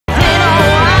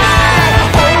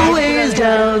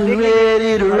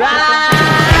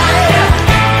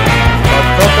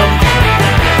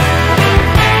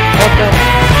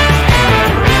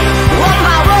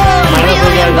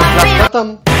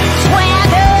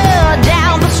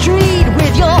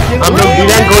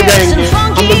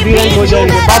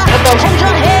लड़ेंगे, बात खत्म,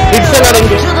 फिर से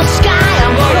लड़ेंगे।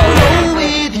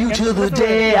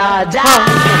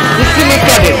 इसके लिए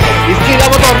क्या देना, इसके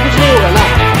अलावा तो और कुछ नहीं होगा ना,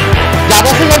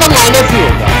 ज्यादा से ज्यादा माइनस ही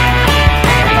होगा।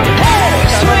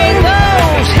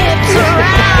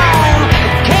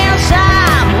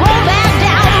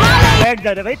 बैठ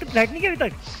जा रहे भाई, तू फ्लैट नहीं किया अभी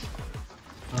तक?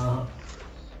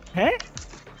 हैं?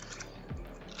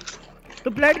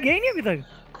 तो फ्लैट गया ही नहीं अभी तक?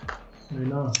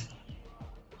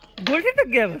 गोल्ड तक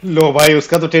गया बस। लो भाई,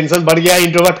 उसका तो टेंशन बढ़ गया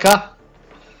इंट्रोवर्ट का।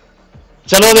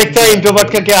 चलो देखते हैं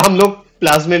इंट्रोवर्ट का क्या हम लोग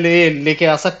प्लास में लेके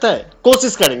आ सकता है,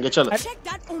 कोशिश करेंगे। चलो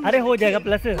अरे हो जाएगा,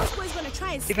 प्लस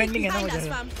डिफेंडिंग है ना, हो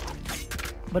जाएगा।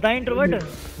 बताएं इंट्रोवर्ट है?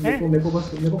 मेरे को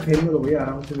खेलने दो भाई,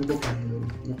 आराम से मेरे को खेलने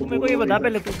दो। मेरे को ये बता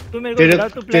पहले, तू मेरे को बता,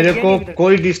 तू तेरे को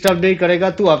कोई डिस्टर्ब नहीं करेगा,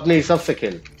 तू अपने हिसाब से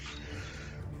खेल।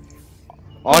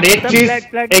 और एक चीज,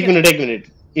 एक मिनट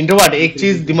इंट्रोवर्ट, एक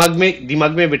चीज दिमाग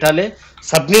में बिठा ले,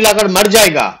 सबनील अगर मर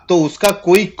जाएगा तो उसका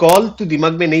कोई कॉल तू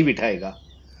दिमाग में नहीं बिठाएगा।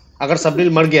 अगर सबनील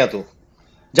मर गया तो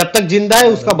जब तक जिंदा है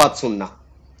उसका बात सुनना।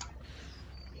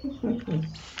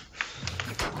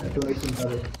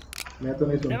 मैं तो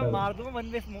नहीं सुनता। मार दूंगा वन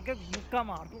वे स्मोक है, मुक्का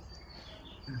मार दूं।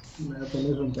 मैं तो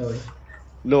नहीं सुनता भाई।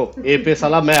 लो ए पे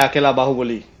साला मैं अकेला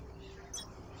Baahubali.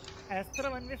 Extra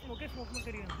one way smoke है, स्मोक में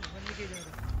करिए, वन वे के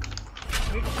जाएगा।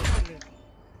 वेट कर ले।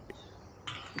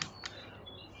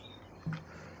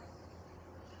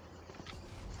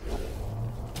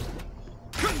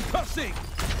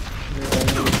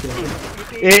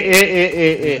 ए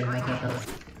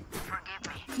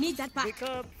Need that back.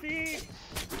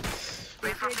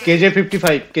 KJ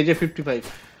 55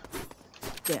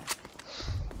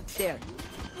 There.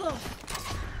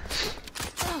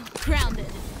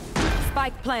 Grounded.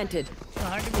 Spike planted.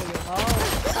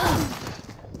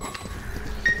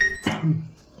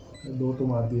 दो तो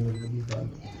मार दिए मेरे।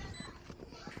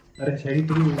 अरे शहरी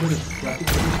तेरी उधर ट्रैफिक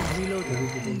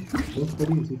दोस्त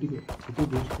करी सिटी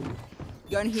दोस्त करी।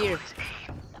 Gun here.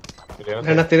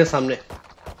 है ना तेरे सामने,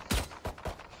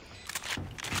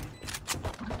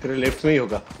 तेरे लेफ्ट में ही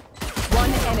होगा।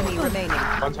 One enemy remaining.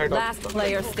 Last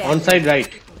player standing. On side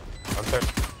right.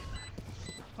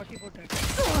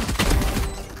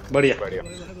 बढ़िया।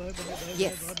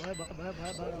 Yes.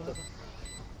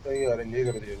 सही यार, ये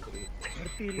कर दिया।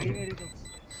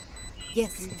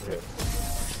 Yes.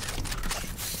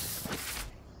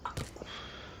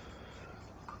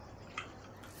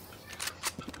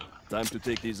 Time to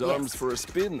take these arms for a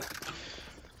spin.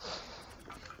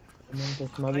 मैंने तो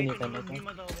चश्मा भी नहीं पहना था।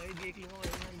 भाई देख लूंगा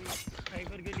भाई, मैं भी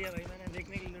साइबर के लिए भाई, मैंने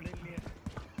देखने के लिए ले लिया।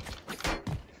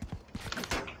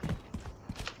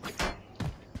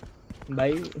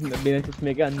 भाई बिना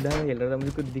चश्मे के अंधा खेल रहा था,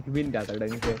 मुझे कुछ दिख भी नहीं रहा था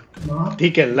ढंग से।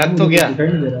 ठीक है, लग तो गया।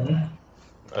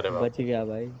 अरे वाह, बच गया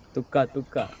भाई, तुक्का।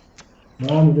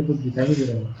 हां मुझे कुछ दिखाई नहीं दे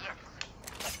रहा।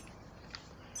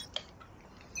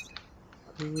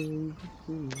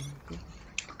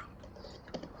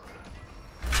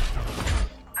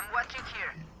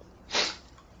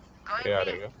 क्या आ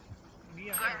रहेगा?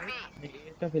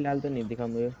 इसका फिलहाल तो नहीं दिखा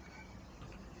मुझे,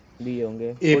 भी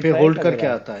होंगे। ए पे होल्ड करके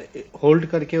आता है, होल्ड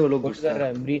करके वो लोग कर रहा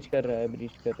है, ब्रीच कर रहा है।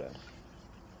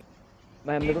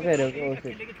 मैं हम लोग को कह रहे हो कि वो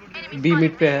सिर्फ बी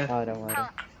मिड पे है। आ रहा हूं भाई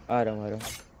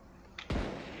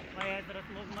ऐसा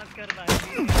स्मोक मत कर भाई।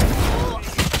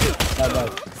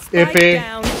 ए पे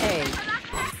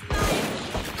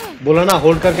बोला ना,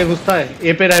 होल्ड करके घुसता है।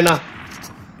 ए पे रहना।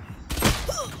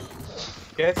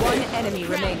 One enemy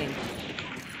remaining.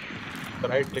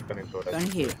 Right click करने को। Gun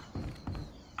here.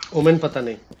 ओमेन पता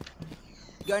नहीं।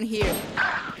 Gun here.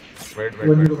 वेट।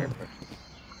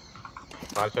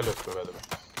 मार चलो उसको बाद में।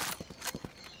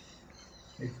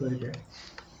 एक सॉरी क्या?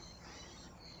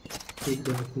 ठीक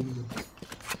है।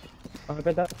 कहां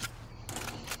पे था?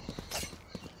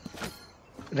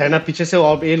 रहना पीछे से,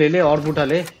 और ए ले ले और बूटा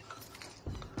ले।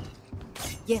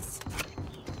 Yes.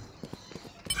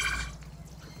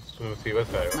 सीवा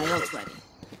से आया। My ult's ready.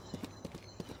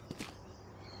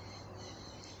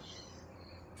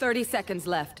 30 seconds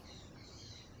left.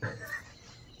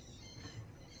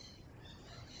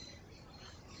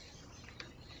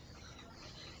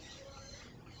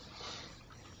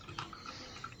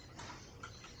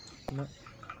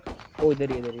 ओ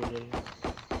इधर ही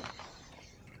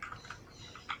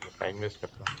टाइम वेस्ट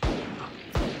करता।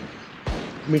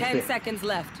 10 seconds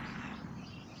left.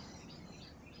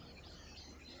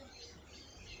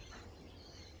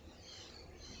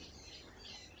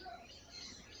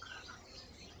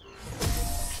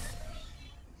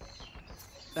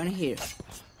 Gun here.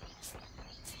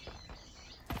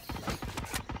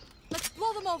 Let's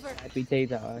blow them over. पीछे ही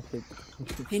था।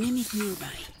 Enemies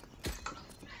nearby.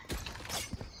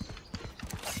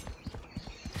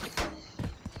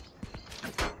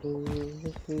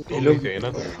 ये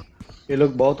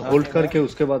लोग बहुत होल्ड करके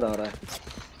उसके बाद आ रहा है।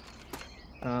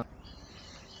 हाँ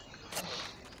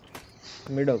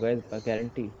मिड होगा इसका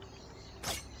गारंटी।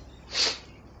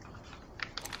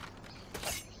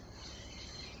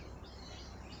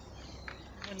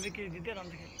 विकी जीते आराम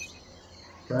से खेल।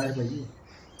 क्या है भाई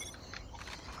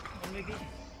विकी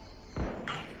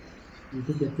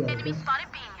यूट्यूब देख के आ रहा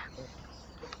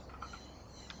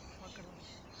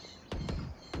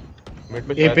मिड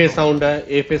पे ए पे साउंड है,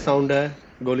 ए पे साउंड है,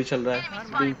 गोली चल रहा है।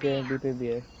 बी पे भी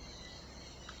है।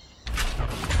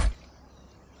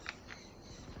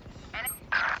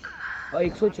 और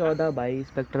 114 भाई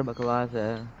स्पेक्टर बकवास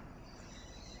है।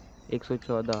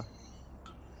 114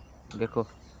 देखो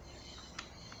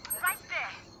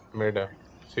मिड है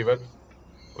सीवर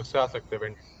उससे आ सकते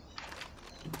हैं।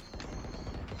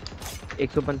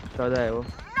 114 है वो।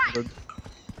 गुड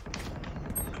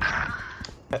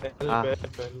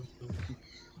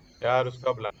यार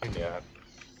उसका ब्लाइंड यार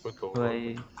कुछ हो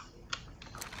भाई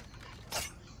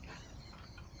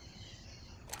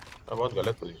बहुत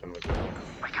गलत पोजीशन में था।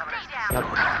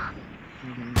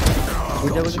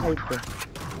 मुझे साइड पे।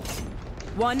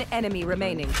 One enemy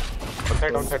remaining. On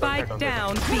side, Spike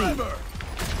down B.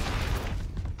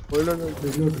 Hold on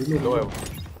लो है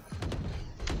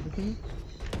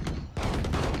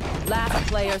Last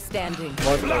player standing.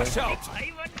 Flash out.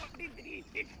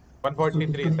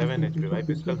 143 7 HP भाई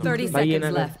पिस्टल 30 भाई ये seconds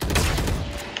ना left.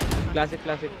 क्लासिक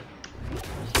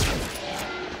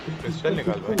पिस्टल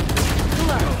निकाल भाई।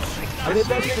 अरे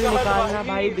पिस्टल निकालना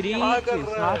भाई ब्रीच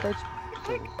 7 एच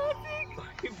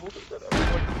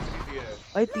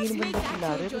भाई 3 बंदे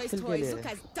खिला रहे पिस्टल के लिए।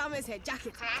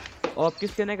 और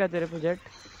किसके ने कहा तेरे प्रोजेक्ट?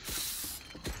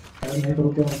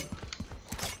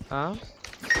 हाँ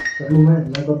मैं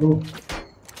कर दूं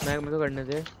मैं तो करने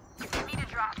दे।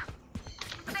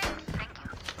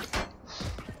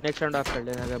 नेक्स्ट राउंड आप कर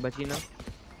लेना अगर बची ना।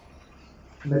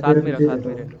 साथ में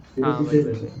हाँ भाई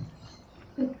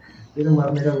ये तो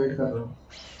मारने का वेट कर रहा हूं।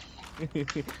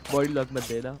 बॉडी लॉक मत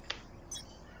देना।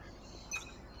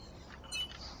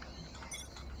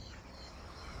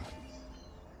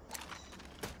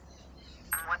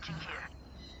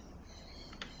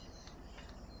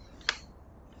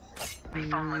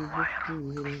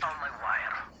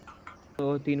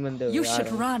 तो 3 बंदे हो You गए, आ should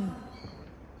रहे हैं। run.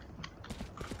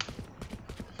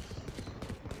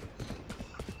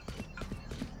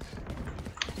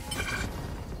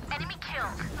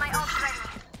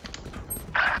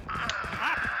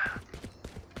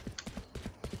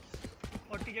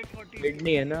 मिड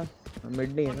नहीं है ना,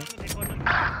 मिड नहीं है ना।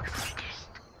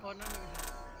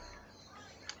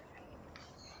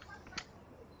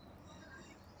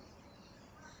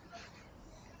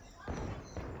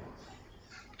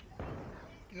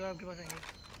 आपके पास आएंगे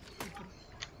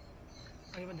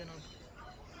आगे मत देना।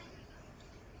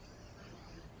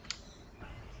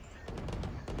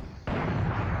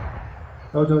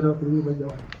 जाओ प्लीज भाई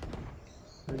जाओ।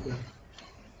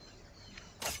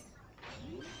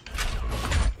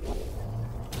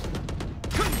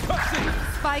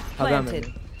 Spike planted.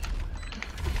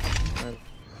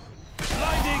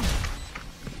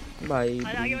 भाई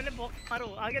अरे आगे वाले बॉक्स मारो,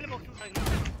 आगे वाले बॉक्स मारो,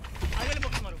 आगे वाले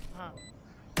बॉक्स मारो। हाँ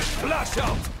Flash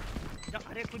out.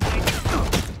 अरे कुछ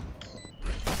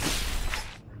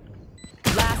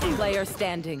Last player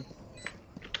standing.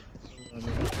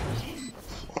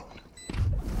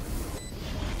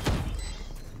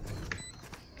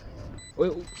 ओए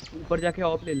ऊपर जाके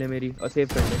ऑफ ले ले मेरी और सेव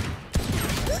कर ले।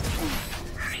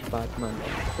 बात मान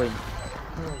कोई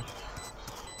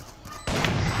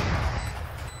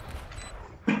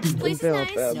Place is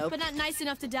nice, but not nice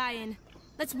enough to die in.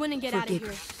 Let's win and get out of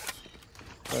here.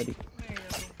 Sorry.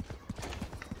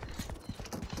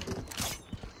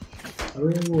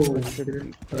 अबे वो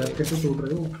कैसे तोड़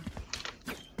रहे हो?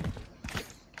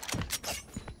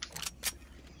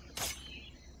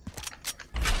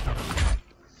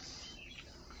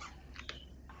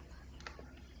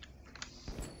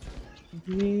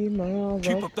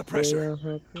 Keep up the pressure.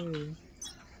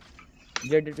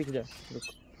 Z पीछे जा रुक।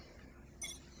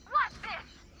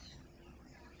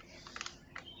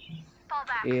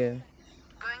 ये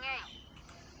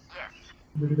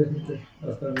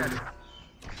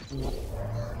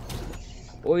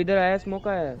ओ इधर आया, स्मोक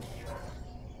आया।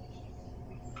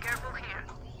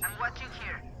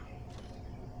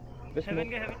 हेवन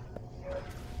के haven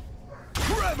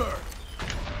Trevor.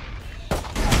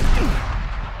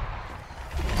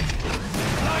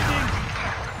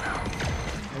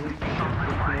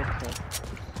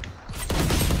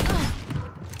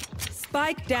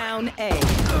 Spike down A.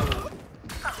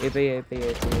 ए पे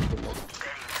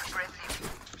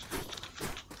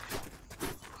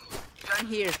I'm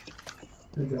here.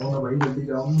 जाओ ना भाई जल्दी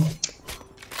जाओ ना.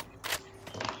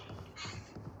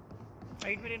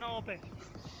 साइड में रहना वहाँ पे.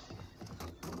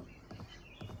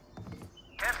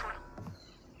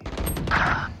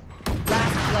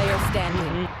 Last player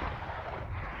standing.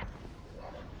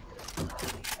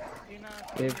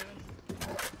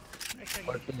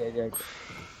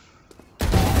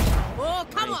 Oh,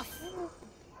 come off!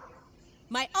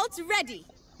 My ult's ready.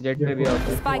 Jet पे भी out.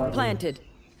 Spike planted.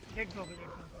 Jet drop.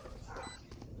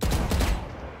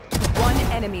 One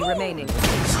enemy remaining.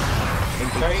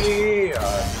 नहीं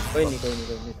यार. कोई नहीं.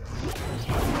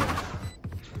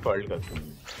 Fault कर.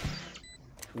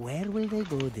 Where will they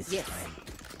go this Yes. time?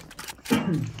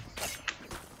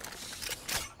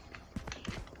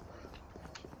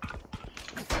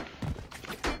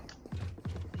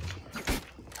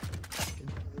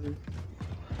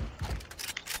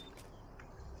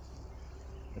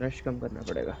 Rush कम करना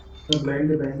पड़ेगा. तो ब्लाइंड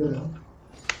दे ना.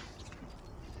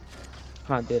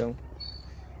 हाँ दे रहा हूँ.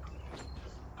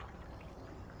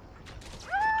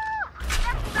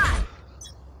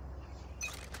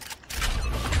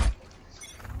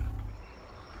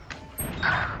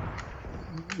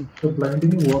 तो ब्लाइंड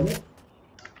नहीं हुआ क्या?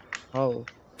 हाँ.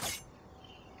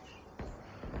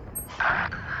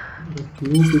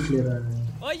 क्यों कुछ ले रहा है?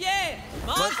 Oh yeah!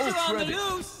 Monster on the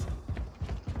loose!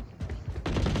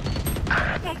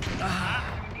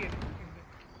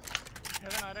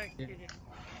 Haven आ रहा है.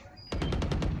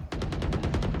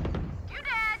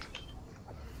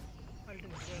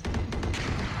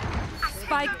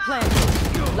 Spike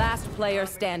planted. Last player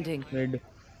standing. Mid.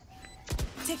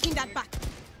 Taking that back.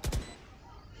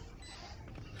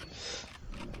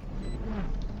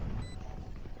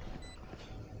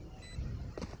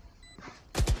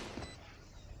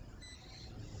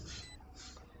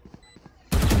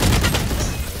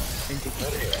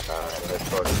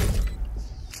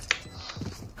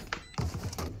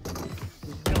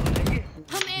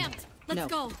 I'm amped. Let's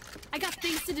go. I got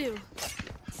things to do.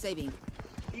 Saving.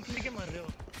 एक लेके मर रहे हो.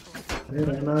 अरे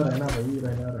रहना भाई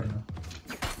रहना.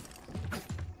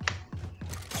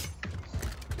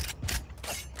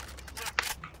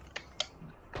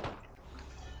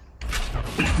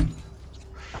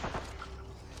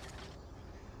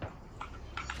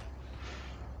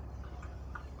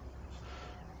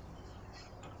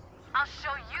 I'll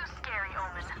show you, scary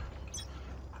omen.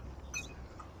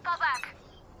 Fall back.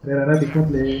 अरे रहना दिक्कत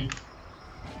ले.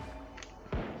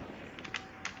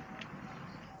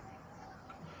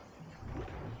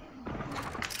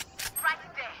 Right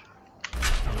there.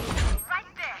 Right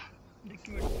there.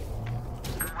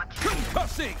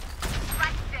 Concussing!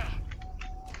 Right there.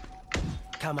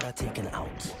 Camera taken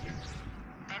out.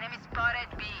 Enemy spotted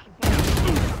B.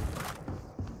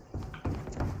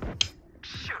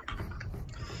 Shoot.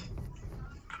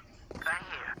 Right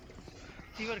here.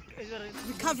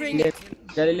 Recovering ले it.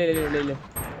 ले.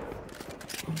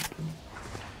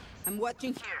 I'm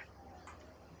watching here.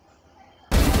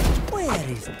 Where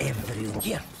is everyone?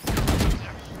 Yeah.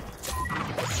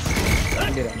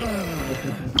 दे रहा हूँ.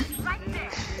 Right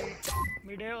there.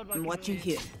 Mid है और I'm watching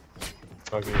here.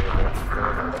 आगे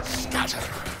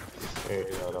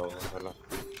ज़्यादा होगा.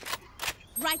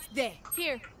 right there.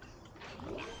 Here.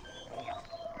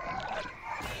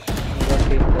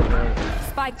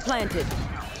 Spike planted.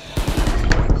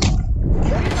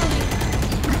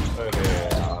 अरे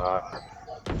यार.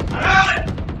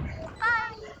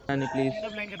 Nani please.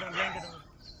 ब्लाइंड कर दो.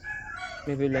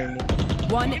 Maybe blinding.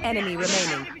 One enemy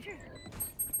remaining.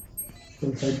 तो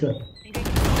साइड कर.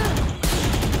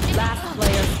 Last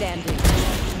player standing.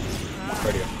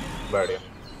 बढ़िया.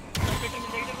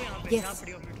 Yes.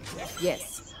 Yes.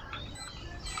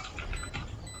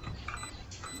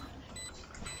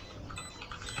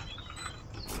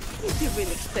 Did you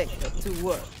really expect that to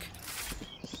work?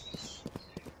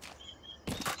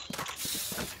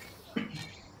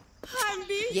 I'm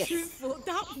being Yes. truthful.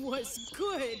 That was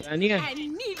good. Ania. I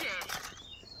needed.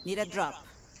 Need a drop.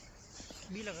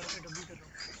 B लगा रहा है. W कर रहा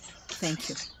हूँ. Thank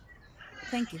you.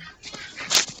 Thank you.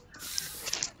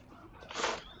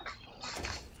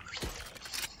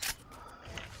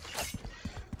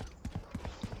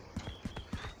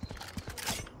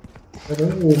 अरे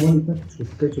वो मन इतना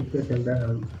छुपके चल रहा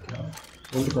है क्या?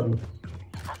 होल्ड कर लो.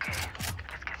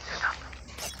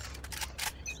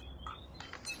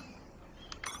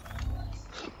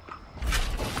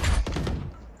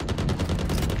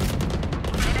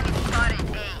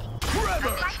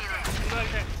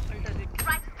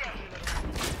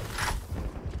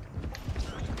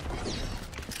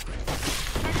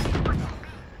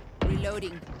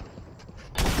 Reloading.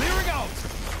 Clearing out!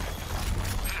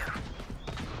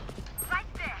 Right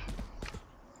there.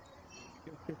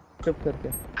 चुप करके.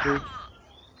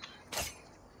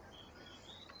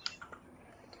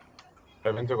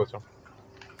 हेवन से घुसा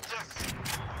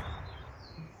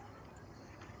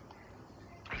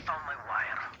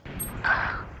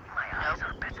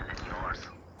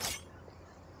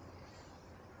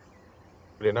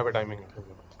लेना पे टाइमिंग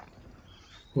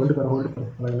होल्ड कर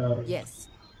अगला Yes.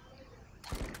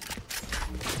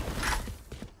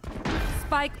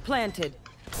 Spike planted.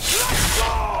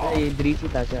 ये दृश्य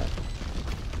था क्या?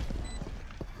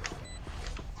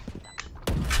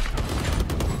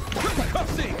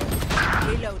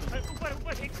 Reloading.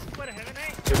 ऊपर heaven है.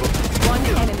 One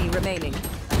enemy remaining.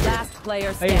 Last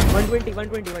player Hey, standing. 120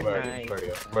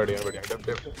 बढ़िया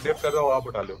डिप कर रहा हूँ आप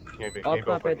उठा लो यहीं पे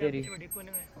कहाँ पे तेरी?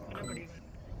 कोने में पड़ी है.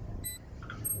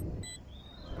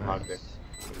 मार दे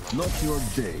Not your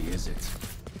day, is it?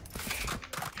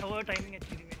 वो टाइमिंग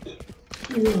अच्छी थी मेरी.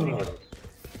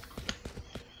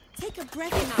 Take a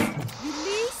breath now.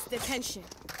 Release the tension.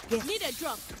 Yes. Need a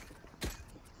drop.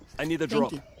 I need a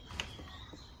drop.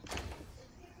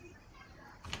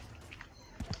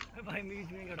 भाई बीच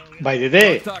में खड़ा हो गया. भाई दे दे.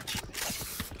 Touch.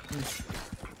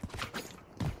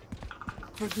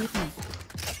 Forgive me.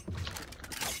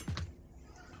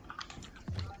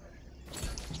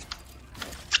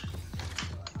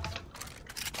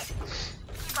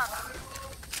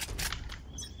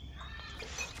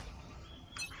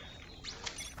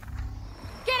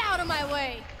 Get out of my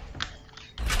way.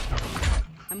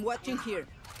 I'm watching here.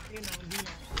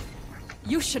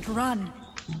 You should run.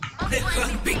 The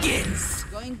hunt begins.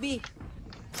 Going B.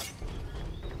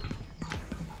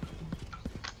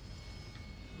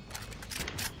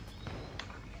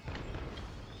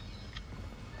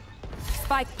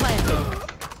 Spike planted.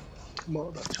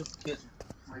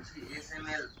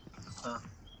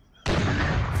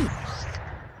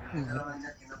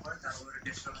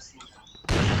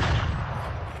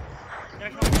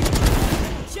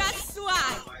 Just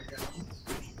swag.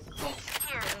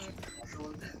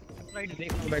 Right.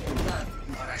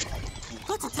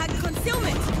 Got to tag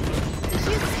concealment.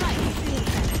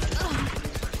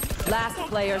 Last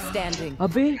player standing.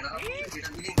 अबे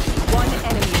One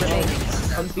enemy remaining.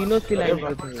 हम तीनों की line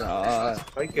पे थे यार.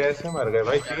 भाई कैसे मर गए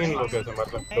भाई तीन लोग कैसे मर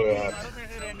सकते हो यार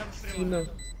तीनों.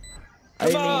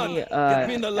 अरे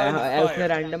नहीं उसने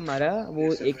रैंडम मारा वो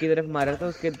एक ही तरफ मारा था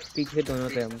उसके पीछे दोनों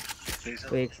थे हम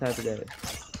तो एक साथ गए.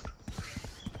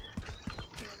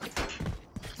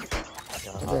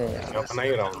 अपना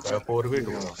ही राउंड है 4v2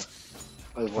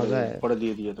 पढ़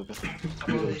दिए तो कैसे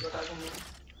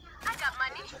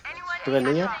तो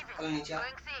नहीं यार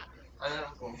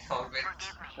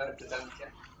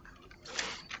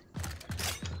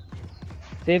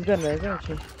सेव कर रहा है क्या?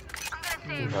 अच्छा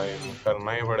भाई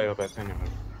करना ही पड़ेगा पैसे नहीं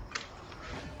मिल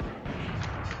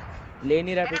ले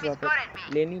नहीं रहा कुछ वापस.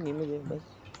 लेनी नहीं मुझे बस.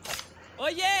 Oh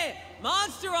yeah!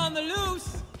 Monster on the loose!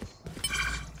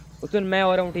 सुन मैं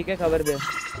हो रहा हूँ ठीक है खबर दे.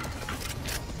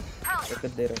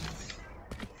 दे रहा हूँ.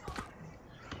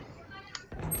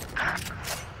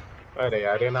 अरे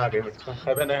यार ये ना आगे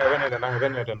हेवन है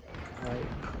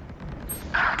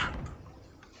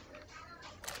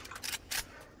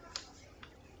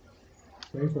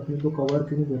भाई सपने तो कवर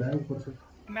क्यों नहीं दे रहा है ऊपर से?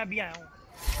 मैं भी आया हूँ.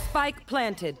 Spike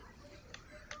planted.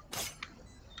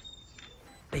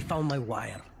 They found my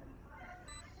wire.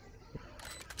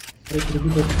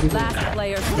 Last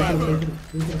player standing.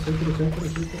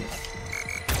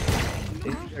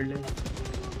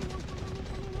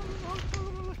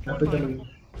 यहाँ पे चलो.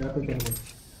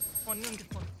 ऑनियन किस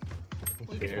पर?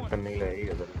 ये करने लगेगी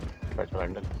इधर पैच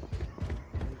हैंडल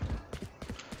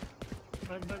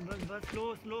बस स्लो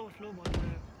बहुत है.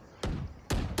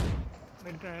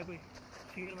 मिड पे आया कोई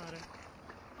सील मार रहा है.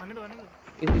 आने दो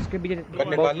इसके पीछे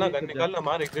निकालना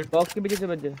मार एग्जिट बॉक्स के पीछे से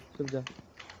बच जा. चुप जा.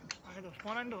 आने दो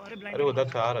स्पॉन आने दो. अरे ब्लाइंड अरे उधर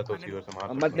से आ रहा था उसी ओर से मार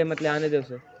मत ले आने दे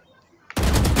उसे.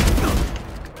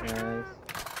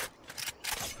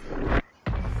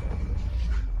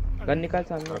 गन निकाल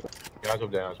सामने. यहाँ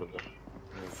छुप जा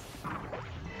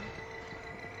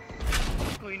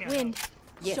कोई नहीं. Wind.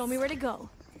 Yes. Show me where to go.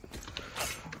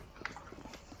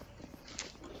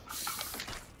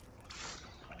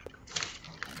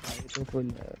 तो फुल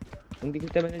उनके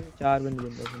कितने बंदे? 4 बंदे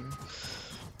जिंदा थे.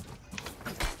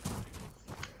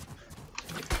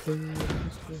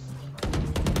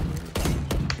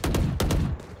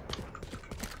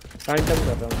 फैंटम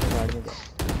कर रहा हूँ गाड़ी में.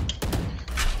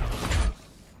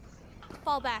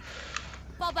 Fall back.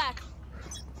 Fall back.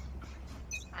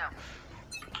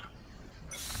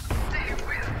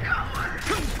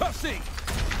 Concussing!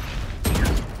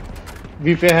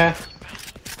 We पे है.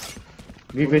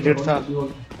 वी पे जेट था. भी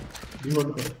होल्ड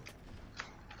करो.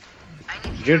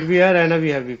 जेट भी है रहना भी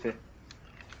है वी पे.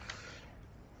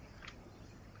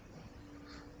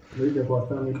 वही देखो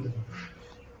आता है.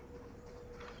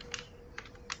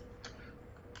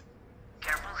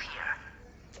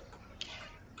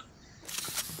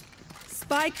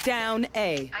 Spike down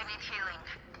A. I need healing.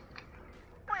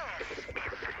 Where's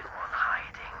everyone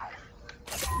hiding?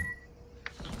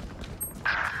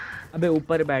 अबे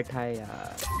ऊपर बैठा है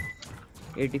यार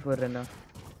 84 रहना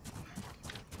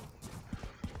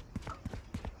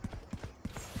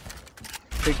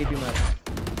टीपी मार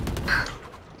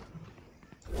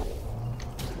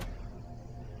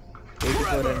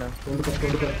 84 रहना छोड़ कर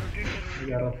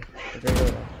जा रहा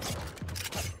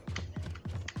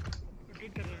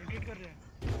रोटेट कर रहे हैं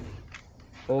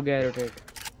हो गया रोटेट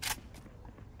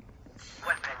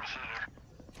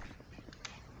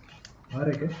आ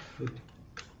रहे क्या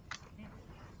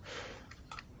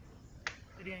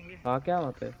तेरी आएंगे हाँ क्या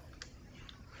वहाँ पे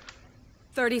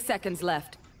 30 seconds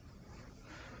left.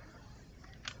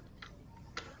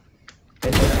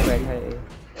 ऐसे बैठा है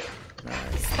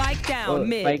Spike down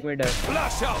mid. स्पाइक में डर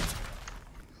Flash out!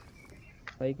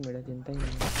 स्पाइक में डर चिंता ही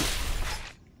नहीं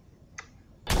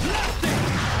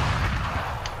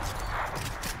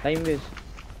time waste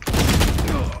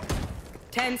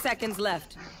 10 seconds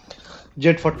left.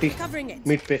 Jet 40 Covering it.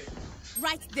 Mid पे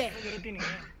Right there. जरूरत ही नहीं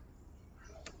है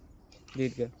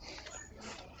जीत गया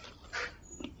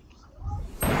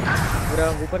पूरा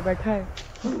ऊपर बैठा है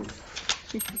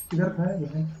किधर था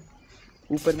ये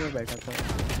ऊपर में बैठा था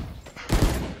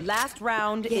Last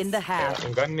round in the half.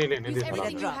 Gun नहीं लेने Use the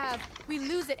everything you have. We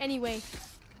lose it anyway.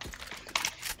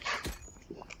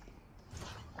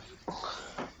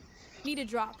 Need a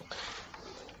drop.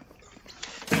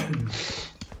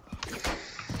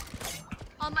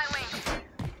 On my way.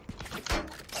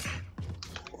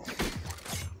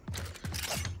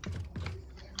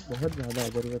 बहुत ज्यादा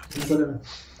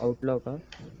जरूरत आउटलॉ का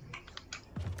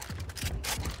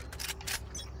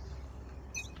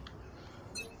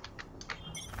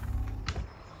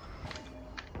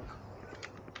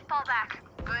Fall back.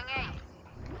 Going A.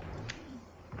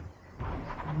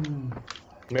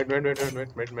 Mid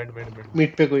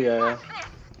mid पे कोई आया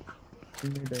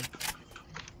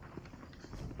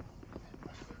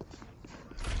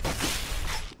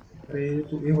अरे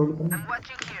तू ये होल्ड कर I'm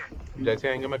watching here. जैसे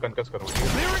आएंगे मैं कंकस करूंगा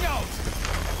Clearing out!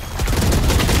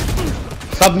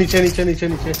 सब नीचे नीचे नीचे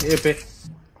नीचे ए पे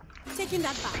Taking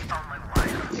that back.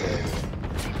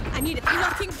 I need it.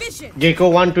 Unlocking vision. Gecko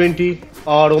 120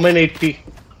 और women 80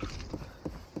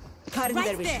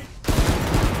 Right there.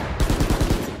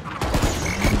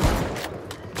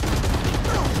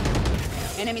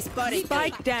 Enemy spotted.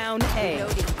 Spike down A.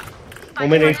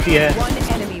 Women 80 है One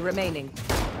enemy remaining.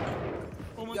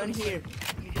 Gun here.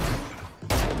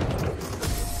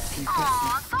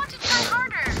 Aw, thought you'd try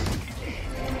harder.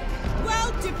 Well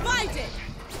divided.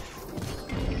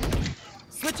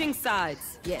 Switching sides.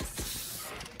 Yes.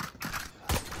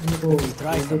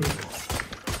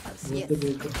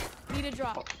 Need a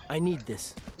drop. I need this.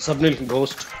 सबने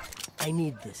ghost I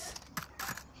need this.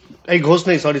 A ghost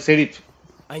नहीं sorry सेडिप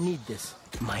I need this.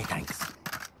 My thanks.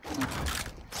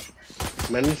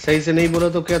 मैंने सही से नहीं बोला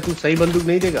तो क्या तू सही बंदूक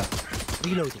नहीं देगा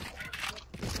Reloading.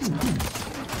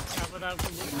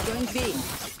 Going B.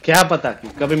 क्या पता कि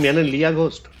कभी मैंने लिया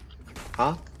घोस्ट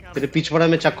हाँ तेरे पिछवाड़ा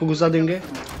में चाकू घुसा देंगे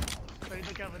सही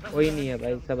तो क्या पता कोई नहीं है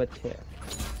भाई सब अच्छे हैं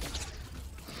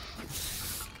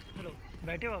चलो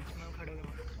बैठे हो आप मैं खड़े हो गया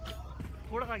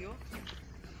थोड़ा सा आगे हो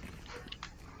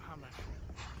हाँ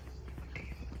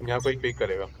बस यहाँ कोई पिक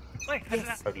करेगा ओए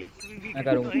हटना अगली मैं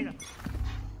करूँगा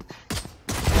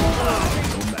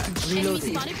Enemy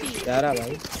spotted B. जा रहा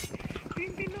भाई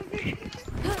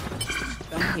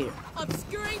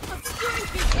Obscuring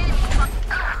vision.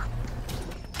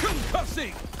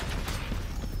 Concussing!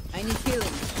 I need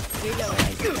healing.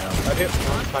 अरे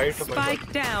फाइट Spike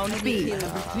down B.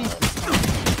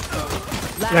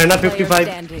 रहना Last player 55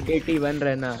 standing. 81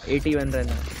 रहना 81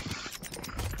 रहना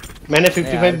मैंने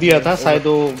 55 दिया था शायद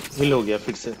वो हिल हो गया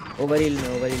फिर से ओवरहील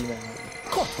में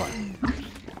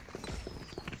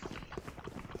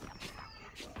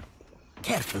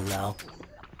Careful now.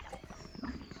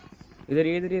 इधर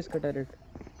ही इसका टैरेट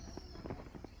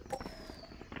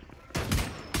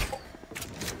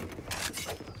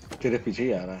तेरे पीछे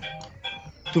ही आ रहा है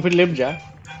तू फिर लेफ्ट जा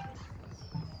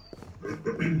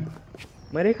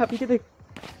मरे खा पीछे देख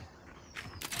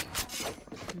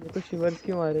मेरे को शिवर्स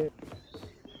क्यों मारे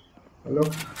हेलो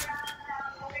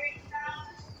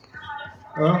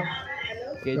हाँ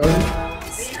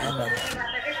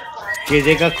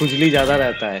केजे का खुजली ज्यादा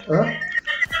रहता है हाँ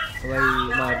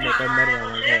वही मारने का मर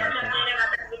जाना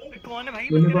है कौन है भाई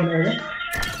मैंने कौन आएगा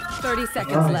 30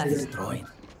 seconds left. Destroyed.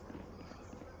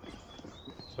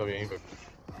 सब यहीं पे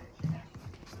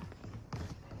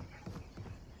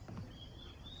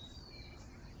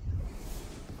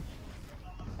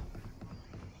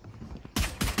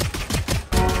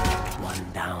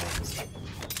One down.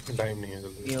 टाइम नहीं है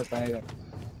जल्दी। नहीं हो पाएगा।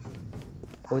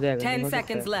 हो जाएगा। 10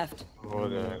 seconds left. हो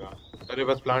जाएगा। अरे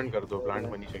बस प्लांट कर दो, प्लांट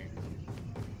मनी चाहिए।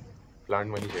 प्लांट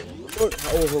मनी चाहिए।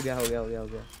 ओ हो गया।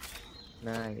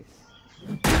 नाइस।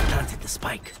 Planted the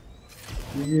spike.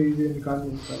 ये निकाल।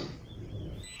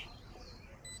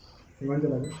 इवन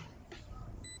चला गया।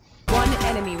 One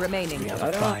enemy remaining. We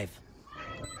have 5.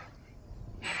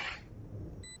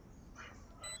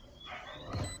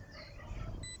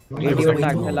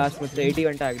 tagged है लास्ट में से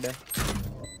 81 tagged है।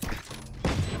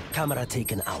 Camera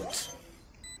taken out.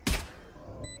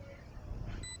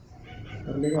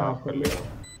 कर लेगा आप कर लेगा।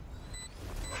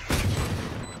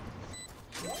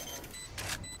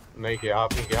 नहीं किया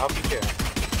आपने किया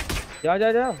जा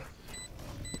यार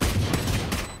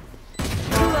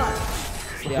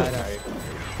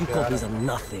You copies are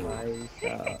nothing.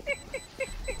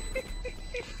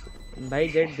 भाई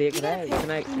जेट देख रहा है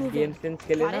इतना गेम सेंस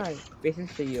के लिए ना पेशेंस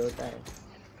चाहिए होता है।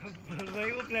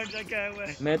 भाई वो प्लेट जाके आया हुआ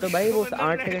है। मैं तो भाई वो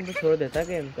 8 सेकंड पे छोड़ देता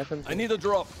गेम कसम से। I need a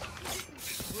drop.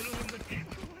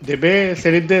 देबे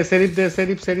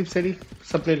सेरिफ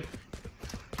सपने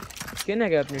किन है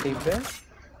क्या अपनी टीम पे?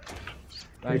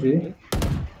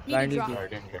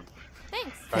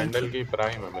 वैंडल की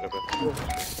प्राइम है मेरे पे।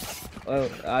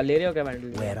 और ले रहे हो क्या वैंडल?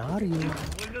 Where are you?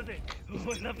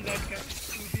 वो ना प्लेट का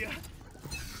टूट गया।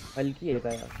 हल्की है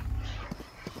यार।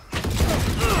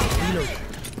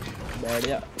 बैठ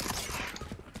जा।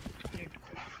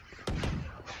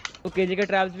 तो केजी के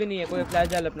ट्रैप्स भी नहीं है। कोई फ्लैश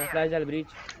डाल अपना, फ्लैश डाल ब्रीच।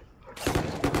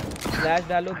 फ्लैश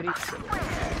डालो breach.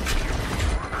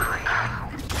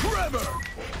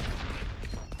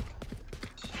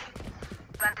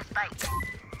 Plant the spike.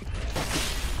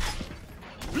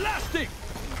 Blasting!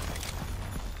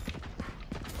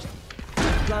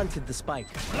 Planted the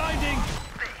spike. Blinding!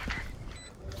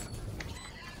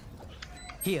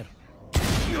 Here.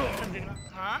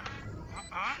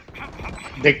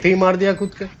 देखते ही मार दिया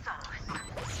खुद के।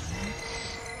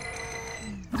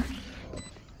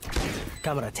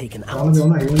 Camera taken out.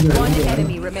 One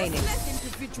enemy remaining.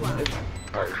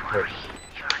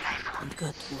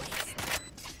 Good boy.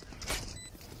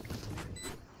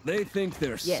 They think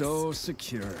they're Yes. so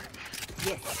secure.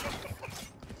 Yes.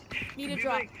 Need a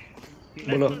drop.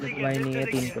 बोलो। भाई नहीं है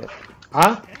 3 पे।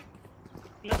 हाँ?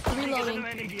 Reloading.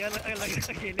 मैंने किया अलग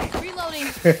अकेले। Reloading.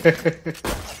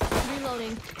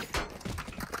 Reloading.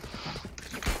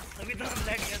 अभी तो हम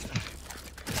लैग गया था।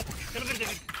 चलो फिर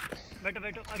देखो।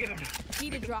 बैठो आगे बैठो।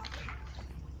 Need a drop.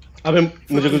 अबे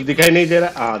मुझे कुछ दिखाई नहीं दे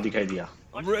रहा। हाँ दिखाई दिया।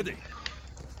 I'm ready.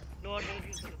 लो और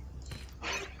यूज करो।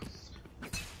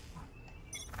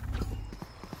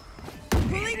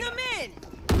 Pulling them in.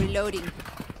 Reloading.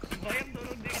 भाई हम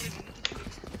दोनों देख रहे थे।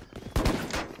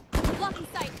 Blocking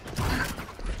sight.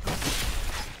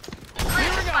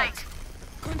 Plant the spike.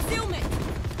 Concealment.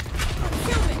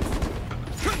 Concealment.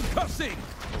 Concussing!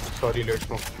 Sorry late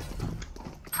smoke.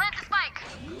 Plant the spike.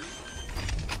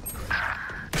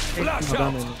 Flash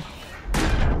out!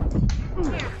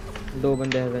 2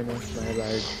 बंदे हैं ना माय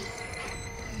बैड।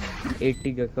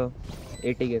 80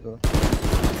 गेको।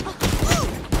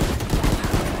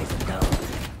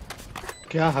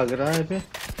 क्या हग रहा है पे?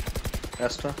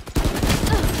 एस्ट्रा।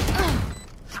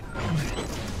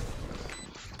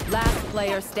 Last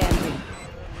player standing.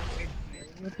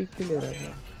 मैं पीछे ले रहा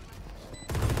था।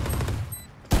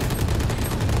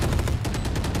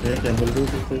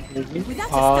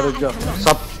 और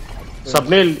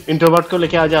सबने इंट्रोवर्ट को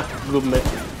लेके आ जा ग्रुप में।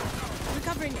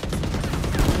 Recovering it.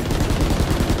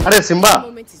 अरे Simba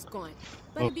Moment is gone.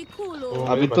 But be cool or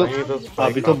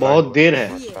अभी तो बहुत देर है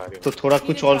तो थोड़ा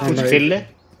कुछ और कुछ खेल ले।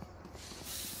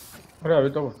 अरे अभी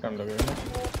तो बहुत टाइम लगेगा ना।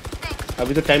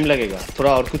 अभी तो टाइम लगेगा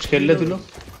थोड़ा और कुछ खेल ले तू लोग।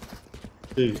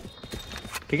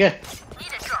 ठीक है।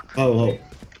 हाँ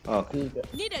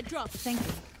need a drop. Thank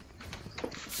you.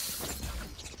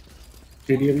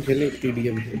 TDM खेले।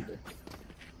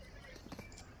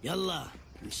 Yalla,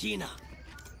 Machina.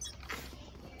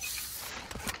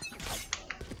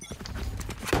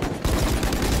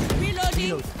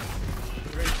 Reloading.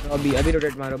 अभी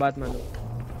रोटेट मारो, बात मानो।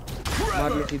 मार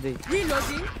लो सीधे।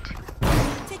 Reloading.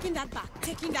 Taking that back.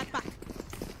 Taking that back.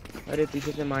 अरे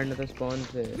पीछे से मारना था स्पॉन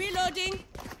से। Reloading.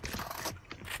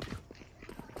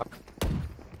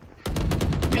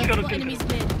 Multiple enemies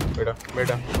mid.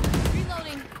 बेटा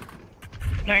Reloading.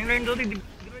 लाइन दो दी।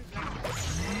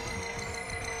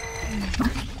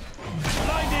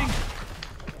 Blinding!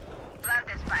 Plant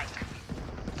the spike.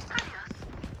 Adios.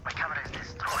 My camera is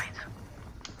destroyed.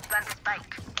 Plant the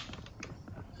spike.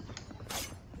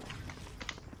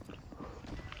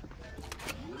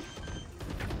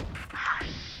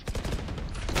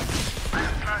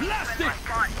 Blasting!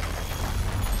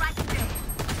 Right there.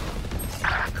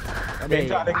 गए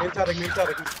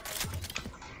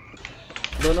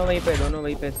दोनों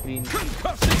वहीं पे स्क्रीन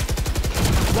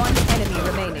One enemy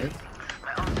remaining.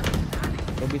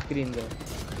 वो भी स्क्रीन पे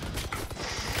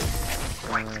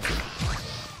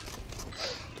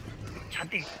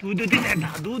छाती दूध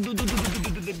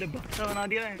बक्सा बना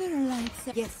दिया है।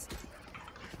 Yes.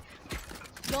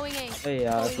 Going in. अरे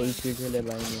यार फुल स्पीड से ले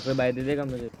भाई ने कोई भाई दे देगा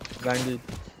मुझे वैंडल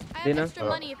देना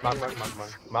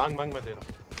मांग मैं दे रहा हूं।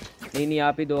 नहीं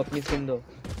आप ही दो अपनी स्किन दो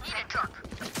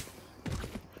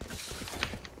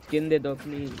स्किन दे दो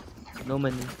अपनी नो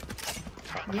मनी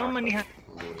है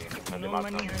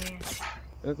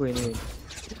कोई नहीं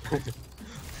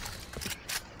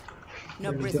No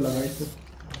नीचे लगाई तो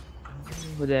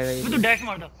हो जाएगा ये तो डैश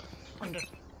मार दो अंदर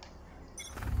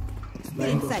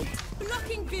Inside.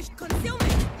 Blocking fish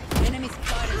concealment. Enemy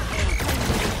spotted.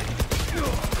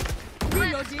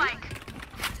 Reloading.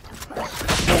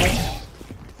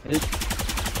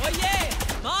 Oh yeah!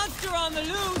 Monster on the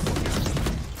loose.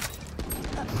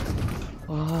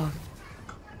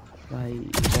 भाई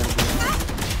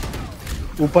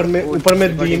ऊपर में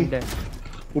दीन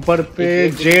ऊपर पे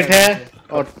जेट है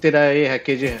और तेरा ये है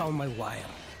केजे है Found my wire.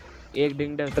 एक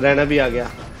डिंग रहना भी आ गया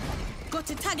Got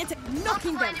to target it.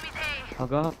 Knocking them.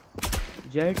 होगा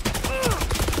जेट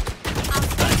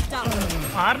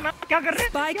मारना क्या कर रहे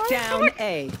हैं? Spike down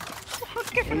A.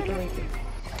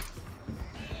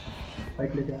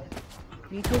 फाइट लेके आ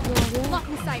नीचे क्यों आ गया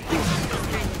Blocking sight.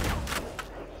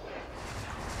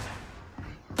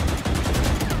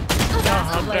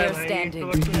 Last player standing.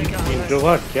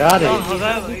 Introvert क्या रे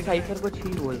साइफर को छी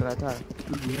बोल रहा था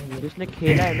जिसने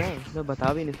खेला है ना मैं बता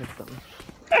भी नहीं सकता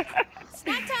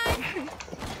Snack time.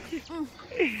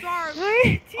 Sorry.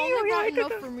 Only brought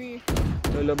enough for me.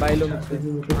 लो भाई लो मुझसे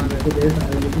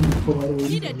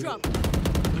Need a drop.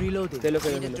 Reloading. चलो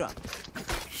Need a drop.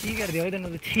 छी कर दिया भाई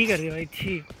तूने छी कर दिया भाई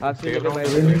छी आप से भाई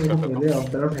पहले अब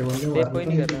तरफ हेवन में सेव कोई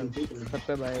नहीं कर रहा सब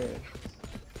पे भाई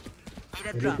Need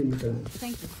a drop.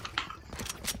 Thank you.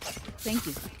 Thank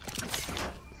you.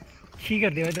 छी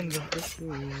कर दिया भाई तूने तो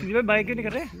तुझे भाई बाइक क्यों नहीं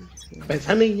कर रहे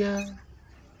पैसा नहीं यार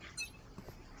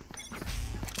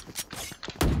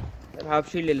हाफ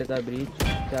शील्ड ले लेता ब्रीच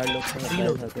चार लोग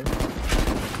साथ थे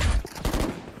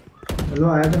हेलो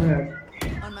आया था मैं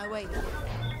On my way.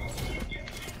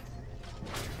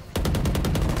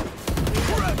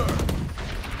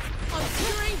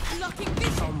 Obscuring blocking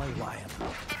fish. Found my wire.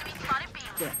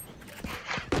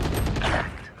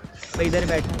 मैं इधर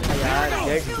बैठा था यार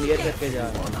जेट क्लियर करके जा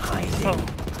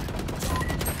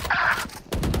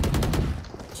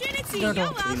Trinity, you're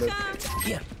welcome.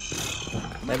 Here.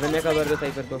 मैंने कवर दो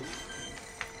साइफर को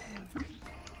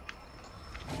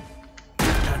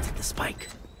Planted the spike.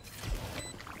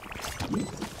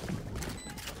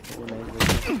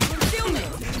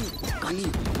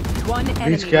 One beach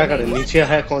enemy क्या करे remaining. नीचे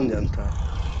है कौन जानता है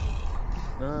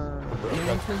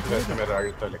वैसे मेरा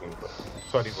राइट था लेकिन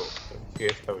सॉरी वो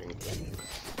केस था वही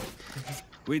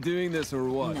We doing this or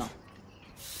what? No.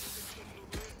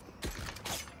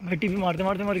 मैं टीवी मारते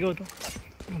मर गया वो तो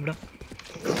बड़ा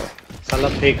साला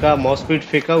फेंका माउस स्पीड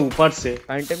फेंका ऊपर से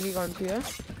आइटम की कौन सी है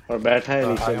और बैठा है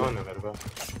नीचे आया में। ना मेरे पास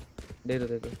दे दो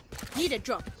Need a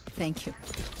drop. Thank you.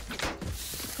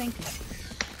 Thank you.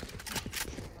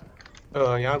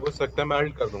 यहाँ घुस सकता है मैं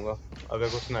अल्ट कर दूंगा अगर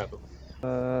घुसना है तो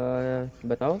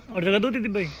बताओ और जगह दो दीदी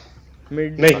भाई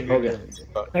मिड नहीं हो गया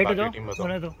राइट हो जाओ टीम बताओ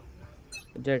होने दो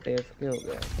जेट एफके हो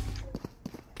गया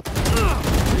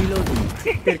Reloading.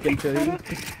 फिर किल चोरी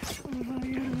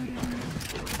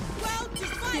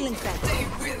Feeling fat.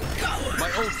 My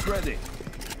ult's ready.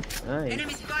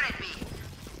 Enemy spotted me.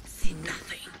 See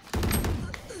nothing.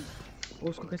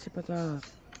 उसको कैसे पता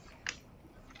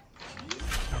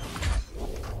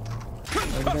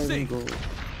Concussing.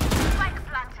 Spike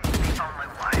planted. They found my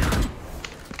wire.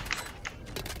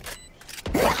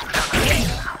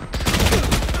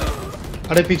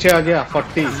 अरे पीछे आ गया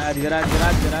 40 garage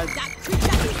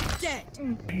Dead.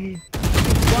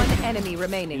 One enemy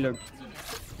remaining.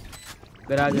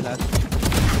 Garage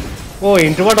last ओ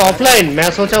इंट्रोवर्ट ऑफलाइन मैं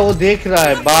सोचा वो देख रहा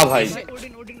है वाह भाई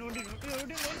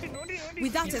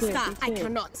Without a star, I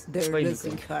cannot. They're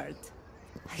losing hard.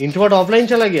 Introvert offline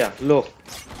चला गया लो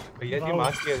भैया जी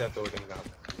मास्क किया जाता है ओडिन का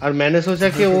और मैंने सोचा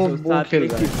कि वो खेल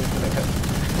रहा है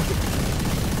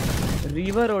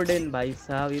रिवर ओडेन भाई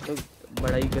साहब ये तो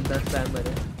बड़ा ही गंदा स्पैमर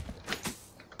है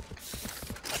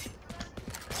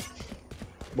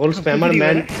बोल स्पैमर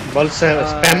मैन बोल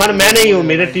स्पैमर मैं नहीं हूँ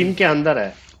मेरे टीम के अंदर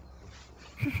है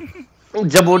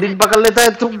जब ओडिन पकड़ लेता है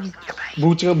तो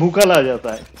भूखा ला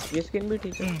जाता है ये स्किन भी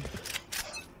ठीक है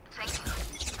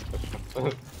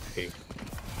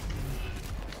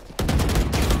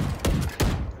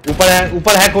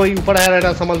ऊपर है कोई, ऊपर है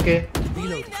रेडा संभल के।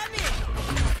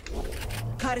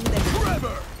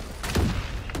 Forever.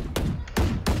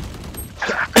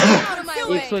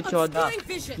 114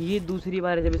 ये दूसरी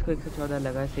बार है जब इसको 114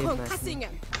 लगा सेम मैच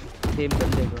सेम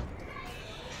बंदे को।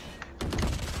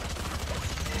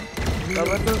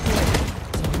 कवर दो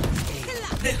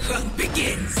The hunt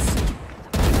begins.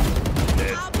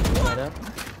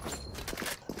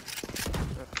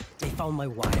 They found my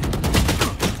wire.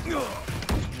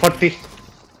 40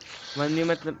 one में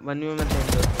मत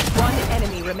One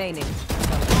enemy remaining.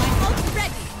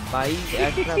 भाई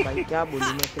एक्स्ट्रा भाई क्या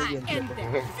बोलूं मैं तेरे गेम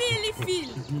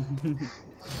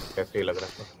कैसे लग रहा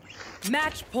है?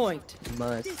 Match point.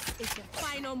 बस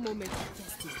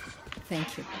Thank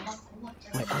you.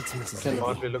 My ultimate is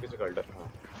और ले लो किसी का अल्टर।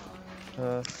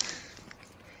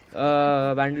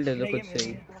 बैंडल दे दो कुछ सही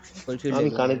फुल शील्ड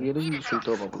আমি কানে দিয়ে দিই শুনতে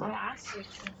পাবো না।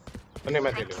 नहीं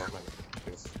मैं दे लूंगा मैं।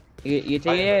 ये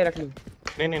चाहिए या रख लूं?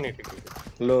 नहीं ठीक है।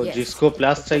 लो जिसको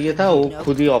प्लस चाहिए था वो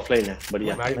खुद ही ऑफलाइन है।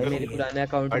 बढ़िया। मेरे पुराने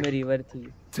अकाउंट में रिवर थी।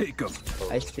 Take 'em.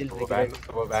 I still वो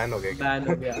बैन हो गया। बैन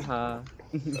हो गया हां।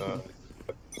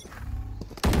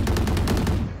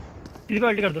 इसको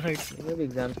अल्ट कर दो साइड। जब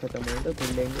एग्जाम खत्म हो तो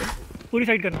खेल लेंगे। पूरी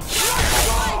साइड करना।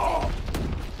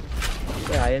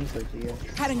 तो आयन सोचिए।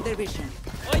 Cutting their vision.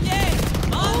 Oh yeah!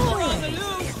 Monster on the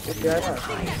loose! क्या था?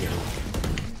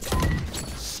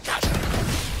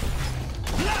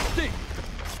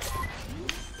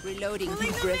 Reloading.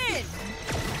 Deep breath.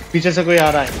 पीछे से कोई आ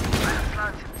रहा है।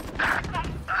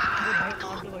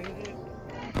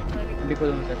 देखो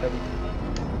तुम क्या तभी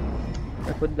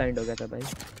मैं खुद ब्लाइंड हो गया था भाई।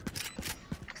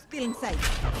 Still inside.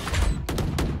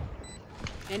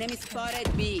 Enemy spotted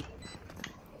B.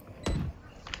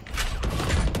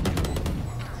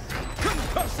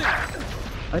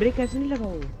 अरे कैसे नहीं लगा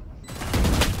वो?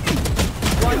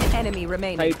 One enemy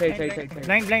remaining. Side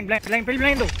blind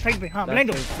blind दो साइड पे। हां ब्लाइंड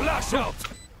दो। Flash out.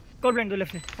 कौन ब्लाइंड दो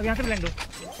लेफ्ट से। अब यहां से ब्लाइंड दो।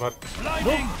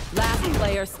 Last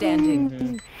player standing.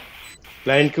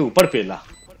 लाइन के ऊपर पेला।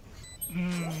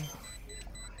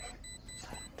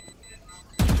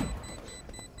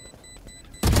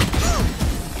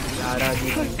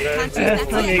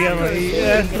 ले गया भाई।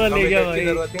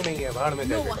 जरूरत ही नहीं है बाहर में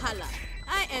No wahala.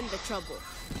 I end the trouble.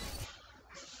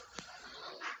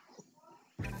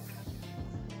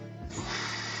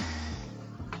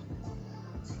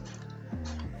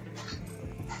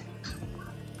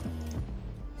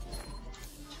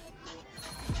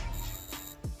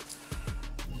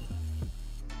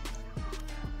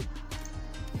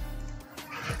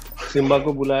 Simba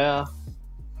को बुलाया।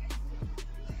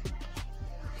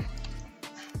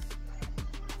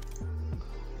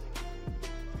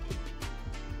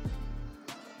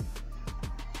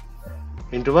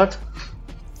 इंट्रोवर्ट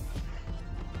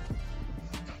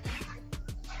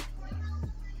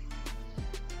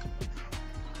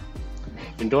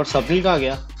सपनील कहाँ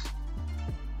गया?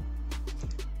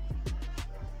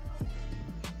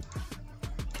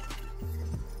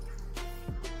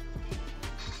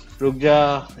 रुक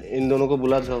जा इन दोनों को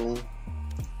बुला सकूं।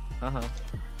 हाँ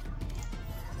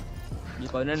ये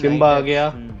कौन है? सिम्बा आ गया।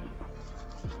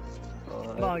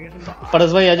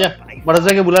 परस भाई आजा। परस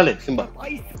भाई के बुला ले सिम्बा।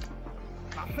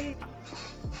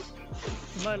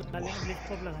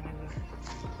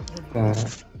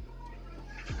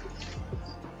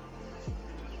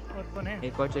 और कौन है?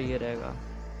 एक और चाहिए रहेगा।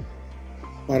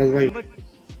 पारस भाई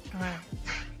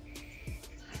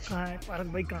कहाँ है पारस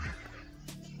भाई? कहाँ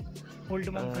होल्ड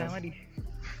मंग है हमारी।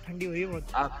 ठंडी हो रही है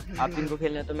बहुत। आप इनको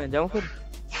खेलना है तो मैं जाऊँ फिर?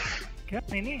 क्या?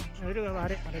 नहीं अरे आ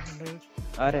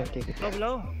रहे ठीक है। तो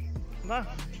बुलाओ। वाह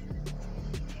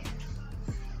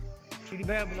श्री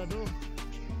भाई बुला दो।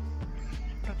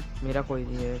 मेरा कोई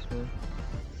नहीं है इसमें।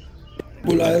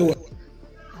 बुलाया हुआ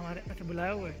हमारे अच्छा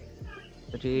बुलाया हुआ है।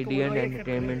 Radiant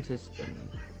entertainment system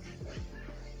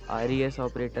RES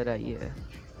operator आई है।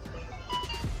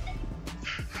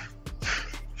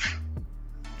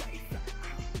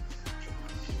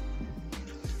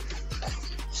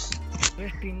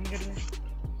 स्ट्रीमिंग कर रहे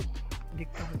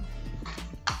दिखता है।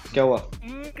 क्या हुआ?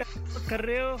 कर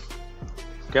रहे हो?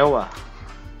 क्या हुआ?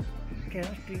 क्या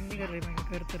स्ट्रीम नहीं कर रहे? मैं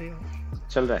करते रहे हो।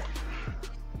 चल रहा है।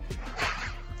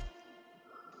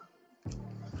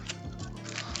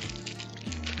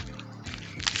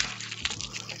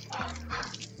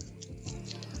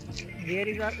 Where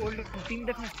is our old team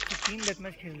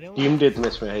deathmatch खेल रहे हो? टीम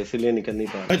डेथमैच में है इसीलिए निकल नहीं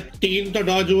पा रहा। 3 तो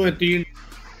डॉज हुए 3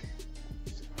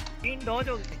 डॉज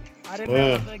हो गए। अरे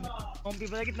मैं कॉम्पी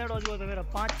पता कितना डॉज हुआ था मेरा?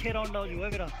 5-6 राउंड डॉज हुआ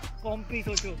मेरा कॉम्पी।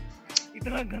 सोचो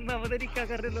इतना गंदा पता नहीं क्या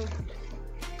कर रहे लोग।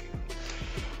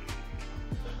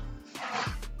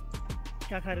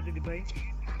 क्या खा रहे थे दीप भाई?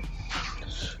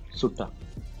 सुट्टा।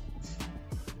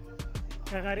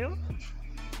 क्या खा रहे हो?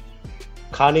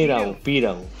 खा नहीं रहा हूँ, पी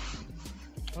रहा हूँ।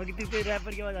 और कितनी तेज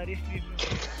रैपर की आवाज आ रही है स्ट्रीट में।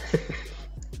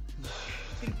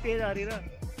 कितनी तेज आ रही है ना।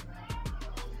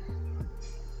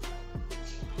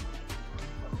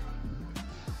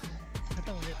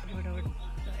 खत्म हो गया फटाफट।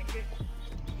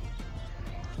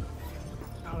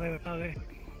 आ गए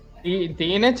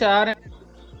 3 है 4 है।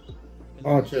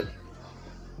 अच्छा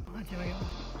भाई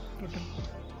टोटल।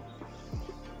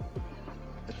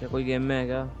 अच्छा कोई गेम में है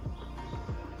क्या?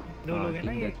 2 लोग हैं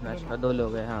ना ये। मैच का 2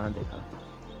 लोग हैं, हाँ देखा।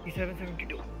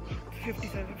 772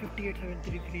 57 58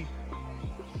 733।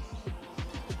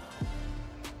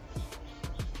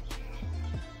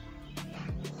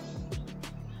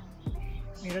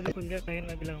 मेरा तो खुल गया,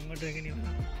 मैं भी लगाऊंगा ड्रैगन ही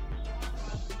वाला।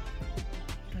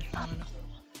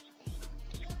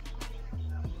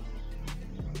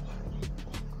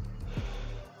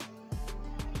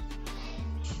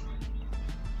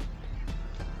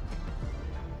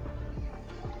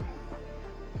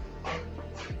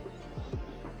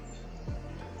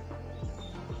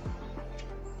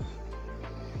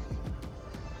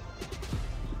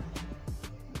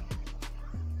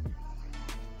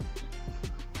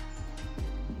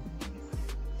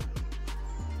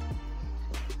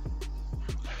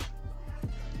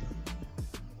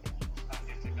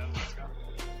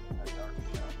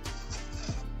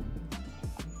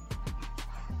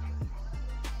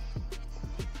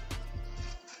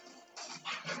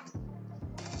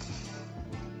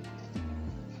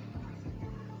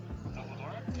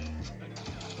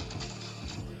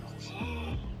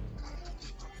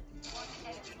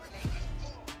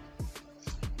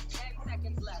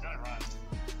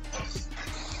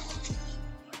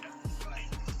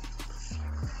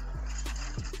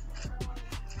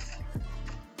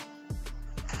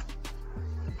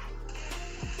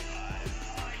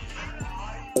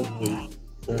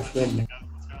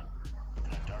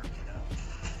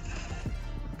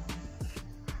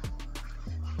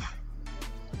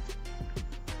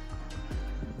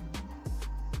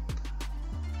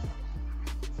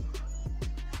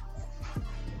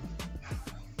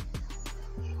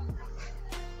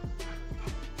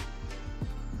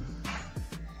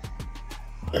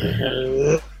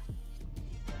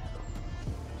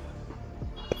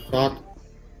 सात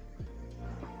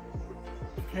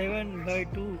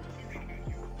 7/2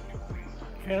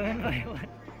 7/1 हो गया।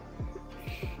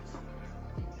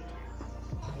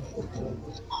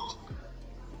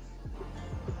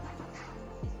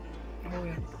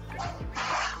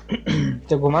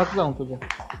 तो घुमा के लाऊं तुझे?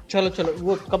 चलो चलो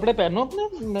वो कपड़े पहनो अपने,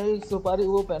 नई सुपारी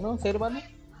वो पहनो, शेरवानी।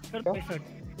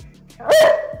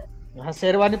 हाँ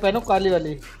शेरवानी पहनो काली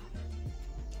वाली।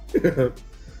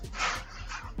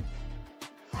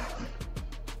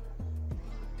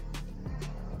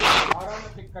 आराम से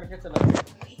टिक करके चला।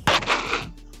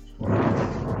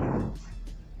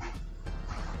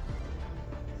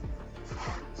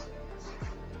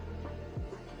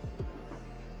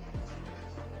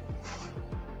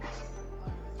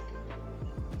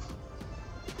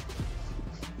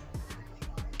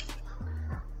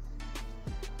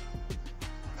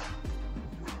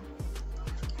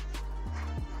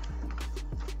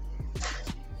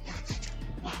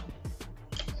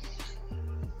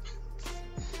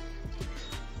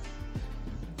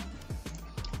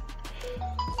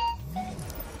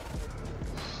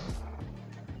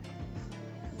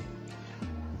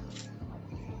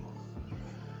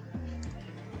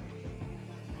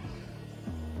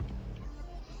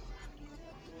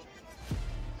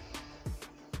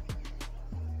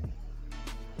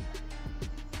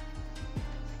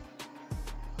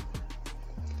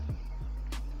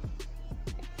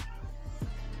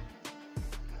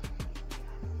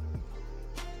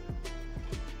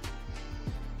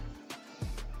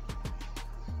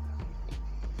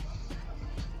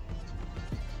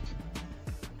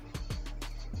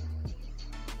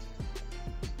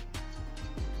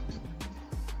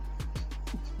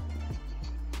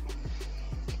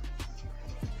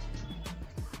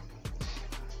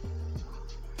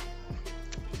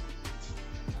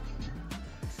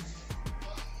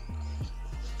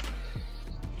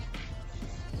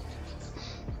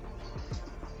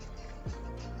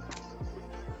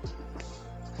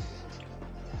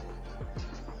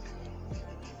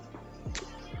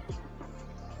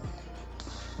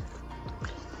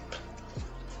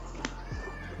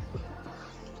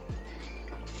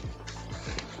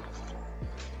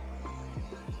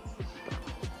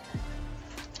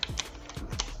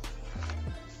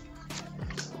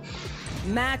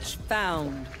 Match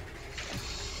found.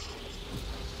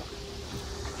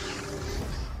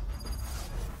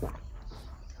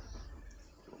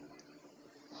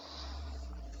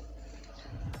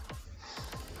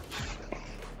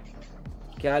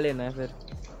 क्या लेना है फिर?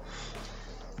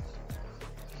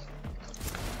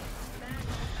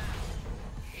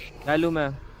 क्या लूं मैं?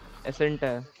 एसेंट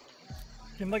है।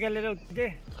 सिम्बा क्या ले रहे हो तुझे?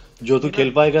 जो तू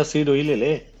खेल पाएगा सीड वही ले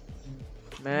ले।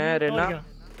 मैं रेना।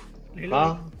 ले लो।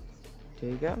 हाँ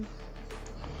ठीक है,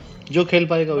 जो खेल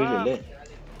पाएगा वही ले ले।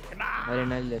 मैं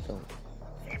रेना ही लेता हूँ।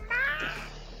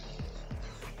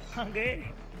 हाँ गए।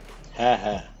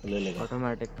 है ले लेगा।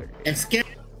 ऑटोमेटिक कर। एस्केप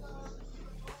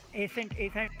एसेंट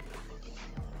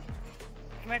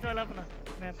मैच वाला अपना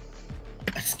मैप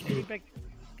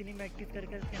इतनी प्रैक्टिस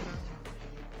करके ना।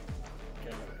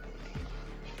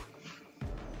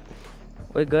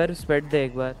 ओए घर स्पेड दे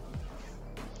एक बार।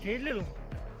 खेल ले लो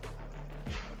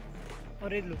और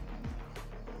रेड लो।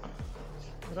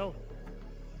 बताओ।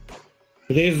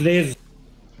 रेज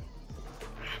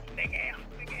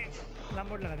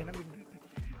लंबोट लगा देना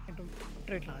तुम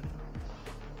ट्रेड लगा देना।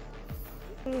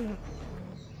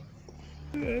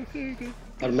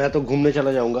 और मैं तो घूमने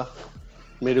चला जाऊंगा,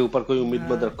 मेरे ऊपर कोई उम्मीद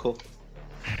मत रखो।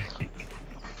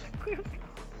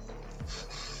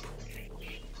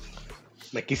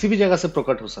 मैं किसी भी जगह से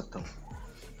प्रकट हो सकता हूँ।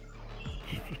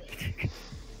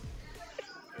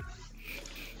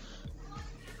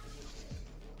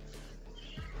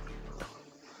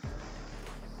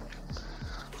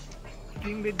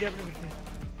 स्ट्रीम भेज दिया आपने मुझे।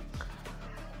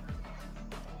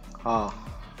 हाँ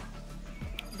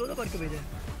दो बार क्यों भेजा?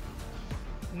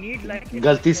 नीड लाइक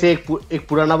गलती से एक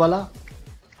पुराना वाला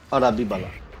और अभी वाला।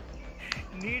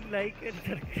 Need like and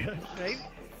subscribe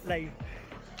live.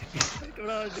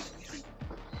 थोड़ा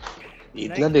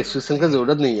इतना डिस्क्रिप्शन का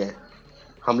जरूरत नहीं है।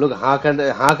 हम लोग हाँ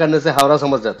करने से हावड़ा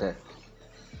समझ जाते हैं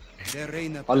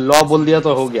और लॉ बोल दिया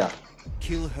तो हो गया।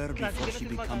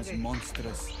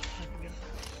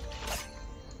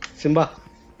 Simba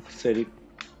Seri.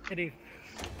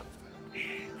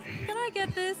 Can I get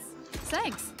this?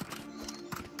 Thanks.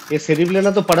 ये सेरिफ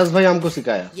लेना तो पड़स भाई हमको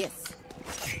सिखाया। Yes.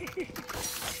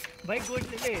 भाई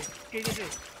गोश्त ले ले केजे से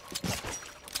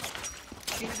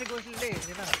गोश्त ले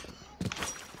देना।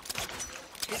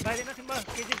 भाई देना सिम्बा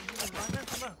केजे मांगना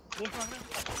सिम्बा गोश्त मांगना।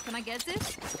 Can I get this?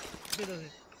 दे दो।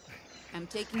 I'm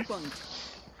taking point.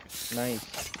 Nice.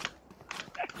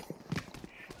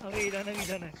 अबे इधर है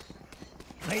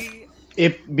भाई। ए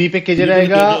बी पे केजे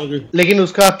रहेगा लेकिन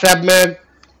उसका ट्रैप मैं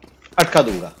अटका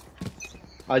दूंगा।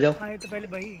 आ जाओ। हाँ ये तो पहले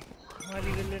भाई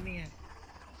हमारी गल नहीं है।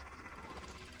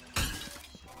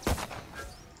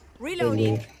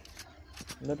 Reloading.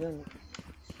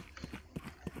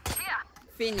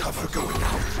 Finish. Cover going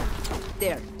out.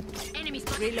 There. Enemies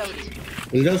reloading.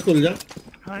 उल जा।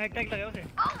 हाँ अटैक लगाओ उसे।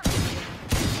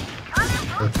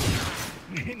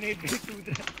 नेट भी टूट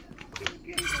रहा।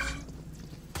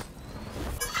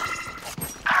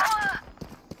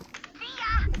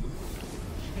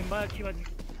 सिम्बा अच्छी बात।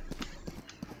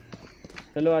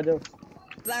 चलो आ जाओ।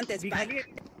 Plant is back.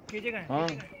 केजे का है। हाँ।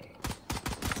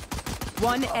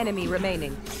 One enemy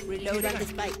remaining. Reload on the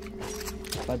spike.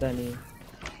 पता नहीं।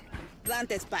 Plant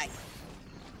the spike.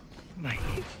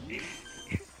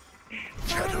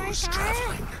 Shadows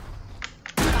traveling.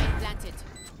 Spike planted.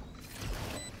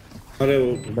 अरे वो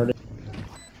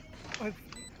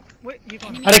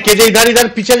अरे केजे इधर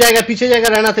पीछे जाएगा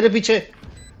रहना तेरे पीछे।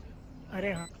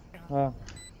 अरे हाँ हाँ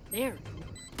There.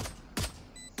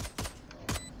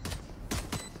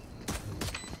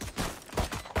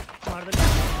 मार दे।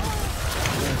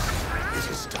 This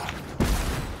is done.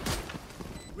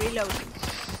 Reloading.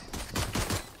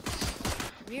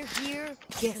 We're here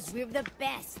because we're the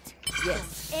best. Yes.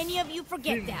 Any of you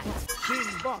forget that?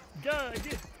 Simba जज।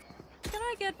 Can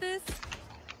I get this?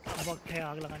 वक्त है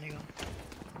आग लगाने का।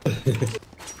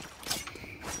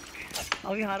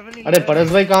 अभी हार में नहीं। अरे पड़स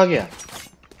भाई कहाँ गया?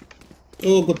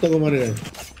 ओ कुत्ता को मारे गए।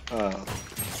 हाँ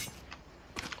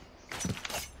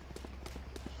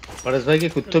पड़स भाई के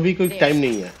कुत्तों भी कोई टाइम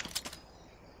नहीं है।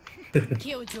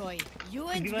 Killjoy, you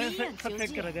and me सब until सेट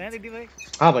कर the रखे हैं दीदी भाई।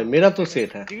 हाँ भाई मेरा तो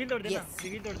सेट है। रिवील तोड़ देना।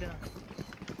 रिवील तोड़ देना।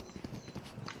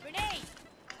 grenade.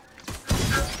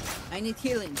 I need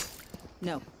healing.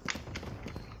 No.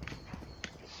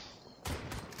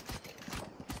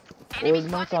 Old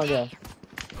माँ कहाँ गया?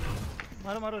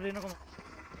 मारो रेना को।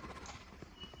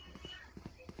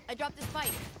 I dropped the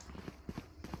spike.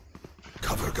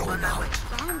 Cover going out.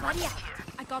 Bomb buddy out.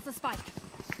 I got the spike.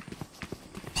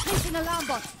 Placing alarm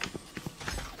bot.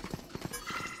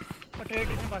 Trade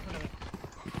इसमें पास में लगा।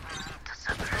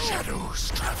 Shadows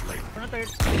traveling.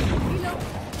 Reload.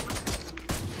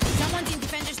 Someone's in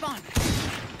defender spawn.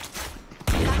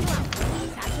 Satchel out.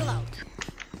 Satchel out.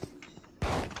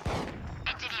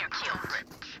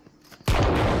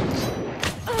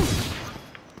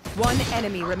 One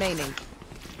enemy remaining.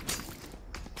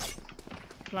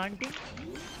 Planting.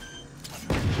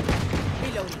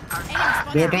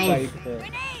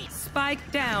 Spike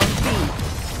down B.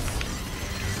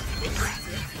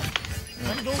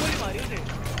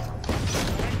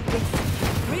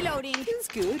 Reloading. Feels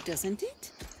good, doesn't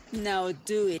it? Now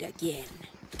do it again.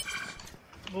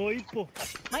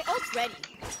 My ult's ready.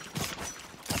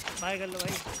 Bye कर लो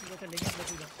भाई, इधर चलेंगे हम लोग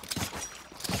इधर।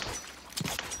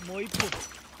 मोइपो।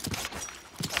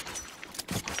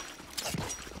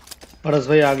 परस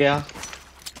भाई आ गया।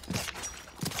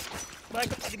 Bye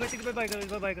करो,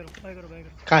 बाय करो।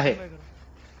 कहाँ है?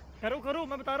 करो,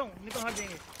 मैं बता रहा हूँ, नहीं तो हार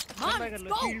जाएंगे। बाय कर लो,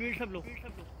 शील्ड सब लो।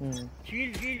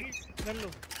 शील्ड कर लो।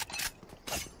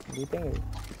 जीतेंगे।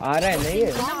 आ रहा है नहीं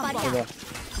है?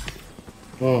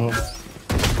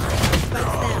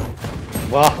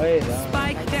 वाह।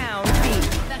 Spike down B.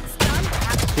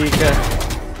 ठीक है।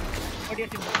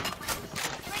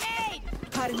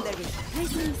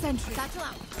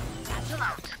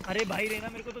 अरे भाई रहना,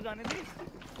 मेरे को तो जाने दे।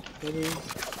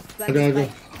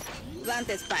 Plant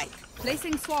the spike.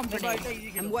 Placing swarm grenade.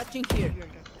 I'm watching here.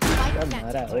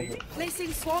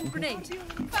 Placing swarm grenade.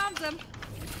 Found them.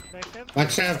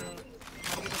 Backstab.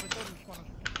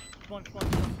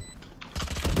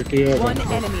 One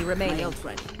enemy remaining.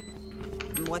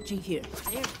 I'm watching here.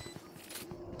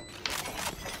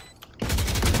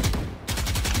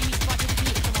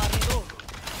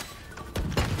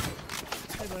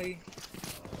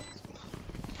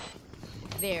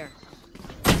 There.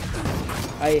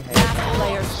 Last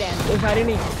player standing. ओ सारे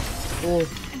नहीं। ओ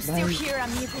Still here,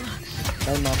 amigo.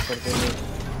 भाई माफ कर दो,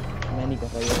 मैं नहीं कर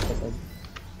रहा ये सब।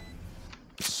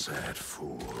 Sad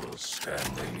fool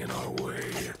standing in our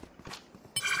way.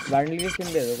 Bundle की स्किन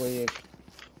दे दो कोई एक।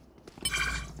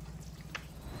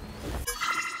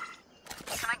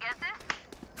 Can I get this?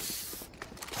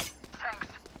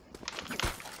 Thanks.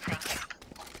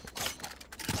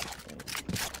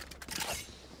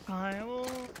 कहाँ है वो?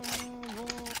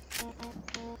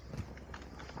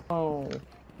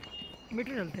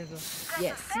 मीटर चलते हैं सर।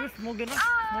 Yes. स्मोक देना।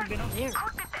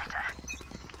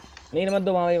 नहीं मत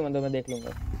दो, वहाँ मत दो, मैं देख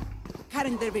लूँगा।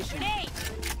 Cutting their vision.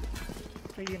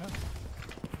 सही है ना?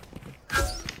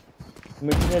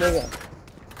 मिड चलेगा।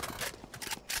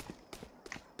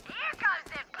 Here comes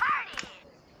the party.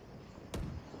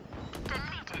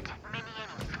 Deleted. Mini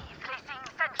enemy. Placing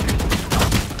sentry.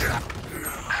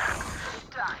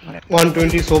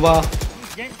 120 सोबा।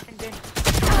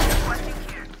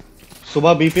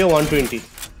 सुबह बी पे 120।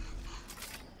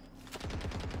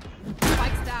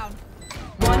 Spikes down.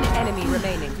 One enemy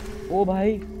remaining. ओ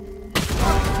भाई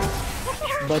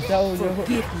बचाओ जो।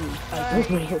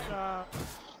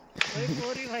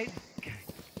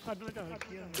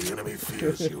 The enemy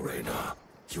fears you, Reyna.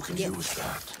 You can use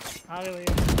that.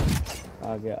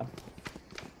 आ गया।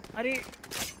 अरे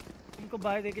इनको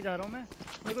बाय देके जा रहा हूँ मैं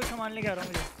कोई सामान लेके आ रहा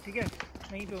हूँ मुझे, ठीक है?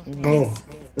 नहीं तो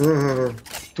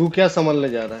तू क्या संभालने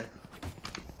जा रहा है?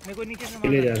 मेरे को नीचे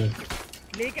सामान ले जा रहा है।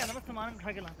 लेके आना, बस सामान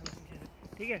उठा के लाना,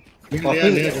 ठीक है?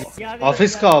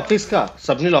 ऑफिस का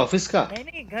सबनील ऑफिस का।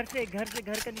 नहीं घर का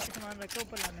नीचे सामान रखा,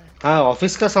 ऊपर लाना है। हाँ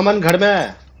ऑफिस का सामान घर में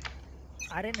है।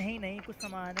 अरे नहीं कुछ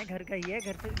सामान है घर का ही है,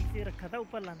 घर से नीचे रखा था,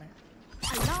 ऊपर लाना है।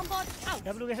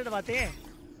 डब्ल्यू कैसे दबाते हैं?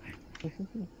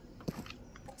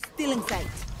 Still in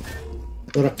sight.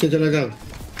 तो रख के चला जा।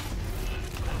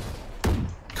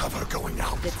 Cover going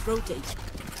out.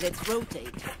 Let's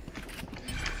rotate.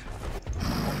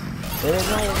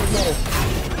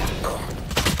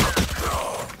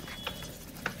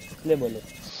 ले बोलो।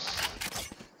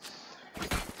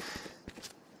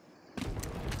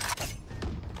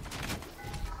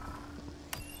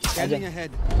 Scanning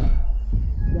ahead.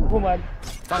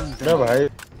 अरे भाई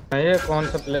ये कौन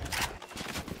सा प्लेयर?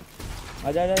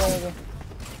 आजा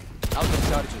Out of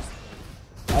charges.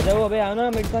 आजा वो अबे आओ ना,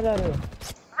 मिड का जा रहे हो।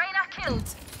 Reyna killed.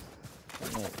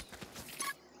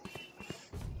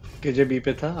 केजे बी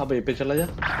पे था, अब ए पे चला जा।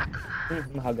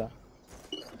 भागा।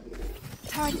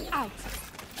 Turn out.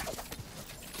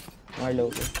 मार लो।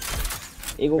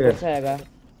 एक ऊपर से आएगा।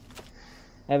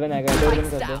 हेवन आएगा, डोर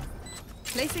बंद कर दो।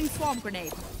 Placing swarm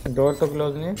grenade. डोर तो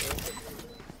क्लोज नहीं।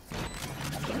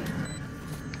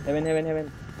 हेवन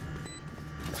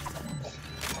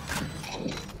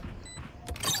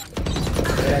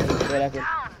मेरा किल।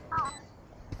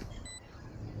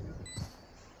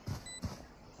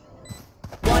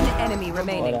 One enemy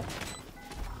remaining.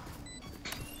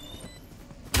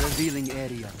 Revealing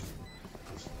area.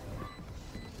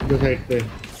 दो साइड पे।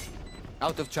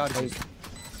 Out of charges.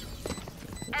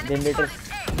 जनरेटर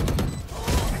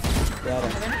यार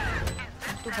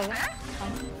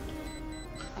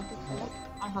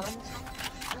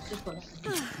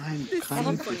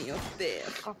Symphony of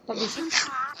death.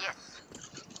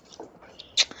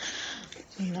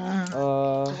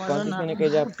 कौन सी स्किन है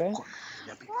केज आपका?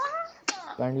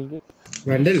 वैंडल की?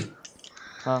 वैंडल?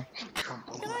 हाँ।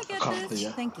 Can I get this?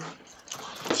 Thank you.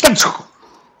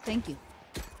 Thank you.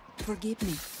 Forgive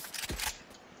me.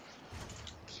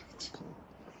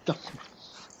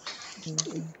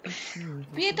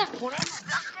 বিয়েটা করা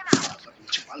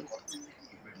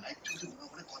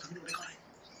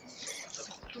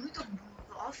তুমি তো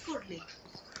অফ করলে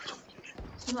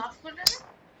তুমি অফ করলে না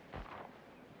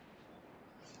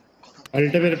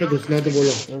अल्टे मेरे पे घुसना है तो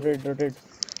बोलो। रोटेट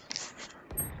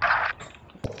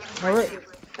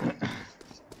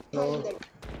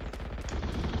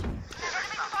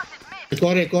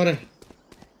अबे एक और है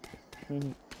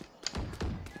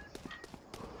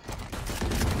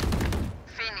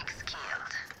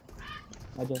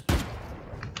आजा।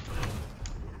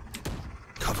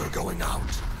 Cover going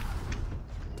out.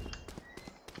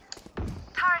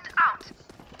 Turret out.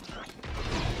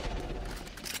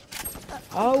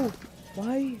 आओ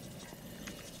भाई।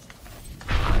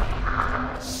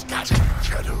 Scattered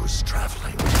shadows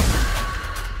traveling.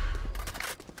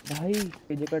 भाई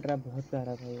केजे का ट्रैप बहुत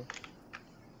प्यारा था ये।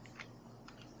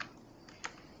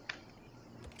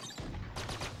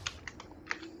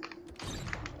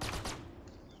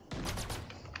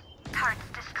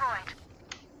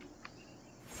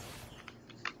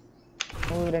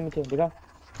 नीचे दिखा।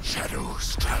 Shadows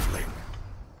traveling.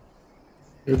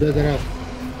 इधर जरा।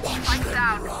 Watch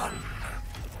them run.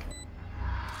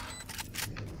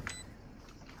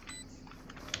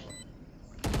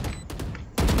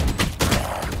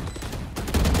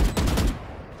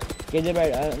 केजे बैठ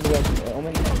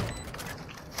ओमेन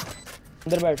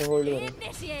अंदर बैठो होल्ड करो।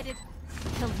 Initiated.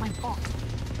 Killed my bot.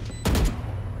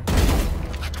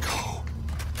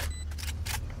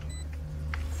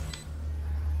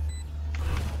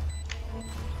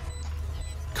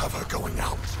 Cover going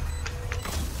out.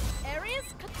 Areas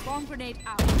bomb grenade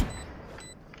out.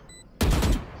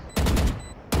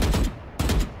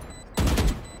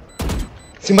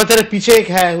 Simba तेरे पीछे एक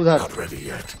है उधर। Not ready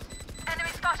yet.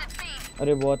 Enemy spotted B.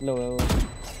 अरे बहुत लोग है वो।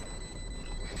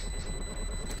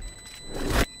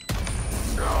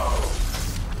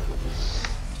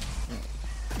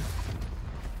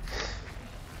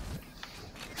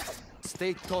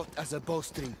 Stay taut as a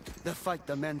bowstring. The fight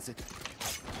demands it.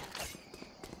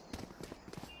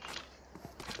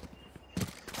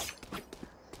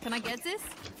 Can I get this?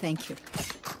 Thank you.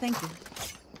 Thank you.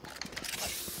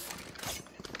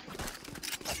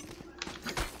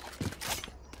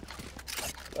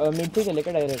 Mid से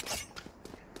चलेगा डायरेक्ट।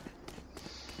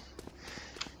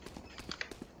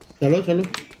 चलो चलो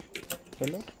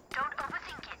चलो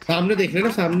सामने देख लेना,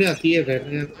 सामने आती है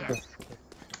रहने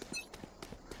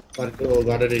पर तो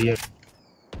गार्डन एरिया।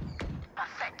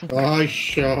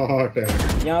 शॉट है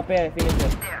यहाँ पे है फिनिक्स है।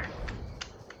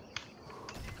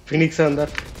 फिनिक्स है अंदर।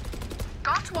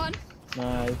 Got one.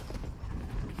 Nice.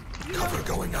 Cover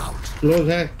going out. Close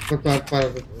है पर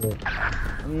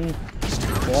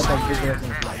बहुत अच्छी तरह से।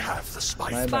 I have the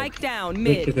spike. Spike down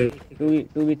mid.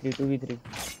 2v3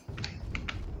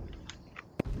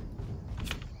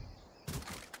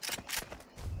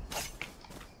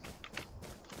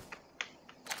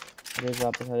 अरे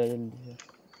वापस आ जा जल्दी से।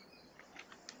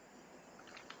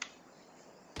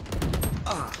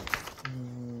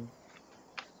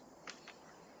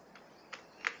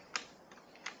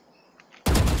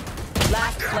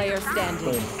 Last player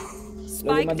standing.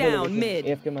 Spike down mid.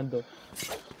 AFK मत दो।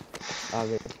 आ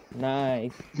गए।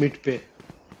 नाइस। मिड पे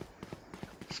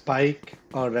स्पाइक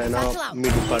और रहना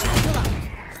मिड ऊपर।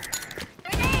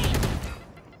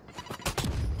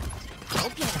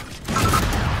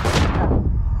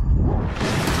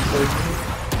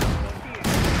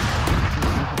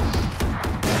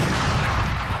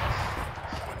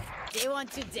 They want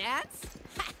to dance?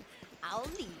 I'll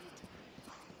lead.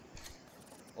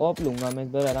 Op लूंगा मैं इस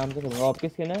बार, आराम से खेलूंगा। ऑप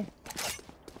किस स्किन है?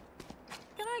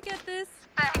 Can I get this?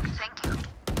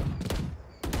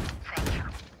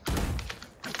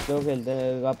 तो खेलते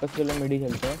हैं वापस, चलो मिड ही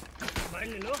खेलते हैं। भाई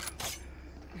ले लो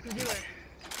इसको जी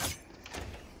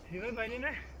भाई भाई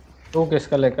ने तू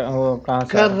किसका लेकर वो कहां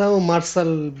से कर रहा हूं मार्शल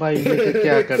भाई लेके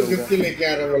क्या करूंगा। किससे लेके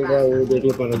आ रहा बोल रहा वो देख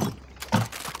लो पर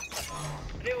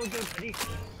अरे वो जो खड़ी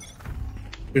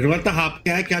इस बार तो हाफ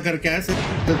क्या है, क्या करके आया सर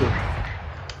दे दो।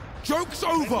 Joke's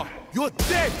over. You're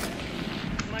dead.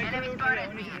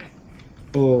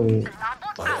 Oh.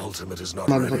 My ultimate is not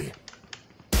Man, ready.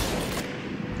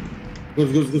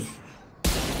 घुस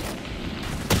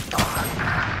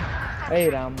ए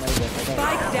राम भाई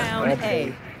Spike down A.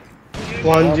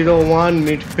 101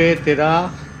 मिड पे तेरा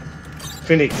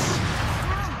फिनिक्स।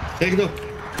 देख दो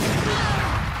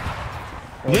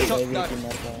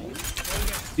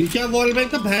ये क्या वॉल में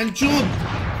तो भैंचूद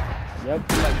Yep.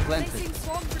 Placing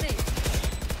swarm grenade.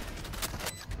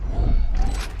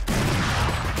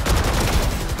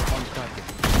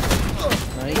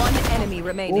 One enemy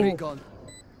remaining.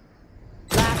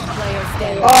 Last player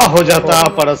standing. हो जाता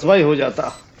परस भाई हो जाता।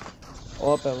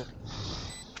 ओप है वो।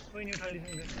 कोई नहीं उठा ली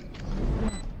तुमने।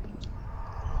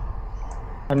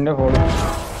 अंडे होल्ड।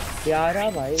 प्यारा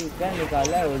भाई क्या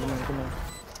निकाला है ओल्ड मंक ने।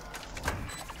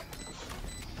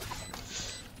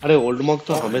 अरे ओल्ड मंक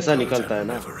तो हमेशा निकलता है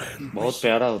ना, बहुत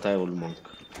प्यारा होता है ओल्ड मंक।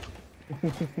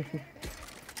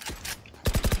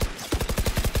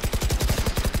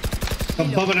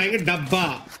 डब्बा बनाएंगे डब्बा।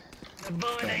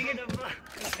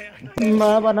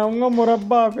 मैं बनाऊंगा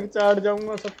मुरब्बा, फिर चाट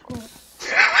जाऊंगा सबको।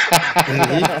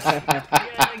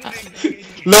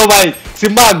 लो भाई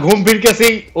सिम्बा घूम फिर के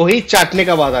सही वही चाटने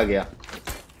का बाद आ गया।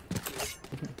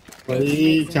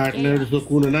 भाई चाटने में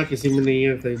सुकून है ना, किसी में नहीं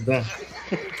है Saeeda.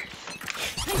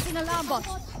 Placing alarm bot.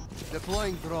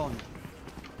 Deploying drone.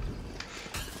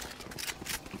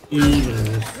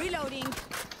 Reloading.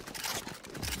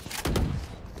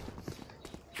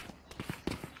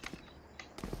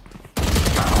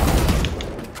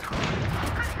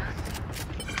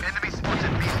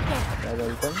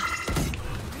 Welcome.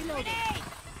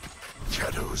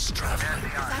 Shadows traveling.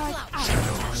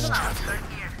 Shadows traveling.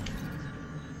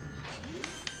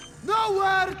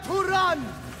 Nowhere to run.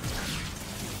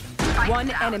 One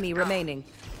enemy remaining.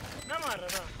 ना मार रहा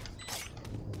था।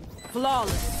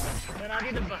 Flawless. बना दी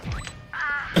डब्बा।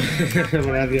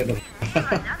 बना दिया डब्बा।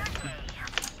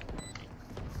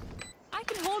 I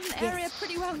can hold an area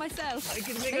pretty well myself.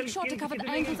 Make sure to cover the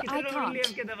angles I can't.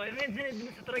 के दबा मैंने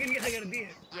 17 किल कैसे कर दिए?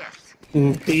 Yes.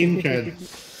 3 शायद।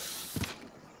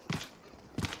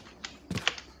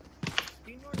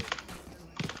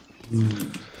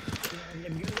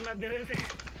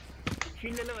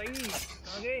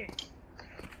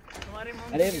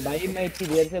 अरे भाई मैं इतनी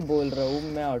देर से बोल रहा हूँ,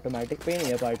 मैं ऑटोमेटिक पे नहीं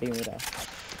है पार्टी मेरा।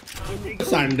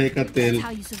 संडे का तेल।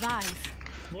 How you survive.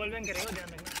 Ball bang करेगा ध्यान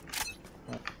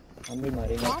रखना। हम भी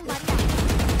मारेंगे।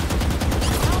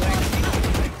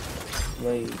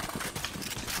 वही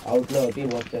आउटलो होती है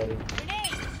बहुत सारी।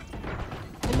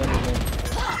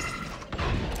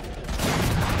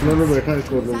 दोनों बैठा है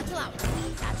कोर्नर।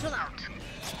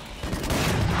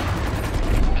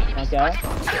 हाँ क्या?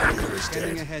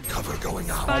 Cover going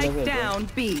out. Spike down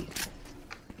B.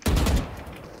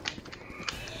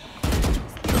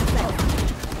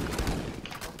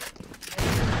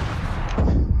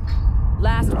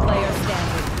 Last player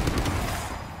standing.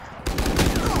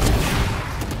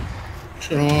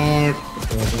 Shot.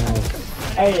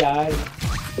 अरे यार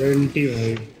 20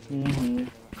 भाई।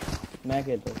 मैं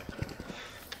खेलता हूँ।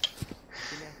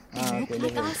 हाँ Look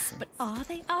like us, but are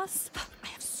they us? I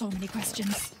have so many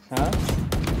questions. हाँ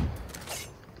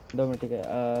 2 मिनट ठीक है।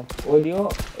 ऑडियो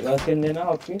स्किन देना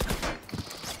आपकी।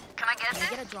 Can I get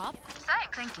a drop?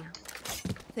 Thank you.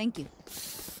 Thank you.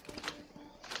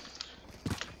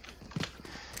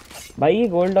 भाई ये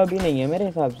गोल्ड अभी नहीं है मेरे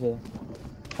हिसाब से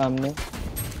सामने।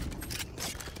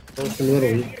 तो सिल्वर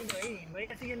होगी।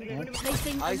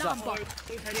 Placing alarm bot.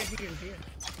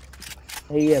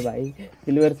 सही है भाई,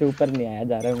 सिल्वर से ऊपर नहीं आया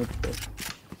जा रहा है मुझसे।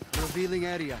 Revealing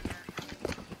area.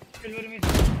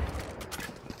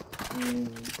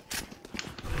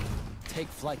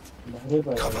 Take flight.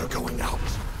 Cover going out.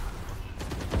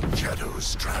 Shadows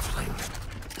traveling.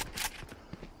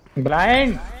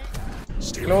 Blind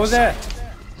close है।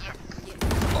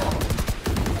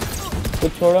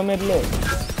 कुछ छोड़ो मेरे लिए।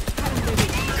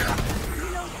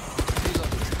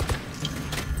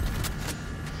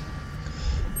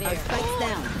 Spike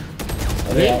down.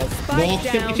 अरे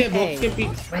बॉक्स के पीछे, बॉक्स के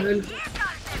पीछे।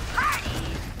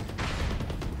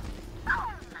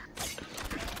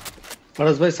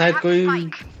 परस भाई शायद कोई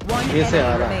ये से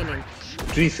आ रहा है,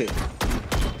 ट्री से।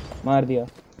 मार दिया।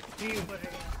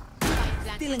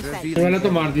 मैंने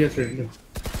तो मार दिया स्ट्रेट में।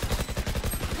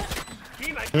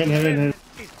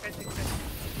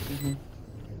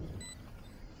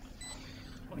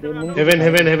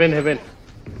 हेवन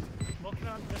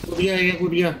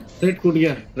कुड़िया सेट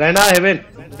कुड़िया रहना हेवन।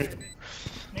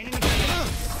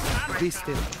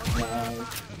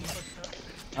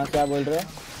 हाँ क्या बोल रहे हैं?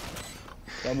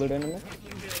 क्या बोल रहे हैं?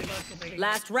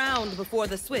 Last round before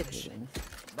the switch.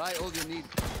 Buy all you need.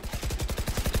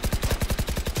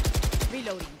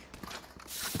 Reloading.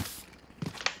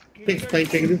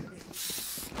 take this.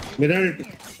 Mirror it.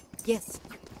 Yes.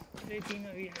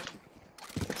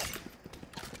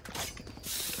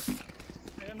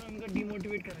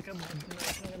 Demotivate कर रखा है बहुत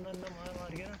गंदा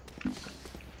मार गया ना।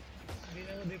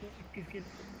 वीरा को देखो 21 किल।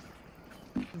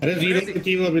 अरे 0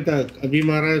 की वो अभी तक अभी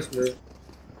मारा है उसने।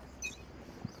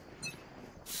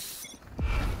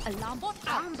 Alarm bot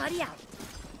Somebody out.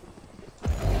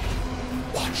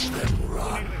 Watch them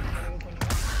run.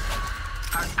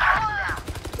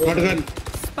 Shotgun.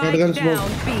 Spike Shotgun down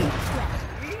smoke. B.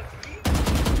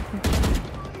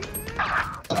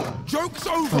 Joke's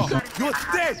over. You're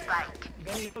dead.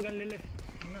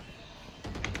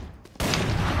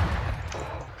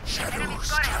 Shadows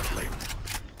traveling.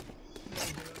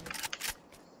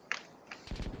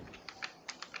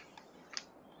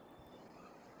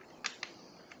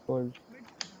 Hold.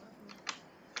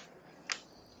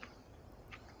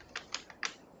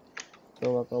 तो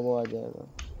का वो आ जाएगा.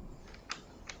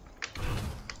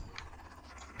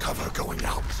 Cover going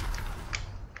out.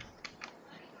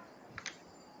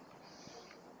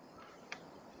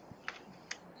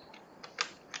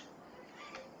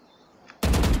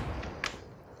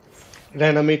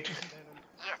 Dynamite.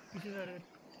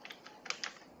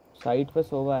 Side पे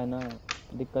सोवा है ना,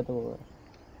 दिक्कत होगा.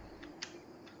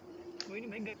 कोई नहीं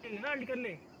भाई, गट्टे लेना, अल्ट कर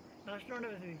ले, लास्ट राउंड है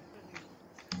वैसे भी.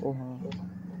 ओ हाँ.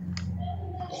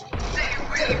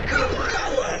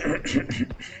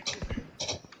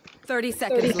 30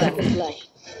 seconds left.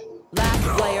 Last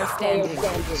player standing.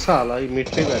 साला ये मिड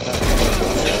पे बैठा है.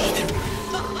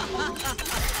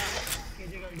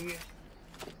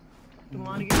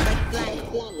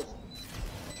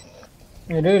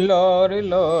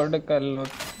 रिलोड कर लो.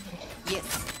 Yes.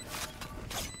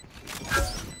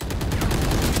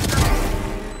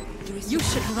 You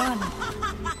should run.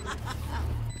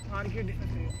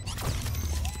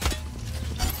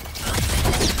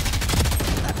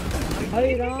 भाई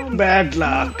राम. Bad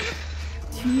luck.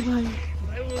 भाई.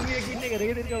 भाई वो भी यकीन नहीं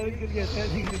करेगा तेरे का वॉइस कर गया.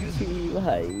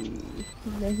 भाई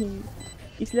नहीं,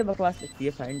 इसलिए बकवास लगती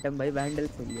है फैंटम भाई. वैंडल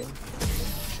सही है.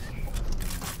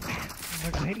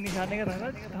 बट भाई निशाने का था ना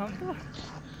काम तो.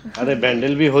 अरे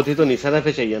बैंडल भी होती तो निशाना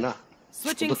पे चाहिए ना,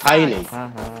 तो था ही नहीं. हाँ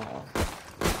हाँ.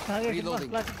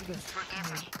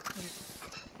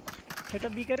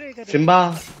 सेटअप भी कर रहे. Simba.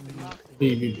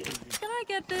 Can I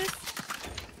get this?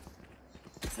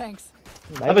 Thanks.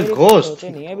 अबे घोस्ट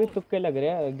नहीं है, अभी तुक्के लग रहे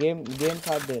हैं. गेम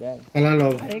साथ दे रहा है. चला लो.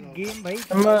 अरे गेम भाई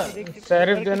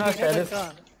शरीफ देना. शरीफ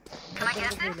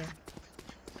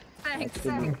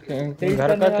घर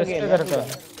का किसके घर का?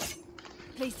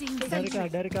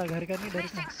 डर का घर का नहीं, डर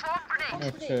का.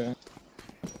 अच्छा.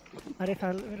 अरे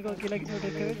साल मेरे को अकेला क्यों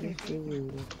देखे?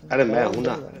 अरे मैं हूँ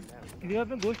ना. इधर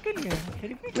आपने घोस्ट कर लिया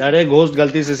शरीफ. अरे घोस्ट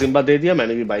गलती से सिम्बा दे दिया,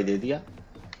 मैंने भी भाई दे दिया.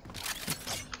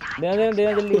 देना जल्दी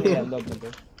दे दो अपने को.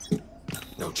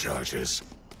 No charges.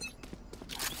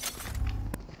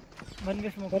 One way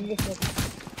smoke.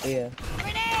 ये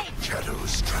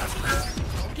Shadows traveling.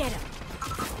 Get him.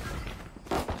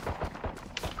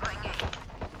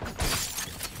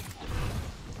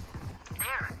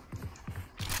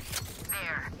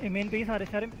 Main पे ही सारे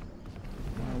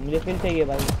मुझे फिर चाहिए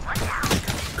भाई.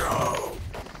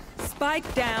 Spike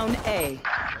down A.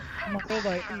 मको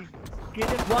भाई.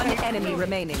 One enemy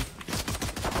remaining.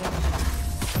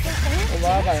 ओ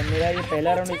वाह भाई, मेरा ये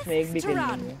पहला राउंड, इसमें एक भी किल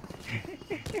नहीं है.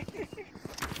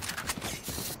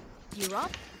 You're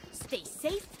up. Stay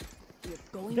safe. You're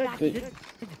going back.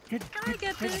 Can I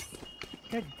get this?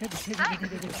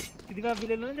 कितनी बार भी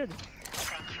ले लो ना जज.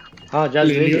 हाँ जल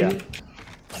ले लिया.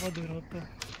 बहुत दूर हो तो.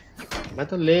 मैं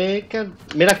तो लेकर,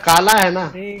 मेरा काला है ना.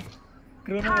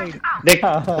 देख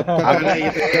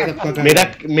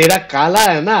मेरा काला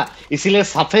है ना, इसीलिए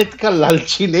सफेद का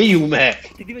लालची नहीं हूँ मैं.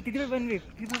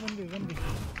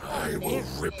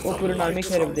 वो पूर्णामी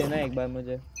शरीफ देना एक बार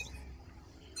मुझे.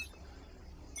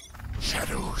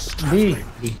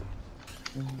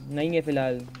 नहीं है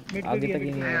फिलहाल, आगे तक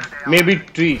ही नहीं है. May be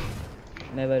tree.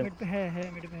 नेवर.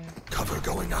 है मिड में. Cover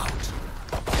going out.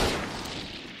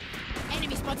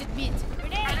 Enemy spotted mid.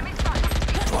 Enemy spotted.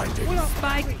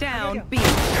 Spike down B.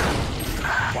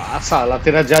 वाह साला,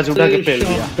 तेरा जज उठा के फेल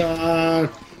दिया.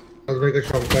 भाई का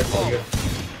शॉर्टकट हो गया.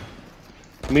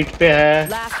 मिड पे है,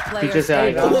 पीछे से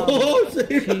आएगा.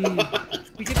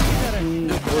 पीछे जा रहा है.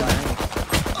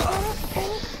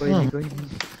 कोई नहीं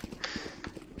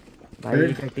भाई,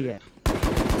 घटी है.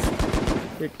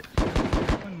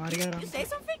 मार गया राम. Say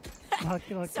something?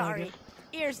 भागते Sorry.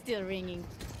 Ears still ringing.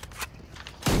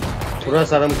 थोड़ा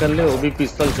शर्म कर ले, वो भी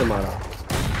पिस्तौल से मारा.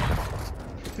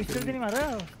 पिस्टल से नहीं मारा,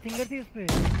 फिंगर थी उसपे.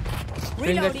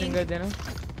 फिंगर देना.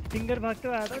 फिंगर भागते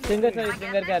हुए आया था. फिंगर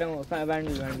कह रहा हूँ.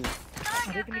 वैंडल.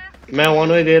 मैं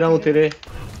वन वे दे रहा हूँ तेरे.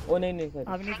 ओ नहीं सर,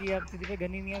 अब नहीं किया. आप सीधे पे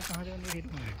गन ही नहीं है, कहाँ से वन वे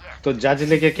खेलूंगा. तो जज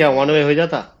लेके क्या वन वे हो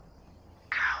जाता?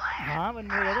 हाँ वन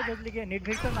वे हो जाता. जज लेके नेट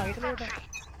भेजता आगे चला जाता.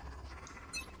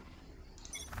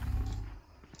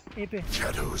 ए पे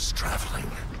Shadows traveling.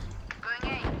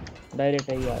 डायरेक्ट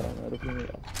ही आ रहा है. रुक नहीं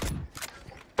रहा.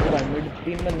 मिड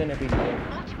 3 बंदे ने पीट लिया.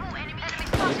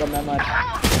 देखो मैं मार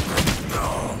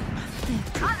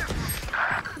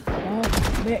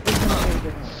मैं एक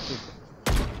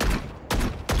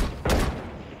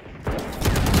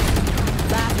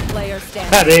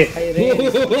अरे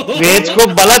वेज को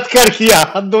बलात्कार किया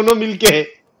दोनों मिलके।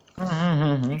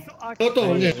 तो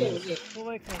होंगे और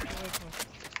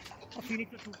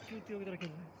फिनिक्स तो चूतियों की तरह खेल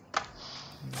रहा है।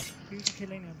 फिनिक्स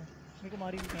खेला ही नहीं आता, मेरे को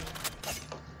मार ही नहीं पाएगा।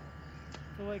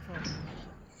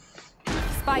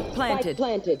 Spike planted.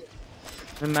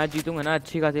 मैं मैच जीतूंगा ना,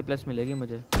 अच्छी खासी प्लस मिलेगी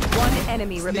मुझे। One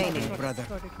enemy remaining. Brother.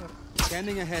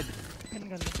 Scanning ahead.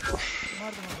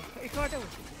 मार दो 108 है वो।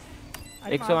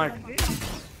 108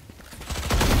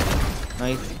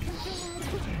 नाइस।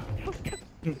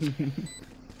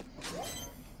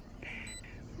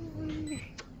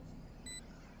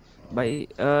 भाई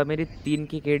मेरी 3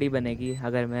 की केडी बनेगी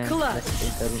अगर मैं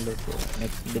करूं लो तो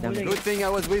बिना। Good thing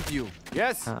I was with you.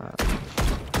 Yes. हाँ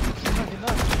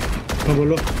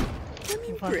बोलो। I'm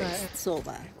impressed,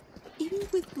 Sova. Even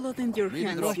with blood in your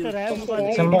hands,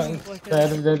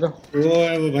 sheriff दे दो। वो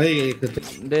है वो भाई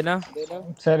देना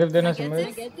सैरिफ देना समझ।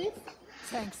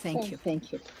 Thank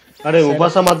you. अरे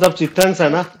उपासा मतलब चित्रंस है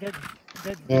ना।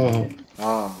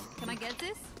 हाँ Can I get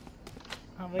this?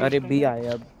 अरे बी आए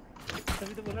अब।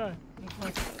 तभी तो बोला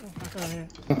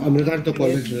अमेरिकन तो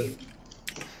कॉलेज है।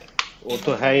 वो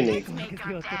तो है ही नहीं।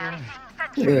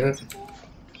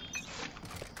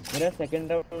 मेरा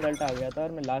सेकंड राउंड अल्ट आ गया था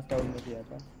और मैं लास्ट राउंड में किया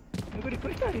था। मेरे को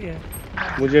रिक्वेस्ट आ रही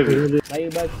है। मुझे भी भाई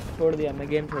बस छोड़ दिया, मैं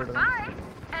गेम छोड़ रहा हूँ।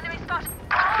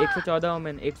 114 हूँ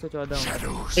मैं, 114 हूँ।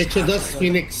 110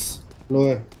 फिनिक्स लो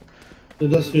है,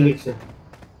 110 फिनिक्स है।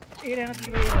 ये रहना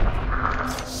चाहिए।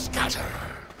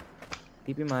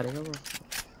 टीपी मारेगा वो।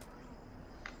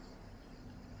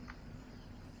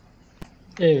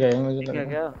 एक है मुझे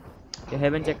लगा। क्या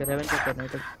हेवन चेक कर नहीं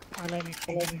तो आला नहीं।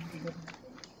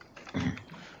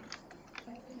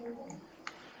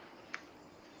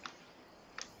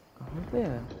 कहाँ पे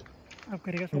है? अब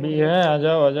करेगा भी है, आ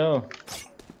जाओ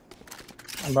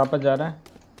वापस जा रहा है।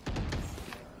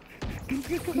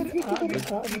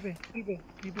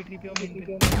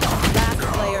 Last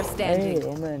player standing.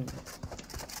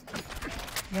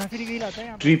 यहाँ से रिवील आता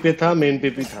है। ट्री पे था, मेन पे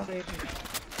भी था।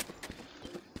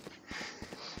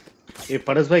 ये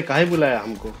परस भाई काहे बुलाया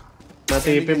हमको? मैं तो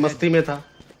ये पे मस्ती में था।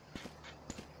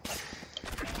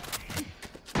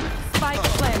 Spike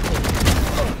planted.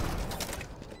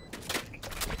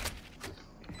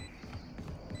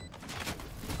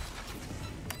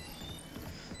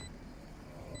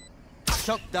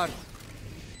 Shock dart.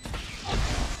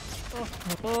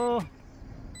 Oh.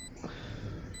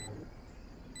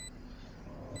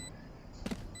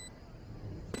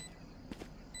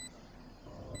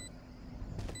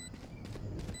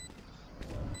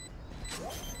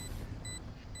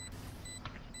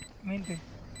 Main पे।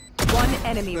 One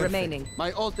enemy remaining.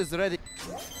 My ult is ready.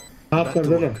 आप कर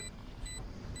दो ना।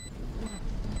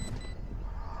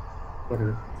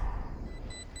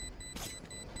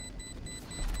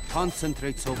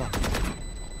 Concentrate, Sova.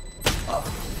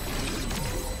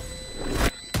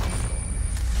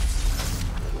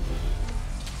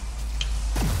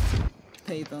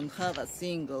 They don't have a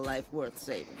single life worth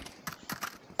saving.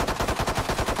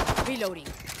 Reloading.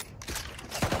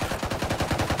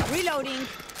 Reloading.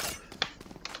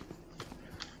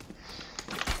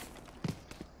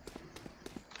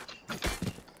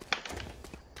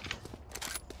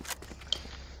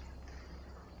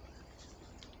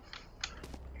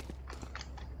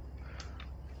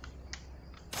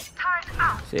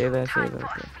 Save है।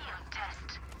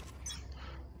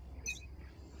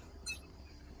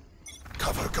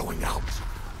 Cover going out.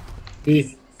 B.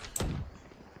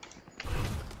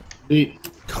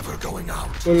 Cover going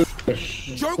out.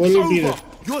 Joke's over.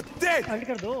 You're dead. Alt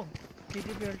कर दो।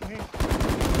 TG पे alt है।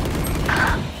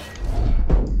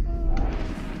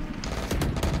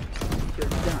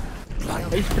 भाई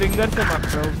स्ट्रिंगर से मार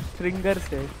रहा हूँ, स्ट्रिंगर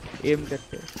से एम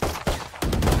करके।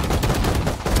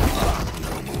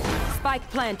 Spike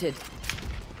planted.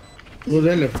 वो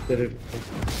दे लेफ्ट तेरे।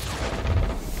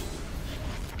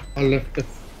 लेफ्ट।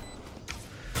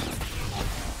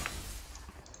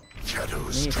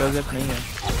 नहीं क्लोजअप नहीं है।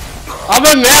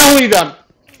 अबे मैं हूँ इधर।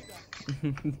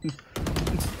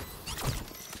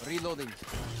 Reloading.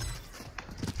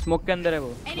 स्मोक के अंदर है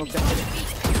वो, स्मोक के अंदर है।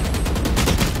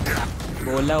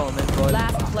 बोला हो मैं कॉल।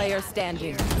 Last player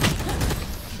standing.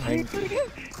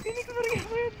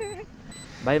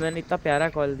 भाई मैंने इतना प्यारा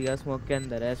कॉल दिया, स्मोक के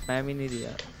अंदर है, स्पैम ही नहीं दिया।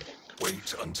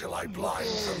 Wait until I blind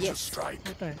them to strike.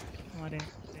 होता है हमारे।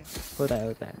 होता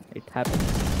है, it happens.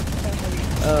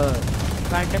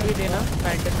 फैंटम भी देना,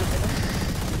 फैंटम भी देना।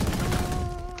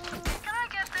 Can I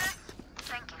get this?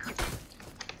 Thank you.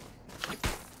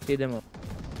 सीधे मत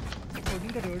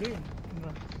कोडिंग कर रहे हो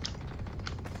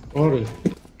और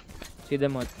सीधे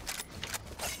मत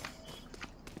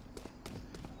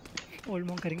ओल्ड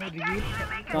मॉन्क करेंगे रिवील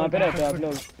कहां पे रहते हो आप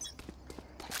लोग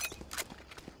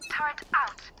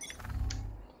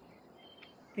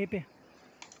ए पे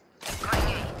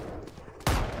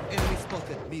Enemy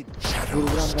spotted mid.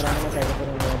 प्रोग्राम कराने में साइड पर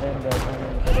हो गया था बैठा में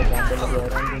मेरे काम पे लगे और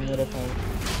दिन में रखा हूं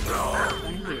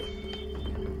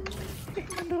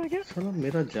अंदर आ गया साला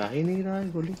मेरा जा ही नहीं रहा है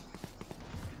गोली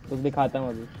कुछ दिखाता हूं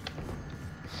अभी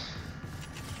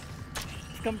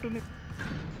come to me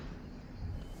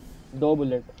 2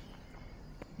 bullet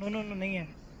no नहीं है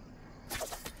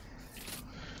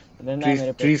रहना है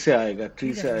मेरे पे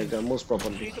ट्री से आएगा मोस्ट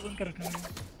प्रॉपर्ली ट्री तो बंद कर रखा है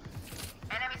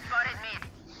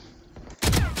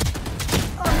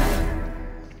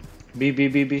बी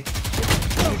अबे बी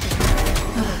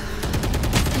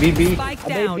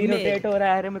रोटेट हो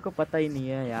रहा है अरे मेरे को पता ही नहीं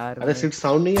है यार अरे सिर्फ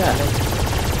साउंड नहीं आया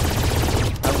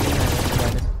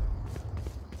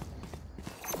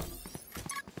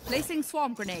Placing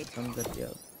swarm grenade. कम कर दिया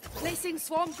Placing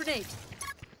swarm grenade.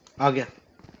 आ गया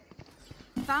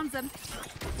Found them.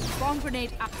 Swarm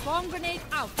grenade up. Swarm grenade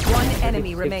out. One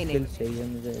enemy remaining. चाहिए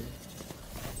मुझे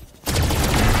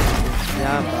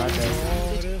क्या बात है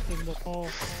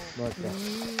बहुत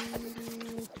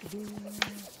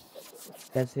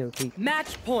कैसे हो ठीक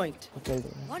Match point. चल दो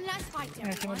One last fight.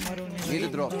 ऐसे मत मारो Need a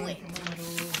drop.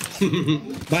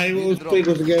 भाई वो उस पे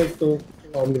घुस गया तो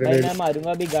बॉम्ब भाई ग्रेनेड मैं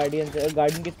मारूंगा अभी गार्डियन से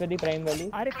गार्डियन किस पे थी प्राइम वाली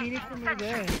अरे फीनिक्स को मिल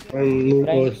गया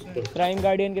प्राइम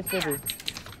गार्डियन किस पे थी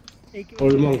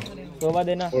ओल्ड मॉन्क शोभा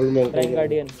देना Old monk, prime old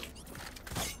guardian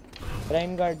prime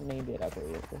guard नहीं दे रहा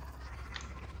कोई ऐसे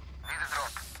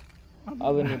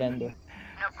अब नहीं रहने दो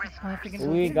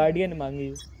वही गार्डियन मांगी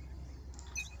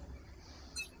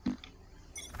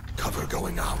Cover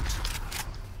going out.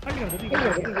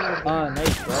 हाँ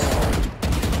नाइस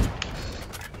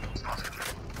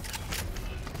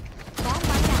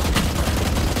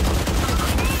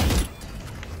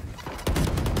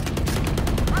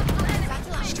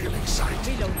Stealing sight.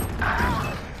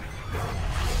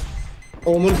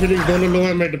 ओमन फिनिक्स दोनों लोग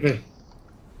हैं मिड पे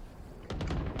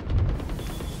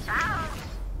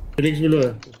फिनिक्स भी लो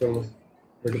है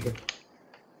मिड पे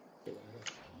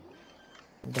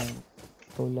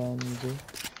बोला मुझे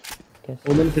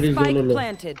कैसे ओमन फिनिक्स दोनों Spike लो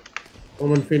planted.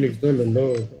 ओमन फिनिक्स दोनों लो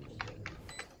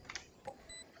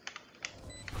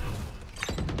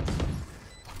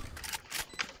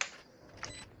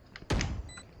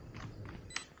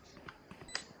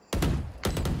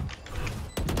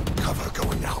Cover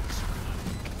going out.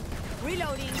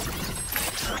 Reloading.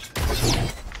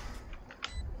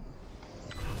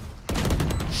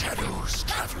 Shadows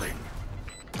traveling.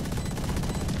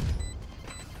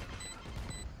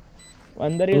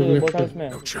 अंदर ही बोट हाउस में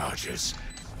No charges.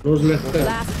 क्लोज लेफ्ट है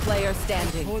Last player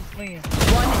standing. बहुत नहीं है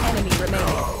One enemy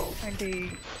remaining. एंटी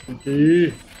जी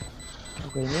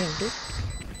कोई नहीं आंटी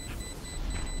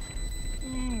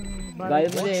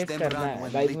गाइस मुझे एस करना है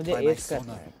गाइस मुझे एस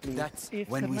करना है please That's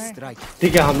when we strike.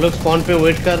 ठीक है हम लोग स्पॉन पे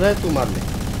वेट कर रहे हैं तू मार ले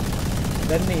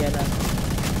डर नहीं है ना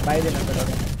भाई देना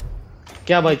पड़ेगा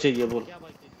क्या भाई चाहिए बोल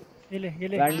ये ले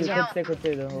गांडी खुद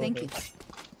से दो Thank you.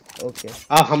 ओके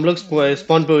हम लोग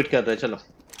स्पॉन पे वेट कर रहे हैं चलो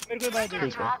मेरे को बाय दे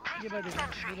ठीक है ये बाय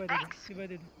दे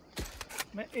दे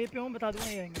मैं ए पे हूं बता दूंगा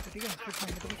ये आएंगे तो ठीक है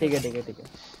ठीक है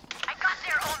I got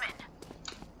their omen.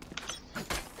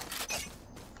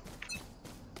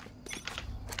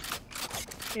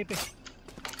 ए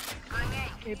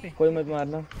पे कोई मत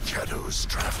मारना Shadows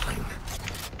traveling.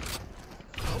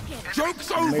 Joke's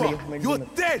over. You're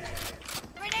dead.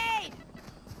 Grenade.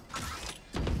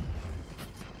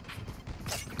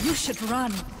 You should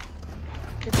run.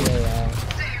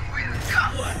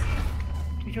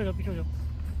 पीछे हो जाओ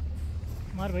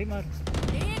मार भाई मार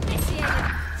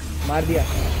Initiated. मार दिया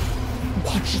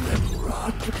Watch them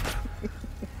run.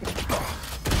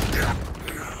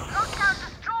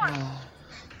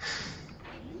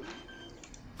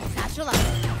 Satchel out.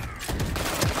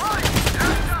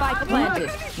 Spike planted.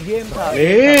 Game था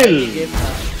Nail.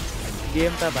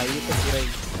 गेम था भाई ये तो पूरा ही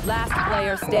Last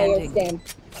player standing.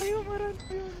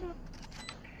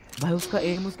 भाई उसका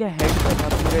एम उसके हेड पर था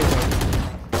पूरे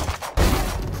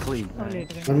Clean.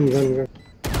 गन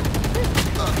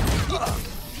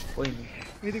कोई नहीं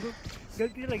ये देखो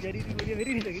गलती से लग जा रही थी मुझे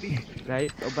मेरी नहीं लग रही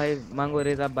राइट भाई मांगो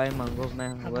रेज़ा भाई मांगो मैं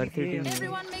वर्थ इट नहीं हूँ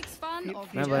Everyone makes fun of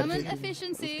मैं वर्थ German इट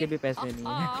efficiency. उसके भी पैसे नहीं है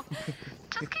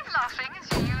Just keep laughing as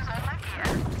you use all my gear.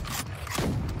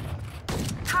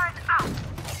 Turret out.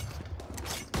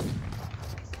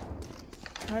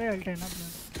 अरे अल्ट है ना अपना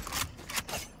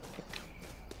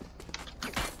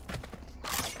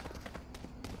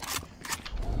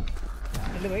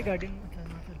ले भाई गार्डियन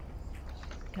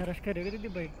क्या रश करेगा दीदी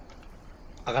भाई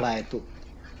अगर आए तो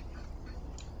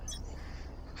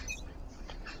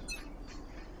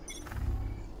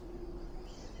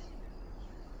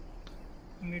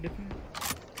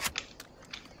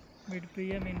मिड पे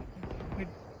या main mid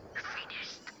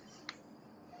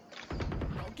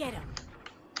Get him.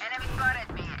 Enemy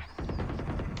spotted me.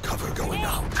 Cover going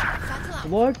out.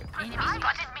 What? Enemy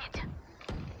spotted mid.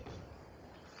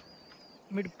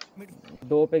 Mid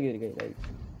दो पे गिर गई गाइस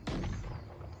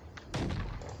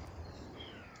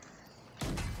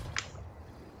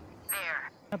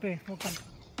यहाँ पे ओपन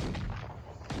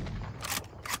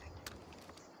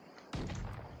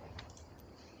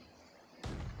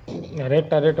अरे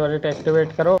टर्रेट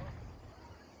एक्टिवेट करो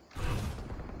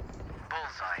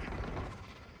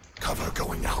Cover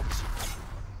going out.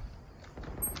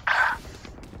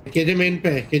 KJ main पे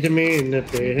है केजे मेन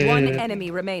पे है One enemy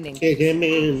remaining. KJ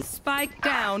main Spike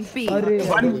down B.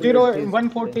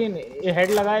 114 ये हेड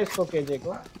लगा है इसको केजे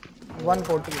को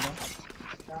 114 है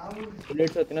बुलेट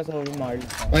से इतना सब मार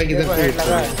भाई किधर हेड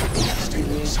लगा है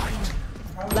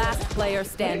Last player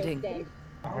standing.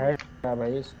 हेड लगा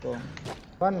भाई इसको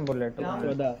 1 बुलेट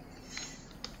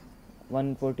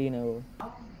 114 है वो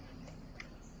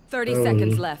 30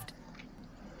 seconds left.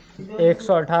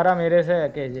 118 मेरे से है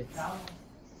केजे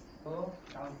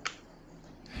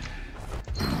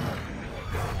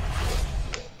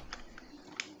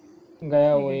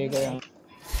गया वो ये गया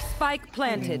Spike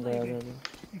planted.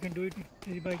 You can do it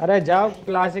तेरी बाइक अरे जाओ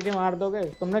क्लासिक ही मार दोगे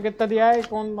तुमने कितना दिया है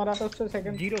कौन मारा था उससे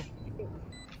सेकंड 0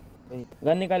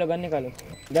 गन निकालो गन निकाल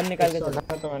के चलो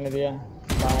तो मैंने दिया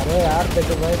अरे यार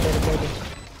देखो भाई तेरे को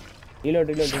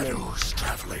रिलोड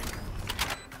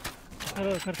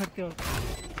चलो कर सकते हो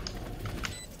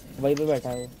वहीं पे बैठा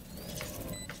है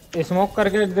स्मोक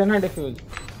करके देना diffuse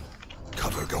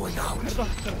Cover going out.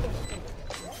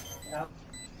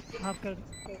 Half कर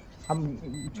हम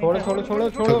छोड़ो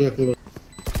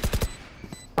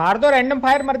मार दो रैंडम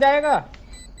फायर मर जाएगा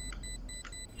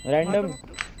रैंडम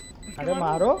अरे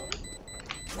मारो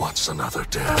What's another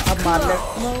death? अब मार ले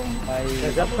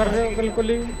जब कर रहे हो बिल्कुल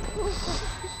ही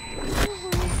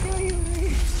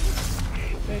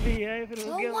पहले ये आए फिर हो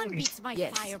No गया one beats my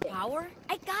firepower.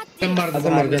 I got मार this.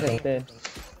 मर जाता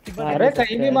अरे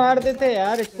कहीं भी मार देते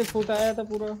यार इससे फूट आया था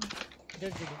पूरा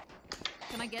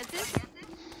Can I get this?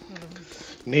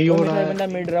 नहीं हो रहा है बंदा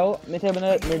मिड रहो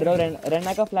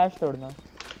रेना का फ्लैश तोड़ना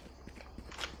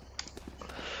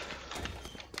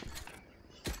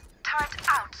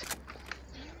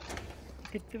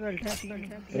कितने बेल्ट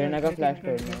है रेना का फ्लैश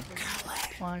तोड़ना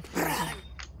 5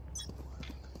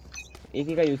 एक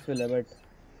ही का यूजफुल है बट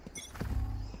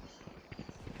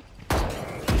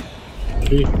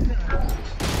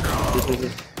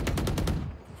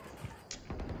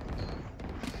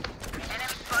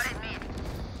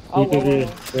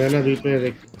रहना भी पे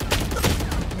देख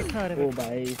ओ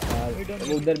भाई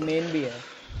साहब उधर मेन भी है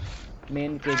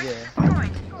मेन के जो है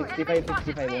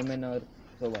 65 वोमेन और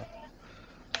सोबा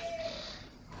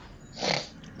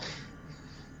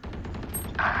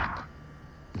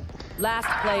Last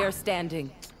player standing.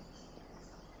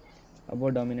 अब वो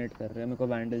डोमिनेट कर रहे हैं मेरे को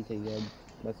वैंडल चाहिए अब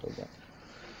बस हो गया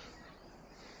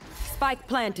Spike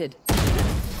planted.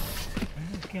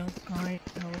 क्या कहां है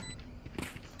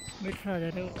मिड से आ जा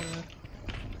रहे हो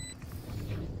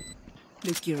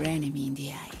Look your enemy in the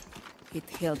eye. It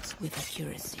helps with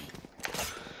accuracy.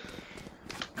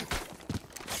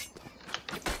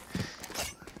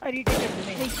 अरे ठीक है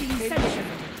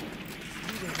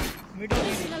मिड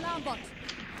Placing alarm bot.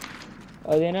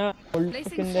 और देना बुलडॉग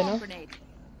Placing स्किन देना swarm grenade.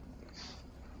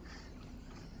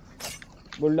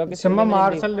 बुलडॉग की सिम्मा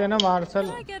मार्शल देना martial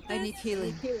I need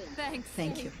healing. Thanks.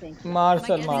 Thank you.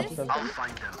 Martial Can I get marshal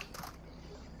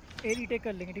A retake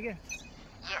कर लेंगे ठीक है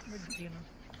मिड देना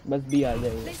बस बी आ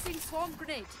जाएगा Placing swarm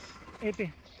grenade. ए पे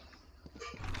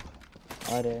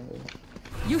अरे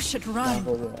You should क्या run.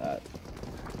 हो गया यार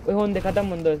ओए होन देखा था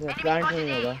मुंडो से प्लांट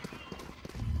नहीं होगा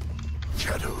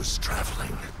Shadows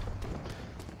traveling.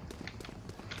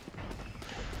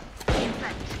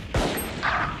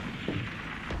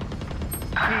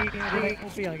 ठीक है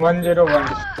ओपी आ गया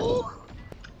 101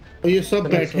 तो ये सब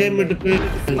बैठे मिड पे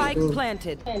Spike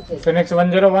planted. Phoenix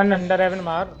 101 under heaven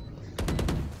मार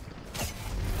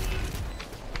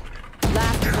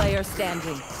Last player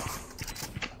standing.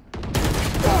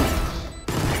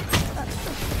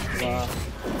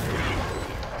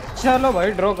 चलो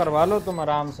भाई ड्रॉ करवा लो तुम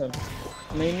आराम से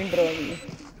नहीं draw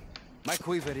My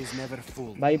quiver is never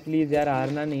full. भाई प्लीज यार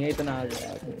हारना नहीं है इतना आ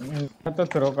गया मैं तो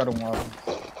थ्रो करूंगा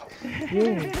क्यों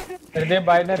हृदय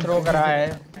भाई ने थ्रो करा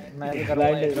है मैं भी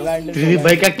करूंगा। त्रिदीप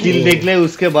भाई का किल देख ले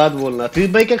उसके बाद बोलना।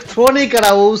 त्रिदीप भाई का थ्रो नहीं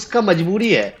करा, वो उसका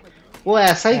मजबूरी है, वो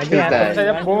ऐसा ही खेलता है।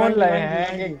 जब बोल रहे हैं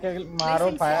कि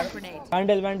मारो fire.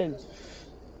 Vandal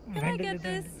Can I get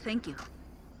this? Thank you.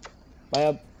 भाई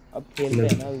अब खेलते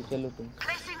हैं ना, चलो तुम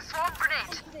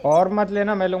और मत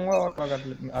लेना, मैं लूंगा। और अगर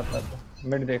आता तो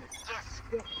मिड देख।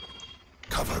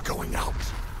 Cover going out.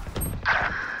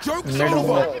 Joke's Middle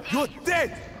over. one. You're dead.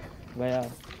 भैया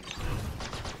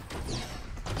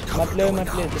मत ले तुम्हें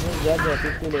जज है,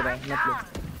 किसको ले रहा है, मत ले।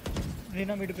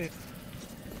 रीना मिड पे।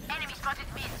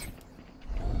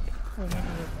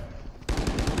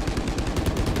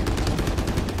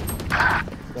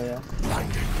 भैया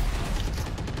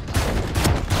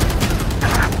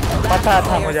पता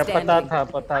था मुझे, पता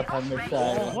था मुझसे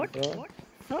आएगा।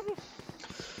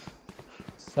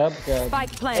 सब क्या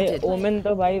ओमेन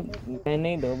तो भाई रहने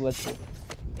ही दो बस।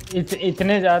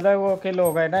 इतने ज्यादा वो किल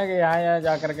हो गए ना कि यहाँ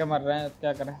जा करके मर रहे हैं,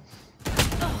 क्या करें।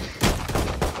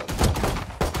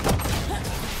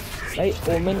 भाई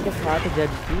ओमेन के साथ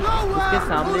जज थी, उसके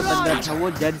सामने बंदा था,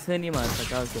 वो जज से नहीं मार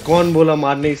सका उसे। कौन बोला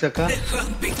मार नहीं सका?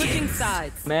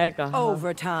 मैं कहा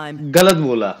गलत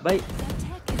बोला भाई,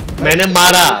 मैंने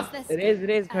मारा।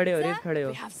 रेज खड़े हो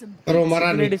अरे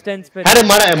मरा नहीं डिस्टेंस पे। अरे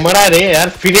मरा रे यार,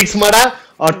 फिनिक्स मरा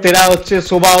और तेरा होचे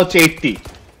शोभा होचे 80।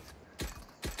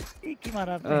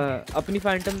 अपनी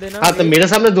फैंटम देना। हाँ तो मेरे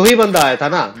सामने दो ही बंदा आया था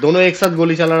ना, दोनों एक साथ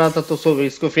गोली चला रहा था, तो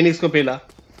इसको फिनिक्स को पेला।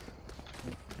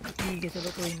 ठीक है चलो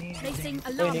कोई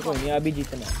नहीं अभी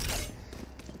जीतना।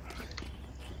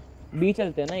 बी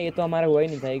चलते हैं ना, ये तो हमारा हुआ ही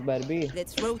नहीं था एक बार भी।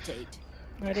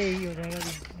 अरे यही हो जाएगा,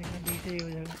 लेकिन बी से ही हो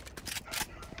जाएगा,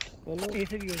 चलो ए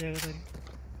से भी हो जाएगा सॉरी।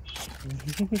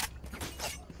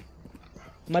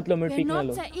 मत लो मिड पिक ना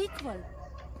लो,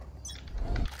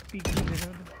 पिक नहीं लेना,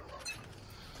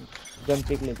 जंप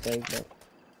पिक लेता है एक बार।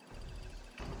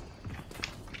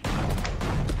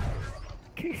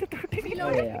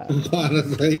 भारत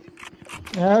भाई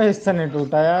यार इससे नहीं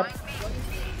टूटा यार।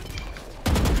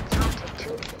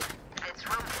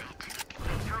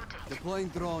 Deploying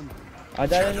drone.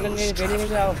 आजा निकल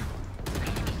के आओ।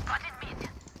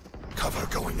 Cover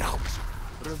going out.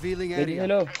 Revealing area. area.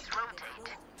 Hello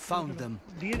Found them.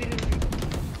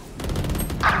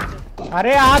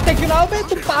 अरे आते क्यों ना बे,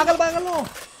 तुम पागल हो।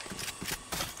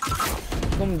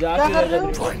 तुम जाके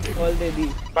कॉल दे दी।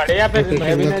 बढ़िया पे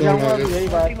मैं भी नहीं जाऊंगा, यही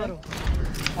बात है।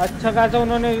 अच्छा खासा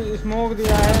उन्होंने स्मोक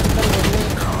दिया है अंदर।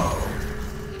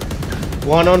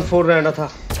 1 on 4 रहना था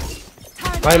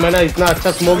भाई, मैंने इतना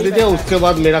अच्छा स्मोक दे दिया, उसके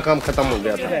बाद मेरा काम खत्म हो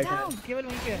गया था। केवल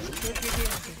वहीं पे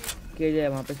के जाए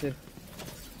वहां पे सिर्फ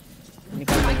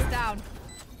Spikes down.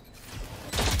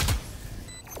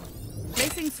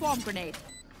 Placing swarm grenade.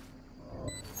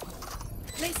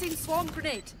 Placing swarm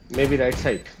grenade. May be right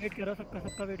side. Wait करो,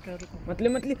 सबका वेट करो, रुको।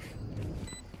 मतलब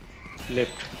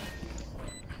लेफ्ट।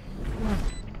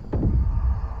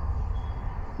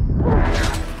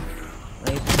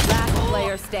 Last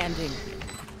player standing.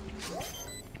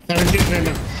 17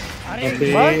 रहना। अरे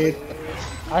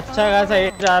अच्छा खासा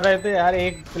एक जा रहे थे यार,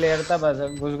 एक प्लेयर था बस,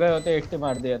 घुस गए होते 80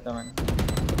 मार दिया था मैंने।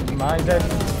 मां इधर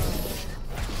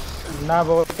ना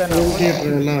बोलते ना 78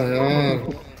 रहना यार।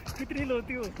 कितनी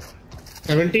लोती हो?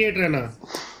 78 रहना।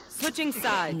 Switching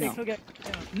sides.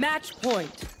 Match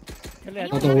point.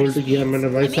 हाँ तो होल्ड किया मैंने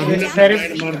भाई, सब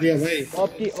मार दिया भाई।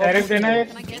 सेरिफ देना है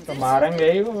तो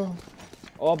मारेंगे ही वो।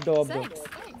 ऑफ दो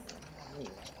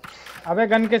अबे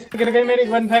गन किस पे गिर गई मेरी?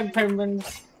 155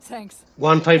 Thanks.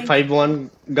 1551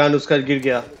 गन उसका गिर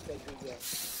गया।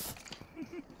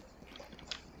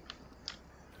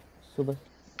 सुबह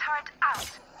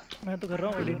मैं तो कर रहा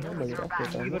हूँ ऑडिट,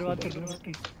 बर्बाद कर दूंगा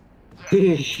उसकी।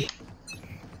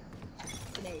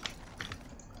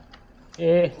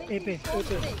 ए पे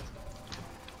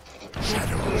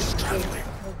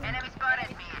Enemy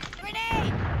spotted me.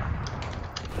 Grenade!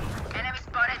 Enemy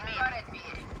spotted me.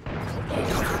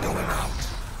 Cover going out.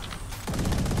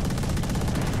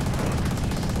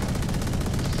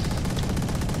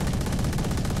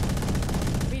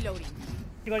 Reloading.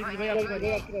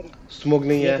 Smoke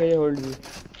नहीं है। होल्ड भी।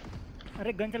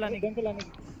 अरे गन चलाने की।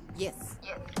 Yes.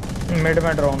 मिड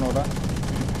में ड्रोन हो रहा।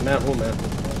 मैं हूँ मैं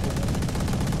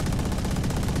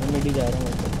मिड ही जा रहा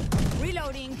हूँ।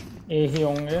 Reloading. ए ही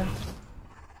होंगे।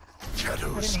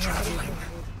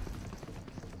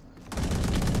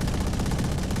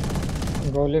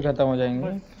 गोली खत्म हो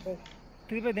जाएंगे।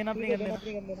 थ्री पे देना अपनी गन देना।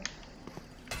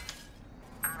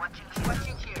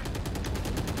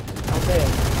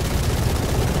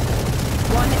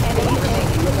 One enemy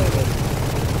remaining.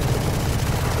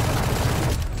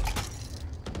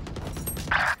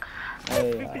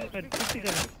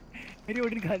 मेरी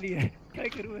ओडिन खाली है, क्या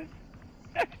करूँ मैं?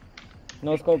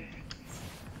 No scope.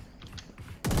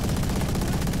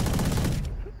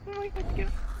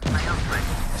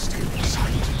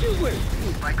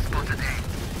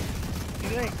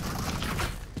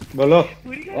 बोलो।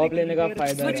 ऑफ लेने का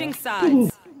फायदा Switching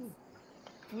sides.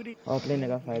 ऑफ लेने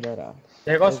का फायदा रहा।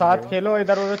 देखो साथ खेलो,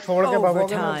 इधर उधर छोड़ के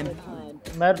भगोगे। Overtime.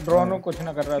 मैं ड्रोन हूँ, कुछ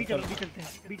ना कर रहा था।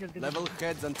 Level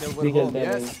heads until we're home,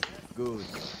 yes? Good.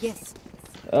 Yes.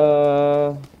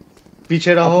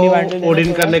 पीछे रहो,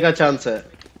 ओडिन करने का चांस है।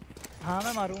 हाँ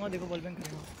मैं मारूंगा, देखो बॉल बैंक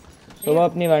करेगा। तो वो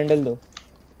अपनी वैंडल दो।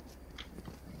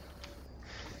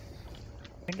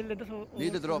 हैंडल दे दो।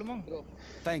 Need a drop.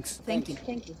 Thanks. Thank you.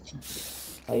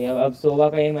 भाई अब सोवा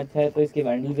का एम अच्छा है तो इसकी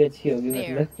वैंडल भी अच्छी होगी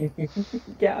मतलब।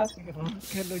 क्या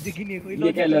लॉजिक ही नहीं है कोई।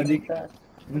 ये क्या लॉजिक था?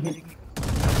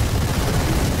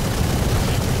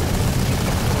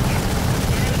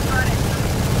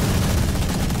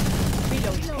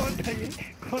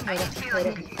 कौन मारा?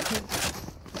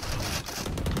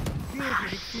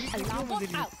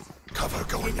 Cover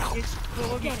going out.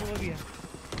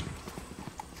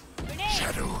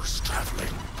 Shadows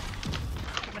traveling.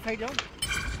 मैं साइड जाऊं?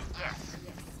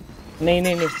 नहीं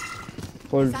नहीं नहीं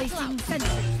होल्ड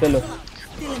चलो।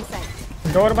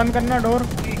 डोर बंद करना, डोर।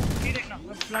 ट्री देखना,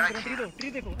 प्लान करना, ट्री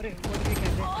देखो। अरे वो भी कहते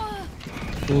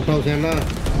हैं। उठाओ सेना।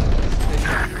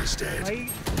 भाई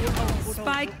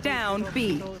Spike down B.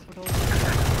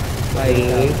 भाई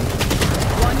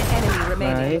One enemy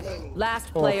remaining. Last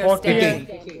player standing.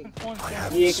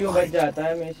 ये क्यों बच जाता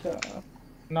है हमेशा?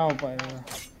 ना हो पाएगा।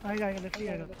 आएगा लेफ्ट ही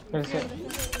आएगा। फिर से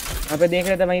यहाँ पे देख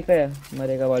रहे थे, वहीं पे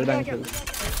मरेगा वॉल बैंक से।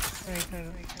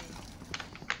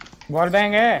 बॉल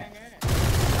बैंग है।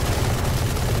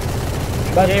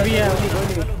 ये भी है।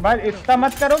 बस इतना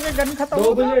मत करो कि गन खत्म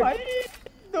हो गई भाई।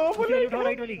 2 बुलेट।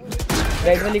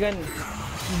 राइट वाली गन।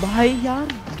 भाई यार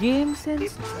गेम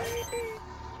सेंस।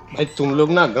 भाई तुम लोग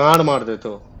ना गांड मार देते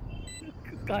हो।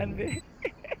 कान पे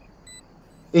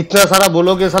इतना सारा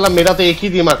बोलोगे साला, मेरा तो एक ही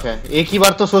दिमाग है, एक ही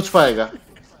बार तो सोच पाएगा।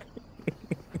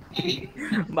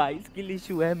 22 किल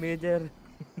इशू है मेजर।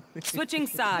 Switching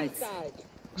sides.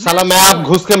 साला मैं आप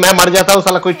घुस के मैं मर जाता हूँ,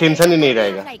 साला कोई टेंशन ही नहीं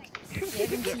रहेगा।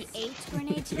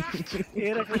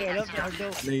 ये रखो यार,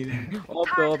 नहीं ऑफ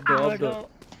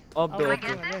दो।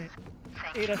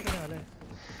 ये रखने वाला है।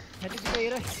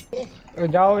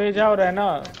 जाओ ये जाओ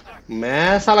रहना।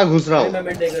 मैं साला घुस रहा हूँ।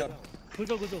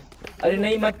 घुसो। अरे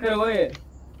नहीं मत करो ये,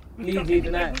 प्लीज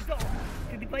जीतना है।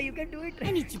 You can do it.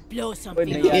 I need to blow something.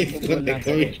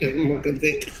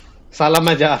 साला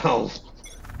मैं जा रहा हूँ।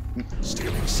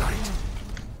 Stealing sight.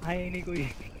 आए नहीं कोई।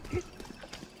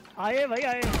 आए भाई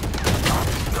आए।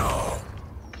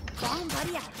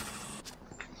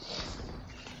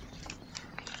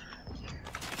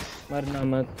 मरना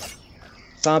मत।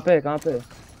 कहाँ पे?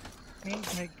 मेन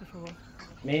साइड तो सोवा।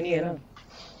 मेन ही है ना।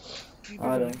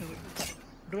 आ रहा हूँ।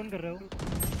 ड्रोन कर रहे हो?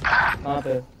 कहाँ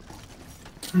पे?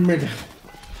 Mid.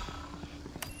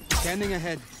 Scanning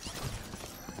ahead.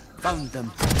 Found them.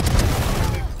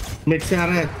 Mid से आ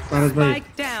रहा है पारस भाई।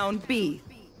 Spike down B.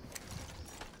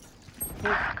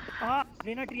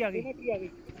 Raina tree आ गई।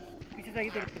 पीछे से आई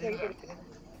तेरे।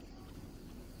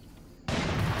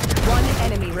 One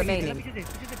enemy remaining.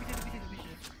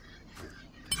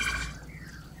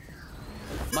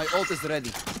 My ult is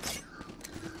ready.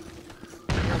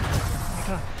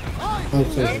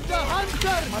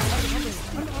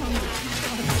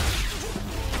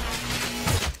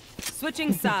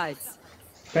 Switching sides.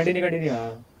 Continue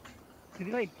हाँ।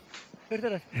 भाई फिर से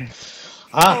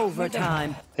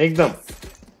Overtime. एकदम।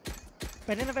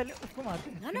 पहले उसको मारते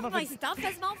हैं। None of my stuff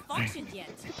has malfunctioned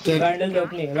yet. Vandal दो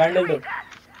अपनी, वैंडल दो।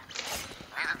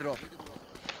 Drop.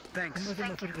 Thanks.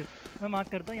 मैं मार्क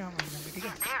करता हूँ, यहाँ मारना है, ठीक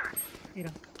है? ये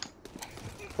रहा।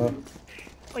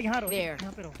 और यहाँ रहो,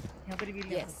 यहाँ पे रहो, यहाँ पे रिवील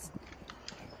Yes.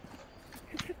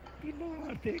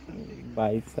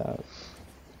 भाई साहब।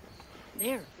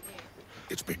 There.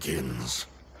 It begins.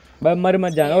 भाई मर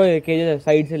मत जाना, वो केजे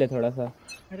साइड से ले थोड़ा सा।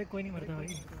 अरे कोई नहीं मरता भाई।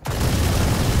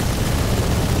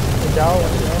 जाओ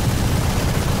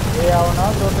ये आओ ना,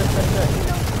 रोटेट करके।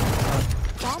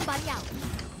 Bomb buddy out.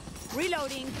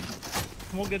 Reloading.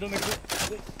 Smoke दे दो मेरे को।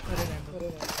 अरे रहने दो।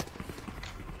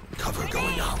 Cover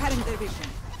going out. Cutting their vision.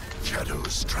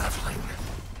 Shadows traveling.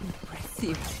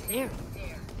 Impressive. There.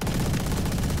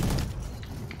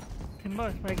 Simba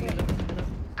spike ले लो।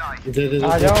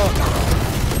 आ जाओ।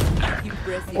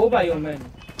 ओ भाई ओमेन।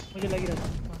 मुझे लग ही रहा था।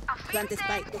 Plant the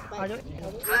spike. आ जाओ।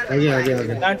 आगे।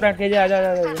 प्लांट केजे आ जा।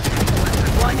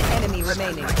 One enemy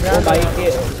remaining. ओ भाई के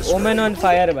ओमेन ऑन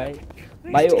फायर भाई।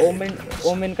 भाई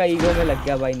ओमेन का ईगो में लग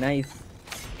गया भाई। नाइस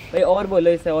भाई, और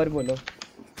बोलो इसे, और बोलो।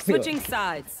 Switching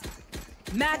sides.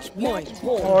 Match point.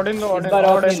 Orton लो, इस बार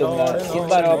ऑफ नहीं लूंगा, इस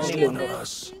बार ऑफ नहीं लूंगा।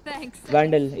 Thanks.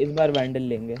 वैंडल, इस बार वैंडल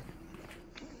लेंगे।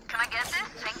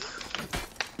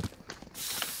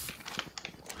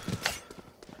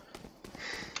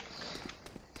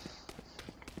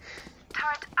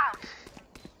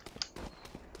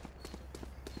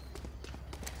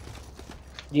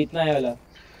 जीतना है वाला।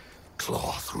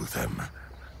 Claw through them.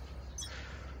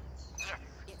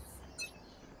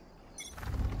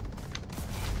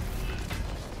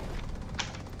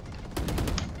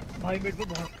 भाई मिड पे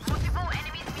बहुत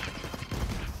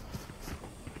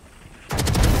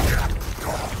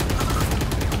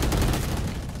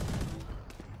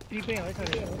थ्री पे है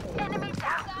सारे।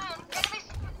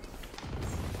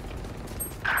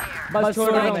 बस छोड़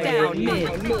Spike down mid.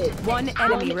 One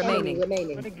enemy remaining.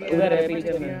 उधर है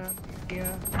पीछे में।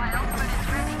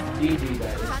 जी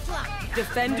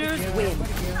Defenders win.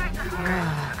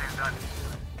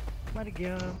 मर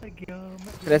गया।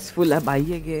 स्ट्रेसफुल है भाई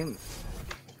ये गेम।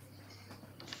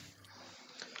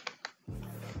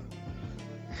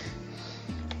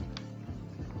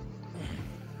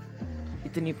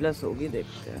 इतनी प्लस होगी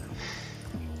देखते हैं।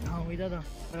 हाँ वही था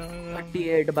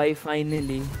 38 भाई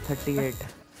फाइनली 38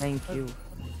 थैंक यू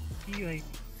भाई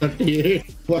 38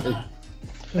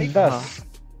 10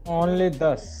 ओनली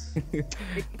 10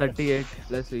 38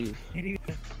 प्लस हुई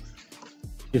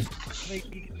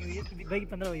भाई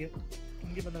 15 हुई है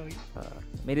मुझे 15 हुई।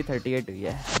 मेरी 38 हुई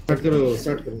है। स्टार्ट करो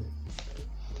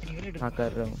हाँ कर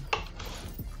रहा हूँ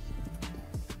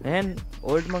मैन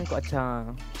ओल्ड मंक। अच्छा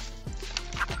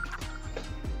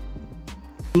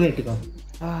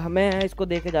मैं इसको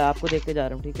देके जा आपको देके जा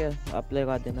रहा हूँ ठीक है आप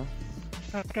लगा देना।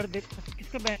 कर दे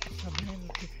किसका बैन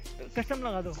कस्टम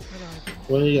लगा दो।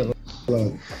 वही है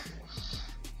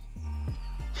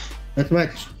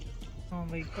मैच। हां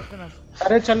भाई करना।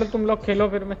 अरे चलो तुम लोग खेलो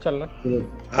फिर मैं चल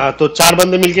रहा। हाँ तो 4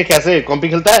 बंदे मिलके कैसे कॉम्पी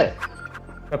खेलता है?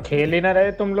 तो खेल ही ना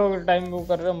रहे तुम लोग टाइम वो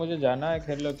कर रहे हो मुझे जाना है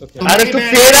खेल लो तो खेल। अरे तो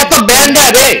तेरा तो बैंड है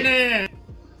बे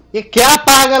ये क्या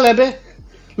पागल है बे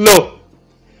लो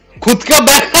खुद का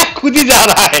बैंड है खुद ही जा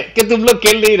रहा है कि तुम लोग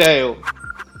खेल नहीं रहे हो।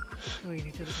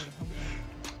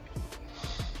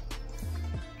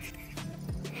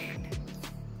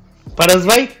 परस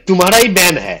भाई तुम्हारा ही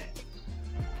बैन है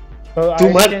तो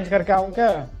तुम्हारा चेंज करके आऊं क्या?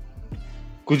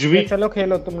 कुछ भी चलो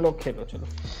खेलो तुम लोग खेलो चलो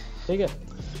ठीक है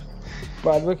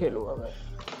बाद में खेलूंगा मैं।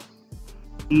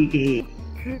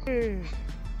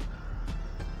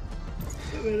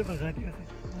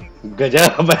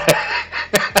 गजब है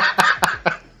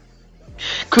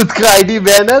खुद का आईडी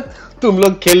बैन है तुम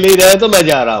लोग खेल नहीं रहे तो मैं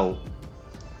जा रहा हूँ।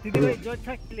 दीदी भाई जो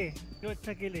अच्छा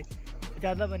खेले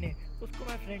ज्यादा बने उसको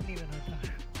मैं फ्रेंड नहीं बनाता।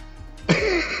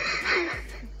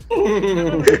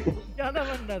 ज्यादा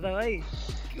बनता था भाई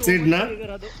सिड ना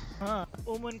हाँ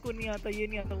ओमन को नहीं आता ये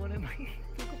नहीं आता वो नहीं भाई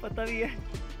तुमको पता भी है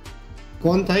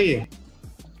कौन था ये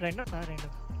रैंडम था रैंडम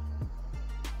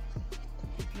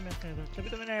मैं तभी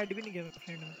तो मैंने ऐड भी नहीं किया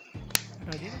फ्रेंड में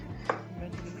हटा दिया मैं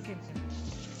तो नहीं खेलता।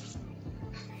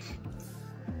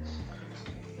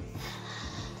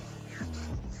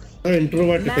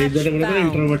 इंट्रोवर्ट है इधर बोला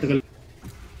इंट्रोवर्ट कर।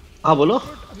 हाँ बोलो।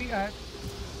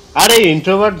 अरे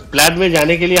इंट्रोवर्ट प्लान में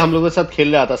जाने के लिए हम लोगों के साथ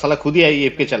खेल रहा था साला खुद ही आई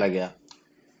एफ के चला गया।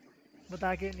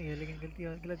 बता के नहीं है लेकिन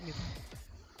गलत की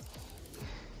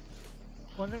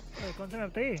कौन सा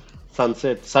मैप था ये?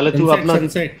 सनसेट साले तू अपना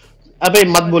अबे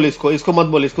मत बोल इसको मत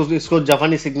बोल इसको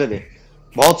जापानी सीखने दे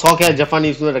बहुत शौक है जापानी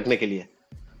इसमें रखने के लिए।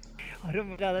 अरे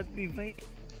मुझे आदत थी भाई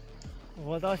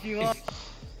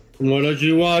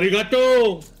वाताशिवा आरिगातो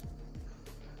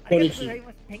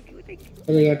थैंक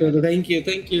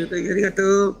यू आरिगातो।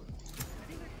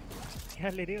 क्या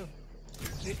ले रहे हो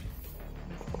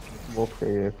वो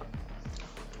fake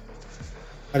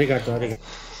आरिगातो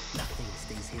Nothing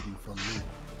stays hidden from me.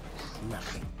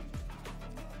 Nothing.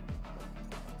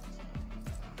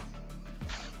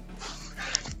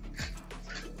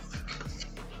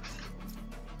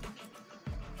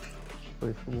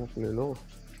 कोई स्मोक ले लो।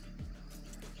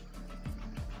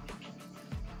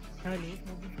 हाँ नहीं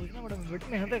स्मोक सोचना पड़ा मिनट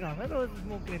में यहाँ तक काम है तो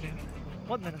स्मोक लेने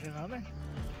बहुत मेहनत का काम है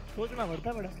सोचना पड़ता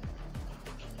है बड़ा।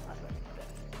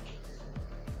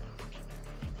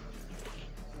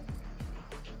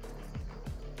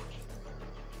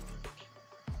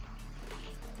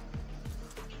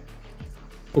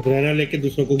 उकराना लेके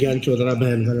दूसरों को ज्ञान चोद रहा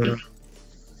बहन का लड़ा।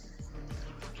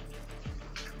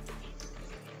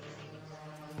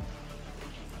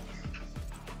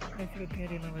 ऐसे करते हैं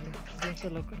रेना वाले जैसे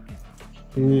लॉक करते हैं।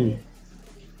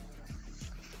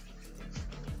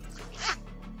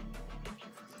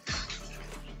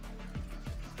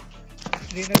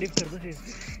 रेना डिप कर दो से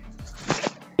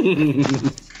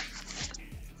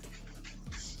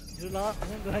जो ला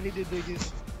हूँ गाली दे दो जी।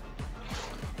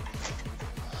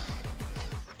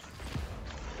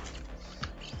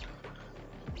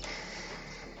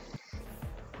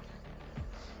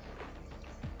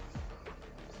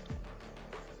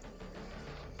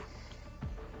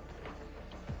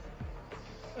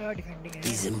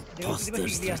 These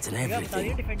imposters threaten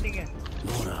everything.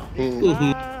 Nora.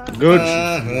 Good.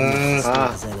 हाँ हाँ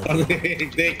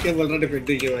देख के बोल रहा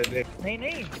डिफेंडिंग के बाद देख। नहीं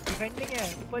नहीं डिफेंडिंग है,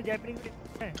 ऊपर जैपनिंग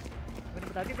है, मैंने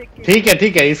बता दिया देख के।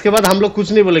 ठीक है, इसके बाद हम लोग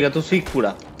कुछ नहीं बोलेगा, तो सीख पूरा।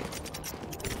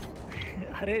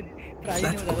 अरे प्राइस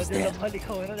नहीं होता, जो लंबा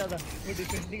लिखा हुआ है ना ज्यादा, वो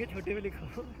डिफेंडिंग के छोटे में लिखा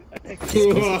हो अटैक।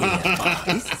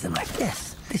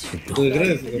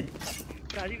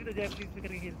 प्राइस भी तो जैपनीज में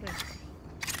करके खेलता है।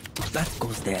 That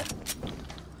goes there.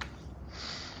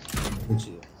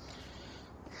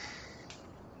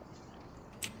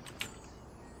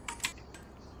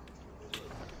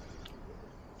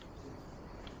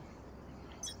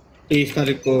 तेईस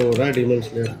तारीख को रहा डीमन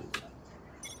स्लेयर।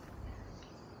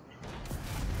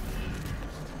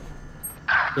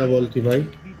 क्या बोलती भाई?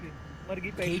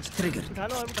 मरगी पे उठा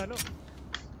लो और उठा लो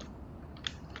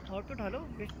और तो उठा लो,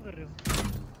 वेस्ट कर रहे हो।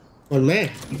 और मैं?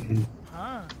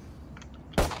 हाँ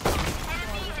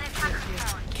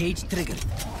Cage trigger.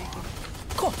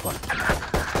 Copper.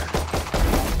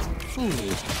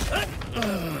 Foolish.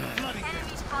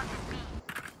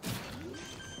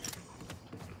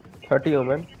 30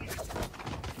 omen.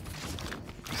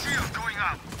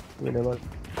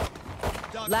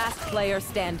 Last player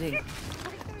standing.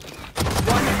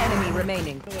 One enemy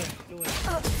remaining.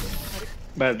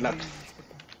 Bad luck.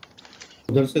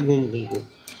 उधर से घूम घूम।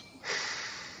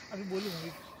 अभी बोलूँ अभी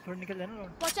थोड़ा निकल जाना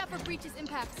round. Watch out for breaches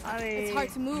impacts. अरे It's hard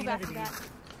to move after that.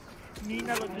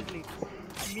 Meena logically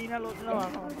Meena logical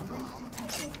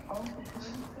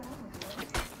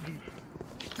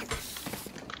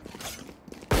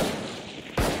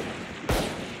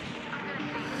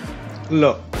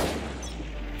लो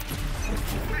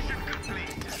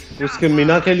उसके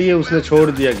मीना के लिए उसने छोड़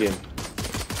दिया गेम।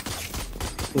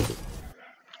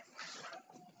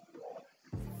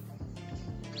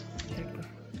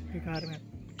 बेकार में।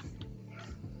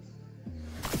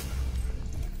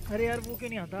 अरे यार वो क्यों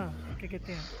नहीं आता, क्या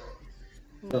कहते हैं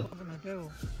वो बनाता है वो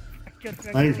फ्रैक्चर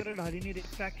वगैरह डाल ही नहीं रहे,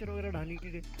 फ्रैक्चर वगैरह डाल ही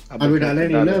नहीं रहे। अभी डाले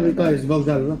नहीं ना, अभी तो आइस बॉक्स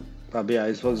डालना। अभी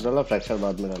आइस बॉक्स डाला, फ्रैक्चर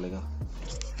बाद में डालेगा।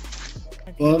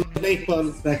 और नहीं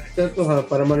फ्रैक्चर तो हाँ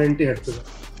परमानेंट ही हटेगा।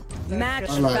 Match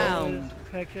found.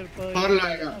 फ्रैक्चर पर और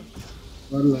लाएगा।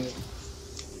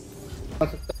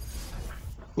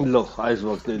 लो आइस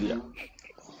बॉक्स दे दिया।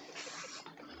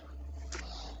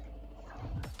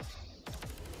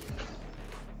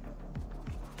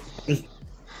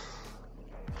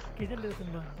 किधर ले तुम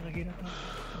लगी रहा था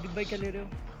दीप भाई, क्या ले रहे हो?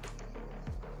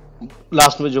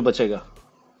 लास्ट में जो बचेगा।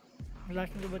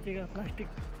 लास्ट में जो बचेगा प्लास्टिक।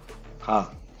 हाँ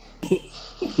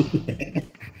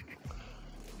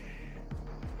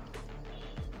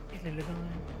ले लेता हूँ,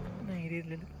 नहीं रेड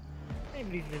ले लेता, नहीं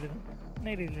ब्रीज ले लेता,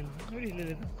 नहीं रेड ले लेता, ब्रीज ले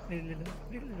लेता, रेड ले लेता,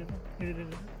 ब्रीज ले लेता, रेड ले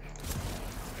लेता,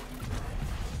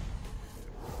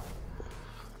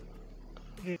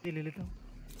 रेड ले लेता हूँ।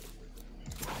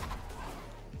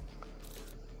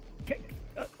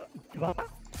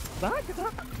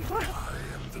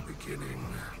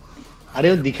 अरे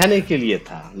वो दिखाने के लिए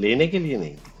था, लेने के लिए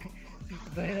नहीं।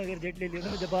 बहन अगर जेट ले लिया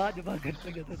तो जबा जबा घर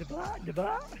पे गया था, जबा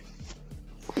जबा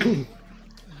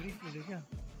ब्रीच ले लो क्या?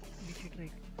 ब्रीच ट्राई,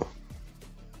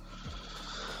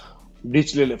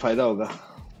 ब्रीच ले ले, फायदा होगा।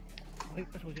 वही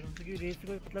मैं सोच रहा हूँ क्योंकि रेस से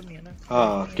कोई मतलब नहीं है ना।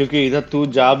 हाँ क्योंकि इधर तू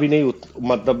जा भी नहीं,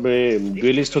 मतलब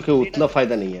ड्यूलिस्ट होके उतना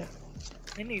फायदा नहीं है।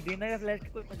 नहीं देना का फ्लैश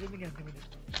कोई मजे भी नहीं आते मुझे,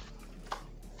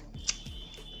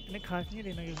 इतने खास नहीं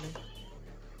देना का फ्लैश।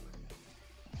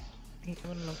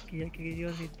 लॉक किया क्योंकि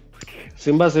और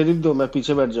सिम्बा सेरिफ दो, मैं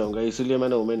पीछे बैठ जाऊंगा, इसीलिए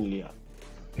मैंने ओमेन लिया।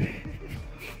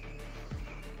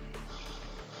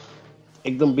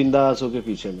 एकदम बिंदास होके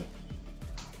पीछे में।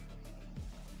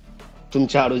 तुम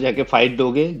चारों जाके फाइट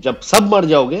दोगे, जब सब मर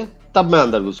जाओगे तब मैं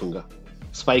अंदर घुसूंगा,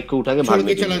 स्पाइक को उठा के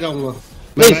भागने के लिए। चला जाऊंगा।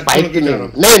 नहीं स्पाइक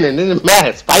नहीं,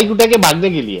 मैं स्पाइक उठा के भागने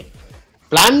के लिए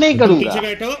प्लान नहीं करूंगा। पीछे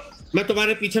बैठो, मैं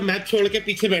तुम्हारे पीछे मैप छोड़ के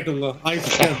पीछे बैठूंगा।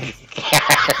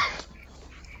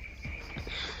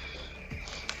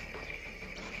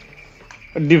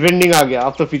 डिफेंडिंग आ गया,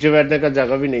 अब तो पीछे बैठने का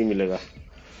जगह भी नहीं मिलेगा।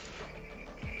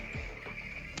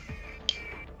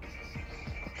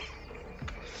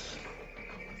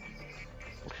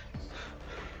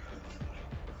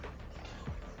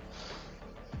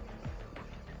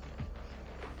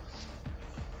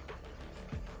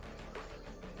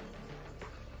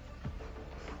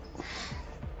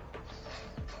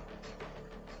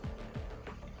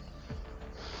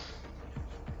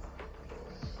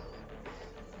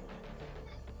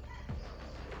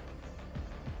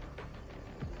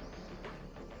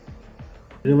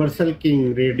 रिवर्सल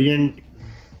किंग रेडिएंट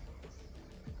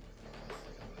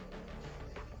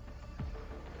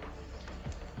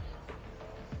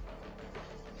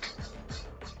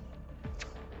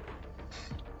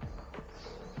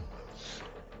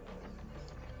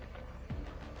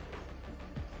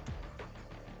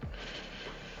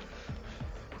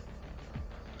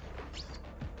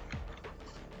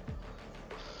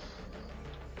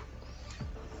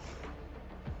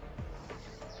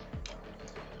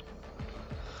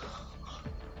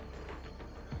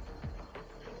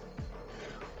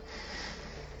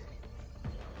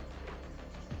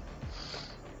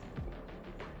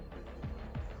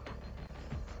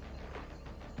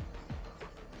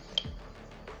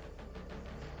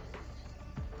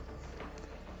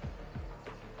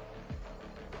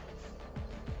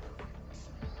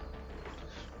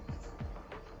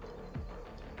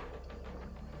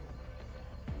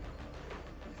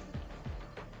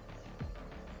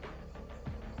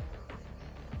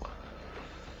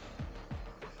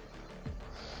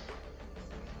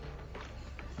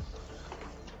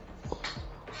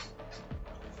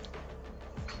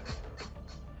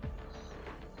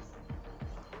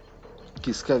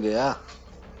किसका गया?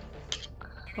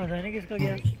 पता नहीं किसका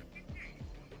गया।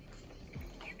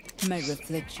 My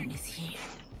reflection is here.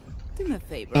 Do me a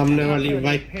favor. सामने वाली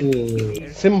बाइक को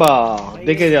सिम्बा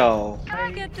देखे जाओ। I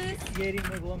get this. ये रिंग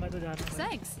में गोवा मैं तो जा रहा हूँ।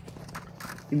 Thanks.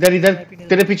 इधर इधर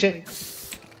तेरे पीछे।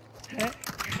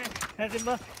 है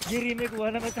सिम्बा ये रीमेक हुआ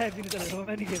ना, मैं चाय पीने चला रहा हूँ,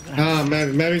 मैं नहीं खेल रहा। हाँ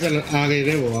मैं भी चल आ गई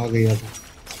रे, वो आ गई अब।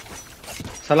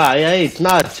 साला आया है इतना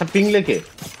अच्छा पिंग लेके।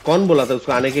 कौन बोला था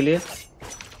उसको आने के लिए?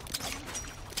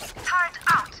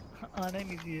 आना ही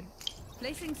नहीं चाहिए।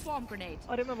 Placing swarm grenade.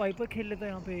 अरे मैं वाइपर खेल लेता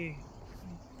यहाँ पे,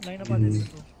 लाइन अप आ जाती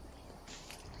तो।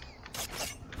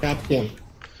 क्या क्या?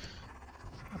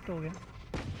 अब तो हो गया।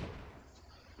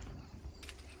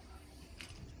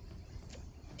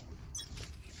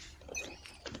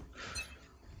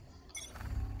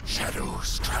 Shadows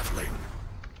traveling.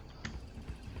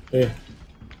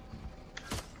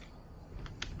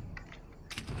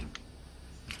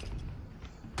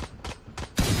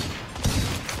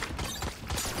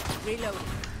 Reload.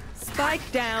 Spike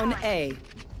down A.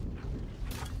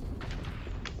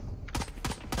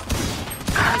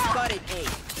 I spotted A.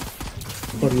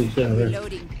 ऊपर नीचे आ रहा है।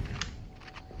 Reloading.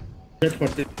 Get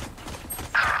 40.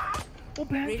 ओ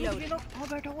बैठ ना, हाँ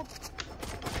बैठा हुआ।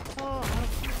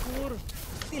 और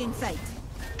Still in sight.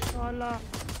 साला।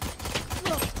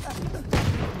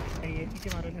 ये नीचे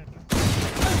मारो ले।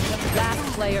 Last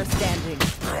player standing.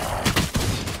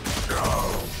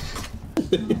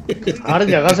 हर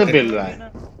जगह से बेल रहा है।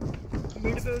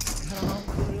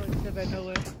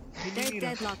 Their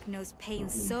deadlock knows pain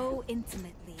so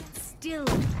intimately and still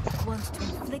wants to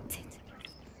inflict it.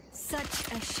 Such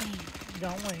a shame.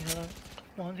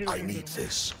 I need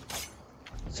this.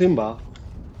 Simba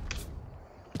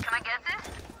Can I get this?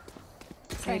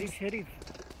 Sheriff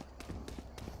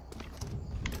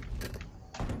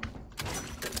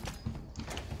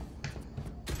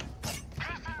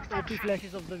OP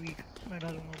flashes of the week मैं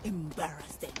डालूंगा।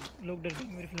 Embarrassing. लोग डरते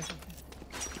हैं मेरे flashes से।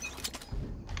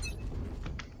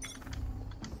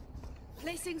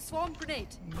 Placing swarm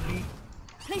grenade.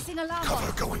 Placing alarm bot.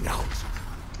 Cover going out.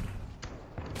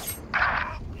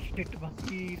 Shit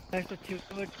बाकी flash तो अच्छी होती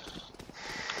है बट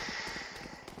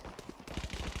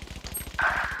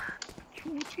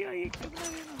छूट गया एक टुकड़ा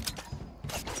लेना।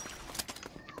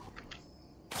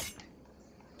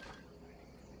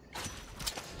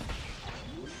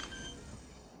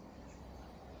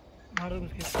 मारो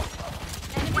उसके।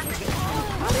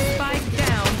 Spike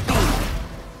down B.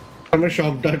 हमें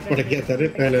शॉक डार्ट पड़ गया था रे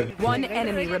पहले। One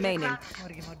enemy remaining.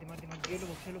 मार के ये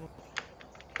लो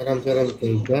आराम से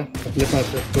जा, अपने पास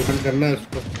टोकन करना है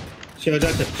उसको। शिवजा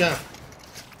चच्चा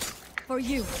For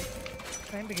you.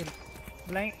 टाइम पे खेल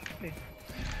ब्लाइंड पे।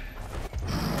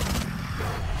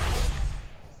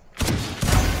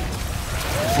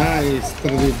 Nice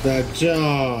ट्रिडिप the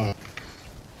job.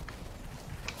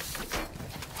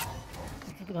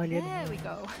 There we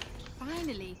go.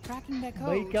 Finally cracking that code.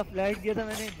 भाई क्या फ्लैश दिया था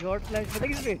मैंने, जॉट फ्लैश पता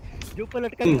किस पे? जो ऊपर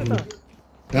लटका हुआ था।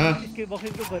 हाँ। इसके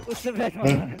बॉक्स के ऊपर उसने फ्लैश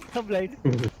मारा, सब लाइट।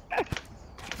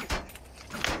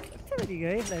 अच्छा तरीका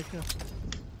है फ्लैश का।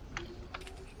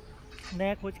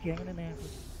 नया खोज किया मैंने, नया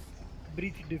खोज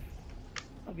ब्रीच डिफ।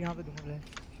 अब यहाँ पे दूंगा flash.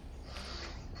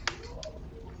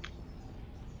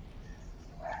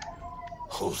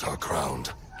 Hold our ground.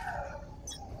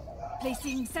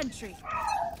 Placing sentry.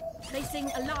 Placing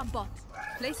alarm bot.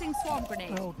 Placing swarm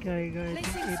grenade. Okay, guys.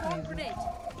 Placing swarm grenade.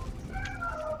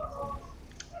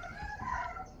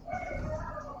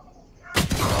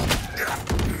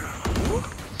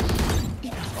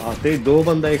 आते दो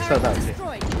बंदा एक साथ आते।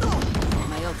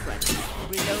 My old friend.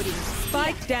 Reloading.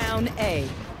 Spike down A.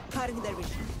 Cutting their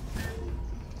vision.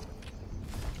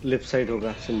 Left side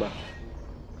होगा सिम्बा।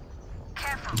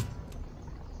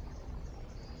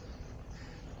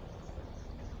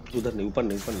 उधर नहीं, ऊपर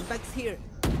नहीं, ऊपर नहीं। Spikes here.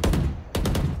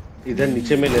 इधर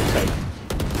नीचे में लेफ्ट साइड।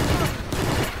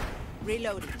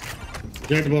 Reloading.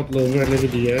 जेट बहुत लो मैंने भी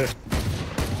दिया है।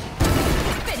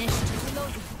 Finished.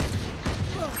 Reloading.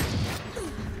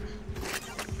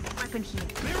 Weapon here.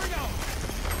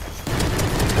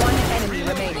 One enemy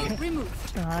remaining. Removed.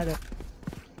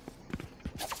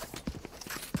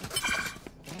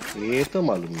 ये तो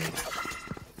मालूम नहीं।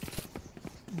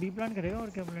 बी प्लान करेगा और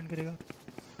क्या प्लान करेगा?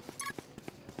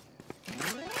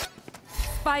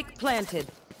 Spike planted.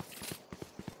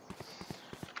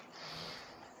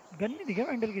 गन नहीं दिखा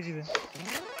हैंडल किसी पे?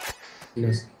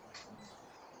 यस।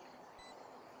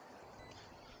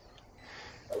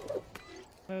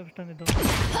 मैं स्टन देता हूँ।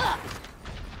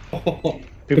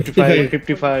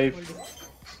 55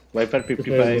 वाइपर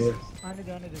 55। आने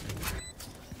दे।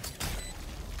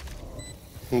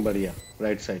 बढ़िया,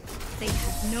 right side. They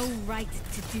have no right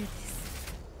to do this.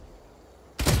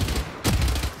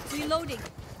 Reloading.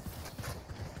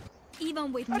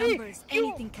 Even with numbers,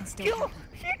 anything can still happen.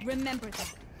 Remember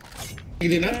that.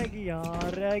 Ragi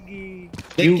यार रैगी।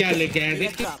 देख क्या लेके आया,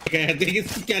 देख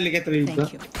क्या लेके आया त्रिदीप का।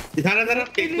 दिखाना जरा,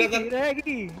 देखना जरा।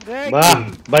 रैगी रैगी। वाह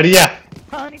बढ़िया।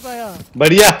 खा नहीं पाया।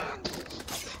 बढ़िया।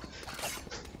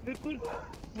 बिल्कुल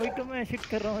वही तो मैं शिट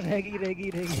कर रहा हूँ, रैगी रैगी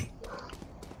रैगी।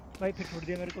 भाई फिर छोड़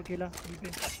दिया मेरे को अकेला पे।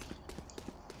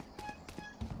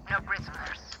 No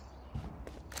prisoners.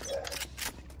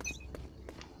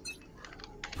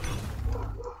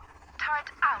 Turret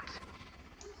out.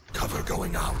 Cover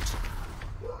going out.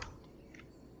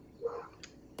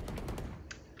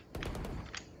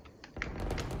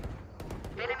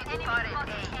 Enemy spotted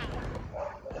A.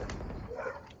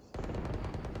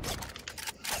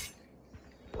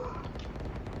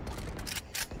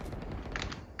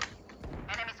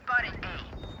 Enemy spotted A.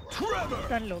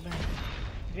 Ton लो मैं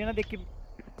रेना देख के।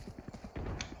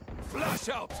 Flash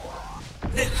out.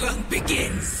 The hunt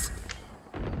begins.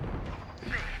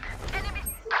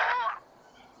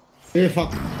 Hey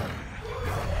fuck.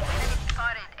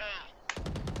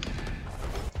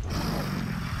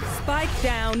 Spike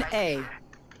down A.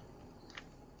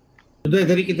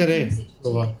 इधर ही किधर है?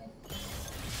 वाह।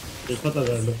 देखो तो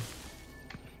कर लो।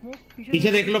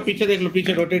 पीछे देख लो, पीछे देख लो,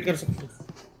 पीछे रोटेट कर सकते हो।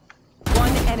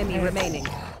 One enemy remaining.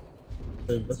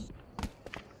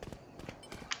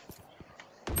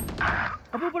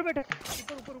 अब ऊपर बैठा,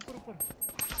 ऊपर ऊपर ऊपर ऊपर।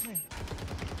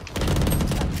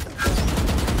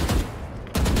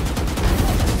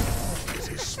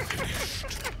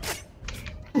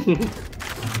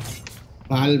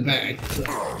 Ball back.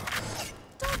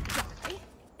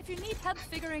 If you need help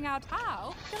figuring out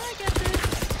how, can I get this?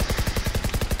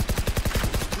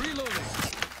 Reloading.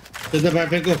 इधर बैठ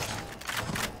फेंको।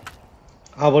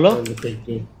 हाँ बोलो। दे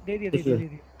दिया।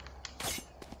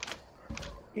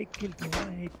 एक किल तो है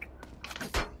एक।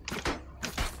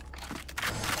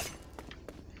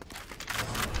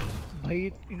 भाई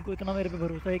इनको इतना मेरे पे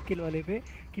भरोसा है एक किल वाले पे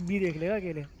कि बी देख लेगा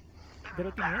अकेले।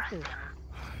 जरूरत ही नहीं है तो।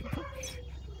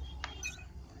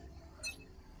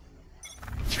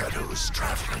 Shadows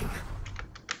traveling.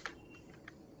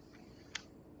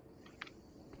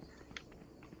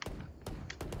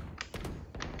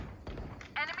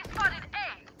 Enemy spotted A.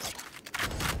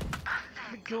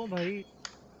 क्यों भाई?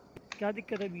 क्या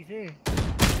दिक्कत है बी से?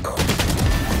 Go.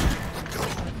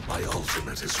 My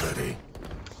ultimate is ready.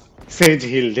 Says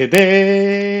हिल दे दे।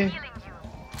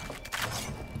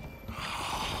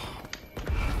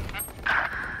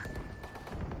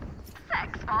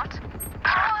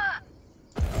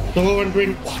 तो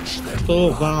 120 तो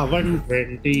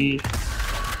 120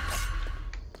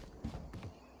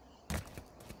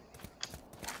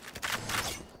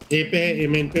 ए पे ए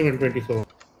मेन पे 120 सो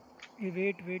ये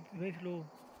वेट स्लो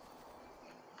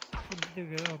दे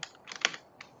गया।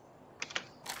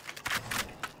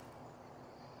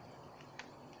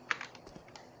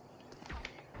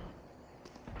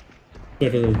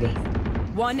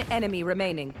 One enemy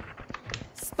remaining.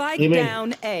 Spike Amen.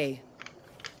 down A.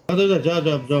 जा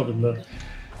बंदा।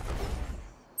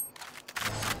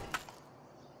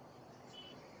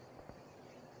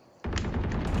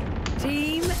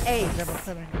 Team A.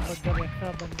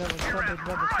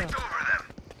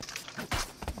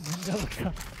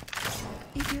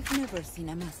 If you've never seen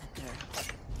a massacre,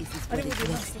 this is what it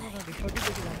looks like.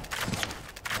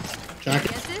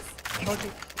 Get this?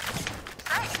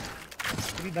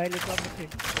 अभी भाई लेकर आप मुझे।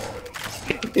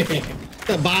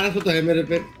 1200 तो है मेरे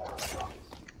पे।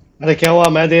 अरे क्या हुआ?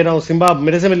 मैं दे रहा हूँ सिम्बा,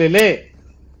 मेरे से ले ले।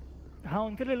 हाँ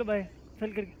उनसे ले लो भाई,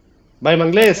 सेल करके। भाई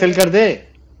मंगले सेल कर दे।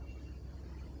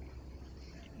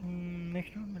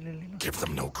 नेक्स्ट राउंड में ले लेना। Give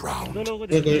them no ground. दो लोगों को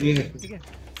दे, ठीक है?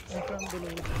 नेक्स्ट राउंड दो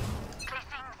लोगों को।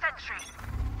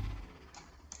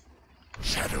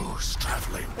 Shadows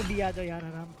traveling. अभी आ जाओ यार,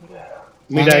 आराम करो।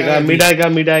 मिड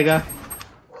आएगा।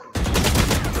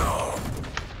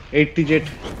 80 जेट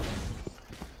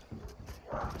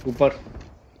ऊपर।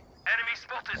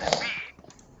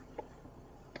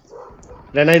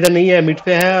 रहना इधर नहीं है, मिड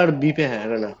पे है और बी पे है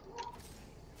रहना।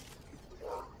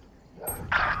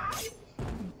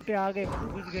 पे आ गए,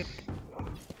 घुस गए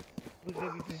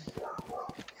बी पे।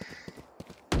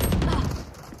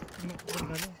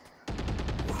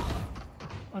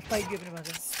 और स्पाइक भी अपने पास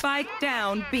है। Spike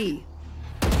down B.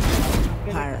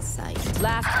 Parasite.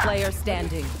 Last player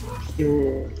standing.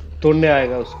 तोड़ने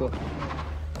आएगा उसको।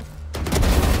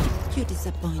 You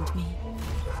disappoint me.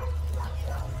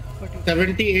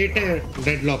 78 है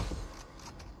डेडलॉक।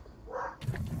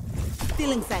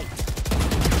 Still inside.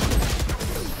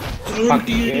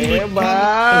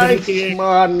 भाई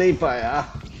मार नहीं पाया।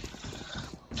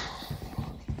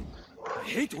 I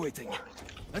hate waiting.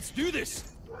 Let's do this.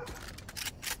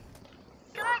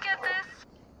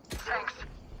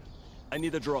 I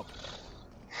need a drop.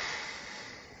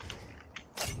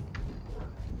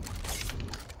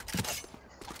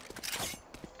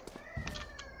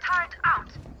 Turret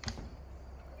out.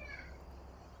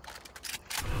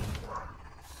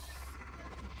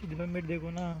 सीधे में मिड देखो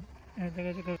ना, ऐसा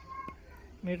कैसे कर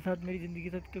मेरे साथ मेरी जिंदगी के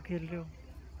साथ क्यों खेल रहे हो?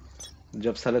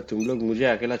 जब साला तुम लोग मुझे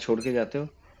अकेला छोड़ के जाते हो।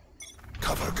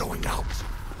 Cover going out.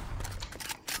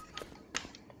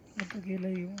 मैं तो अकेला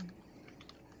ही हूँ।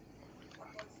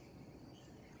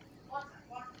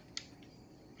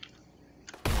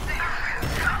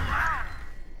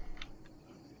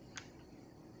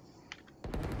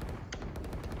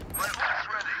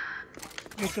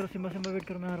 वेट करो सिम्बा वेट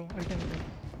करो, मैं आ रहा हूँ।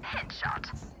 Headshot.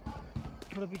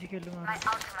 थोड़ा पीछे खेल लो, मैं आ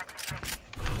रहा हूँ।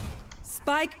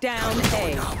 Spike down A.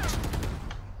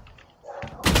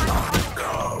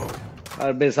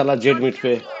 अरे साला जेट मिट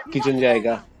पे किचन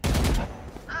जाएगा।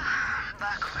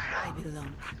 I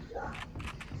belong.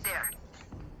 There.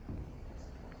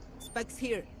 Spike's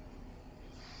here.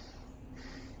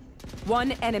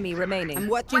 One enemy remaining. I'm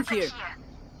watching here.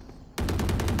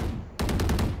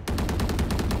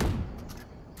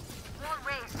 Wall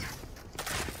raised.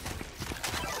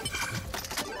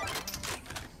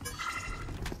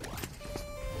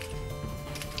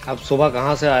 अब सुबह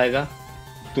कहाँ से आएगा?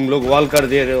 तुम लोग वॉल कर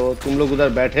दे रहे हो, तुम लोग उधर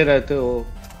बैठे रहते हो।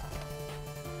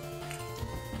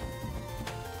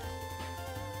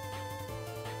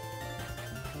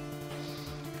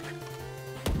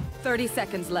 30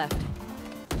 seconds left.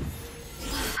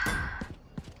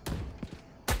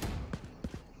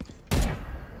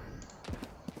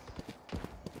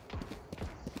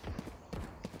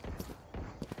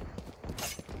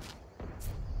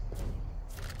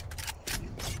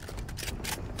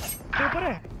 ऊपर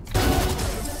है।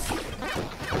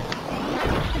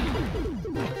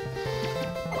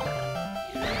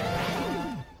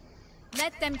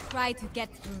 Let them try to get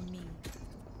through me.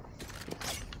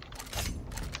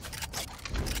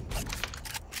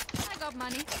 I got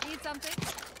money. Need something?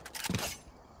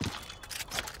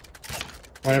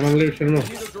 I am only Sharma.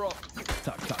 Need a drop.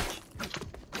 Touch.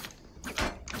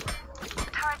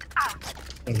 Turret out.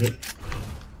 Okay.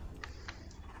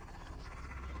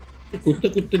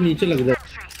 कुत्ते नीचे लग जाए।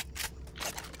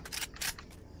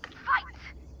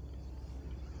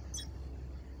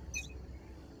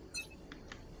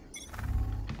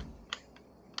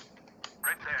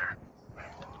 Right there.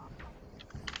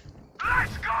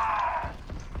 Let's go.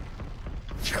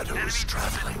 Shadows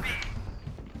traveling.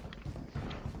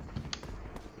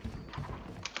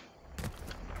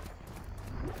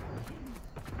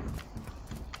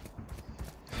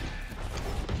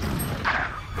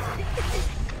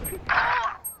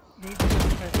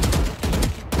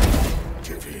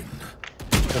 Give in.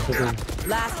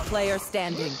 Last player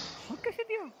standing. कैसे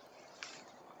दिया?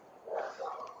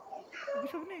 अभी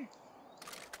सबने।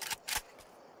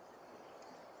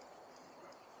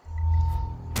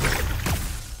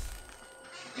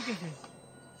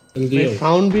 मैं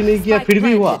sound भी नहीं किया फिर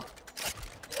भी हुआ।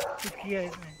 कुछ किया है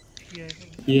इसने,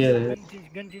 किया है।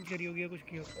 गन चेंज करी होगी या कुछ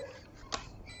किया होगा।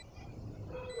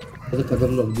 ऐसे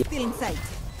कदम लग गए Still inside.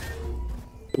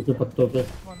 उसके पत्तों पे।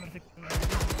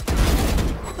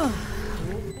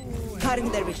 Cutting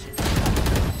their vision.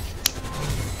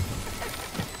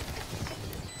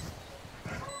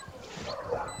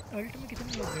 अल्ट में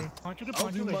कितने लोग गए? पांचों के I'll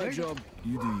पांचों do गए। my job.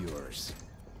 You do yours.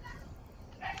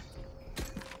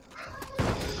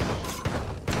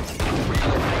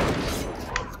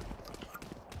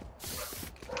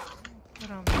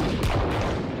 आराम से।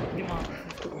 दिमाग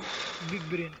से। Big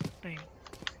brain time.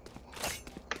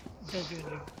 जज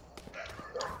will.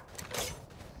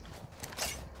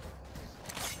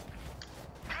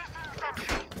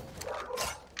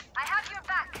 I have your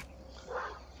back.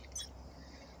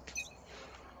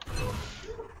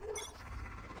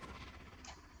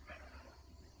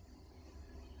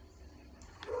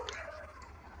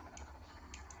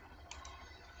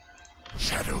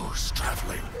 Shadows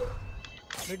traveling.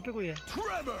 Bed पे कोई है?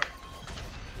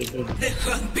 The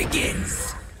hunt begins.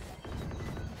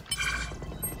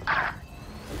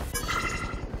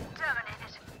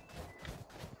 Terminated.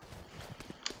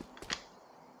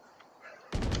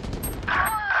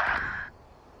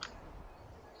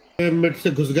 Mid से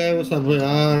घुस गए वो सब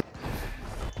यार।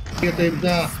 ये तो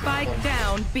इतना Spike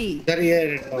down B. डर ये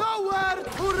Nowhere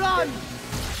to run.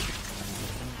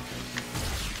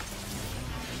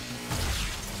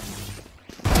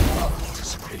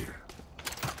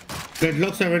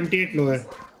 डेडलॉक 78 लो है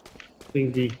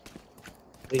पिंग जी।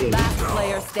 Last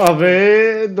player standing.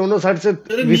 अबे दोनों साइड से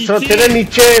विश्व तेरे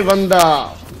नीचे बंदा।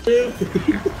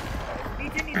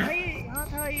 नीचे नहीं था ये, यहाँ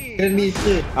था ये। तेरे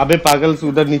नीचे। अबे पागल,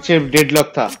 उधर नीचे डेडलॉक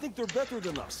था।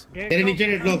 तेरे नीचे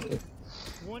डेडलॉक।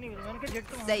 वो नहीं मैंने कहा जेट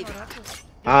तो मारा तो।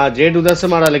 हाँ जेड उधर से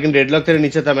मारा, लेकिन डेडलॉक तेरे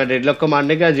नीचे था। मैं डेडलॉक को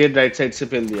मारने गया, जेड राइट साइड से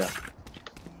फेल दिया।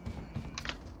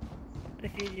 अरे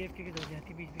सेज एफके के दो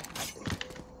जाती बीच में।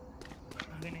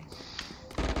 आगे नहीं।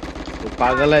 तो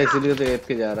पागल है इसलिए तो एफ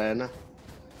के जा रहा है ना।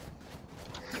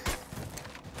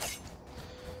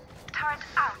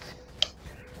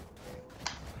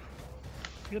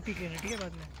 ये पीक लेना ठीक है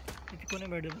बाद में। इस कोने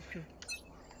बैठ जाओ बच्चों।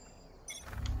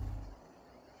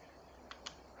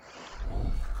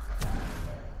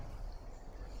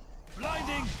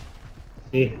 Blinding.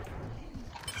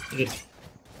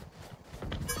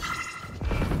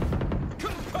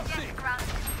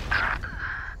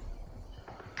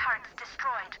 Turrets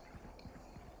destroyed.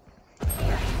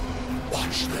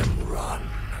 Watch them run.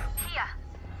 Here.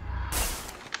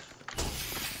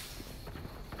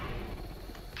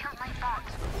 Killed my bot.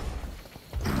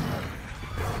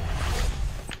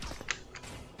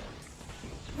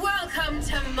 Welcome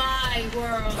to my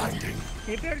world.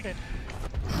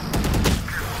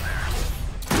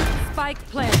 Spike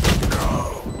planted.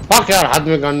 Fuck यार, हाथ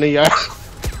में गन नहीं आया।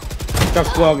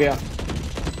 चक्कू आ गया।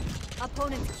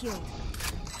 Opponent killed.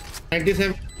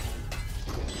 97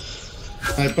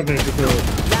 hyper 97।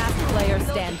 Last player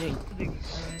standing.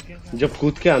 जब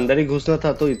कूद के अंदर ही घुसना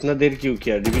था तो इतना देर क्यों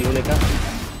किया रिवील होने का?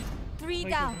 3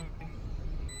 down.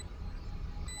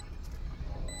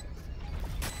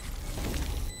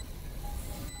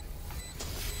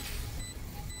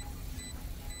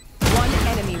 One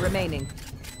enemy remaining.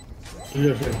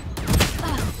 ये से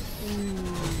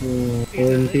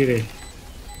 20 रे।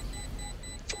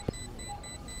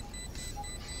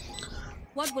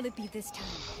 What will it be this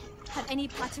time? Have any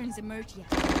patterns emerged yet?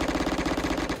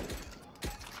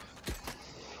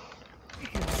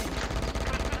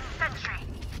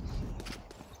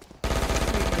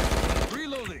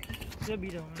 Reloading. जब भी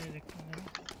जाऊँ मैं देखता हूँ।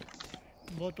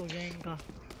 बहुत हो गया इनका।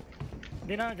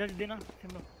 देना जज देना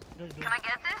सिम्बा जज दो। Can I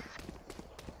get this?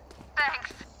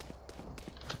 Thanks.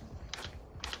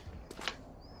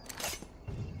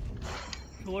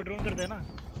 वो ड्रोन करता है ना?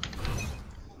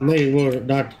 नहीं वो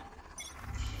dot.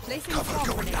 Cover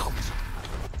going out.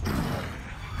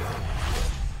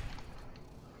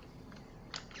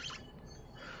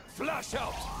 Flash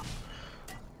out.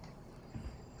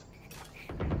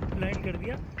 Blind कर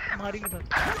दिया, मारेंगे था।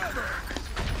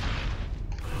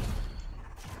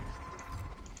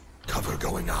 Cover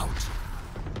going out.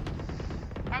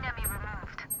 Enemy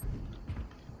removed.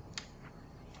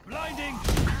 Blinding.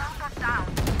 Close down.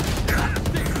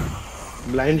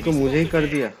 Blind को मुझे ही कर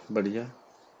दिया, बढ़िया।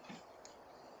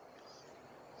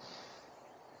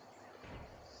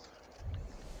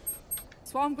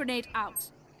 Swarm grenade out.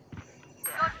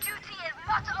 Your duty is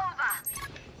not over.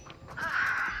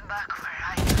 Back where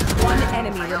I One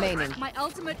enemy remaining. My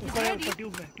ultimate is ऊपर है, ready.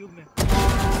 ऊपर ट्यूब में।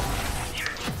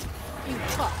 You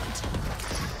fucked.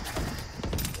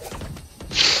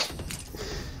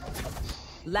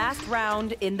 Last round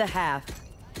in the half.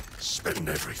 Spend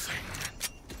everything.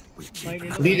 We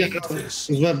keep B जा रहा हूँ,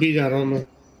 इस बार B जा रहा हूँ मैं।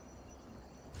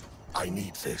 I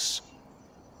need this.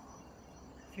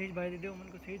 सेज भाई दे दे उमन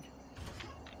को सेज।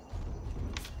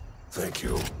 Thank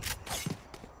you.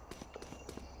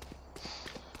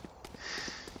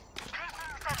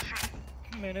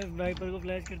 मैंने वाइपर को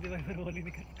फ्लैश कर दिया, वाइपर वॉल ही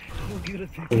निकल। वो गिर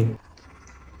से।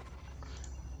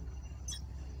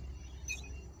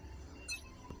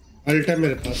 अल्टा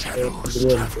मेरे पास है।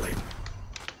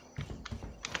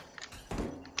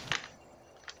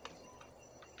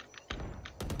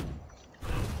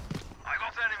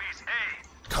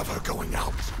 Cover going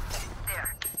out.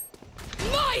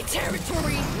 My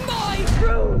territory, my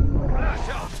room. Flash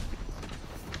out.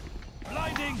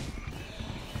 Blinding.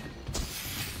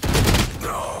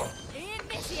 No.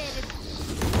 Initiated.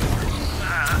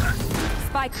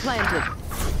 Spike planted.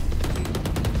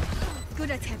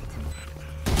 Good attempt.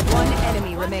 One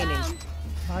enemy remaining.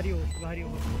 भारी हो।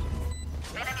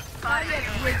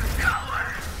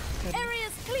 Area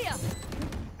is clear.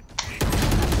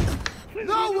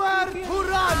 Nowhere to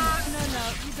run! No,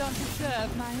 you don't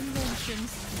deserve my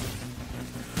inventions.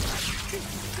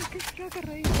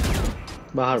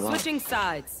 बाहर Switching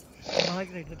sides. बाहर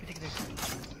की side, पीछे की side.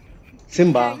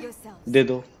 Simba दे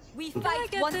दो। We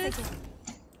fight once again.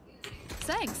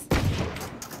 Thanks.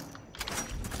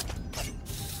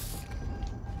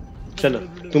 चलो,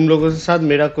 तुम लोगों के साथ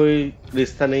मेरा कोई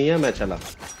रिश्ता नहीं है, मैं चला।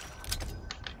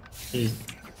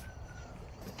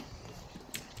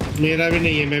 मेरा भी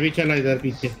नहीं है, मैं भी चला इधर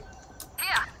पीछे।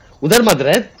 उधर मत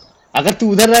रह, अगर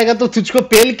तू उधर रहेगा तो तुझको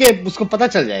पेल के उसको पता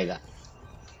चल जाएगा।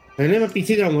 मैंने मैं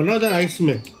पीछे जाऊंगा ना उधर आइस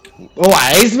में। वो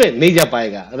आया इसमें नहीं जा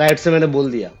पाएगा, राइट से मैंने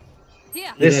बोल दिया।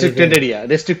 Here. Restricted area,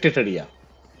 restricted area.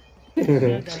 मैं जा रहा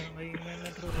हूँ भाई,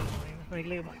 मैं थ्रो कर रहा हूँ भाई, मैं साइकिल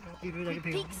लेके भाग रहा हूँ, पीछे जाके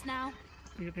फेंकूंगा। Peeks now.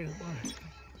 पीछे फेंकूंगा।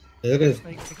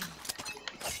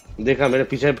 देखा मेरे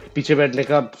पीछे पीछे बैठने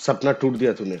का सपना टूट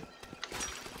दिया तूने।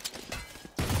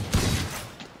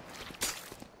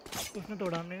 उसने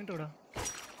तोड़ा, हमने नहीं तोड़ा।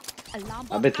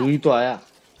 Alarm अबे तू ही तो आया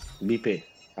बी पे,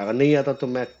 अगर नहीं आता तो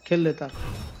मैं खेल लेता।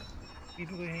 बी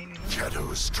पे कोई है ही नहीं ना।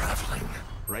 Shadows traveling.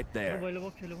 Right there. बोलो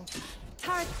बॉक्स चलो बॉक्स।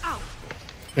 turret out.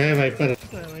 है वाइपर।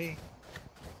 तो है भाई।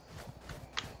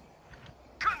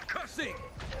 Concussing.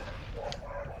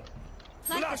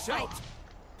 Like the Flash out.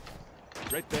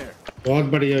 Right there. बहुत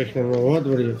बढ़िया विष्णु, बहुत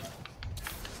बढ़िया।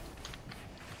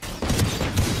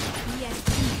 Yes.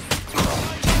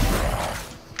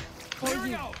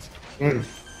 Run.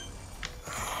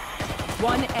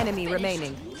 One enemy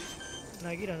remaining.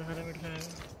 लागी रहा था सारा मिड से।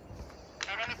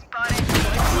 Enemy spotted.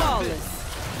 Flawless.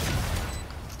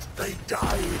 They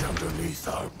died underneath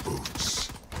our boots.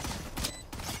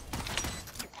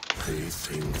 They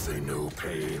think they know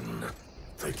pain.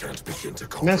 They can't begin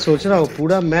to मैं सोच रहा हूँ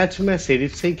पूरा मैच मैं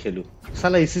सेरिफ से ही खेलूं,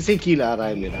 साला इसी से किल आ रहा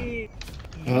है मेरा।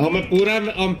 हाँ मैं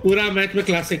पूरा मैच में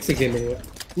क्लासिक से खेलूंगा।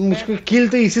 मुझको किल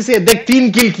तो इसी से, देख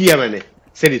 3 किल किया मैंने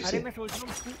सेरिफ से। अरे मैं सोच रहा हूँ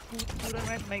पूरा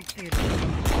मैच नाइट से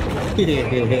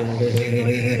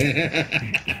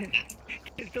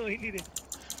तो ही नहीं रे।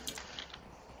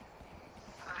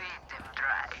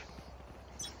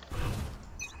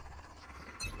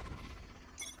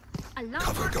 Alarm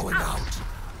Cover going out.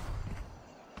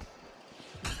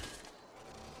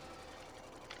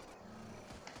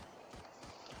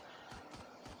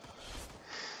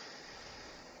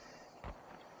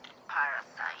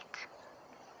 Parasite.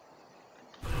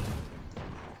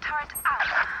 Turret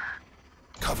out.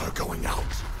 Cover going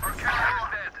out.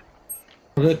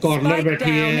 अरे कॉर्नर Spike बैठी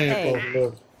down है, A. Corner.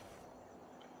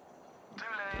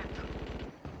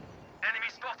 Enemy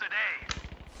spotted A.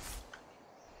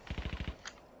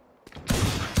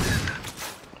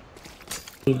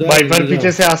 Wiper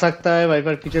पीछे से आ सकता है,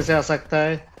 वाइपर पीछे से आ सकता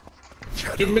है।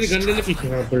 एक मेरे गन ले पीछे।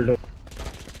 हाँ bulldog.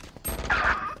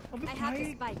 I have the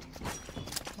spike.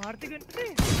 मारते घंटे।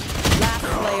 Last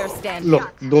player standing. लो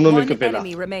दोनों One मिलकर पहला।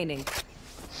 enemy remaining.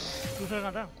 दूसरा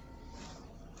कहाँ था?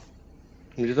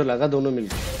 मुझे तो लगा दोनों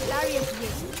मिलकर। Barrier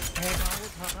created. है कहाँ वो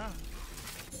था ना?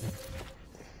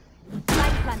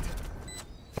 Spike planted.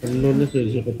 उन्होंने सही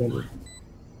से पता नहीं।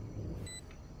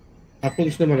 आपको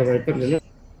किसने मारा? वाइपर ले लो।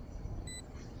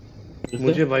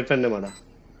 मुझे वाइपर ने मारा।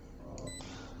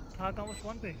 था कहाँ वो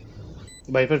स्पॉन पे?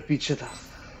 वाइपर पीछे था।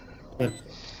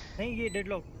 नहीं ये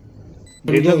डेडलॉक।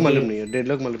 डेडलॉक मालूम नहीं है,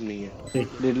 डेडलॉक मालूम नहीं है।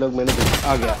 डेडलॉक मैंने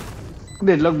आ गया,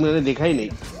 डेडलॉक मैंने देखा ही नहीं।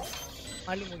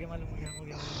 मालूम हो गया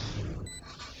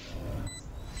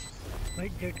भाई।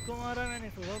 जेट को मारा मैंने,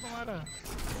 सुबह को मारा।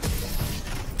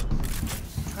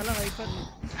 साला वाइपर।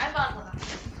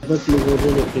 बस लोगों को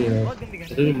देखते हैं। बहुत गंदी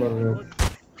गंदी। अरे मर रहा।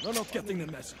 They're not getting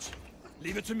the message.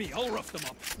 Leave it to me. I'll rough them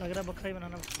up. लग रहा बक्सा ही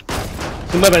बनाना।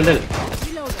 Simba बैंडल।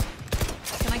 Reloaded.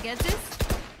 Can I get this?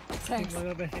 Thanks.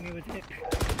 मगर पैसे नहीं बचे।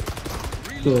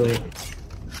 तो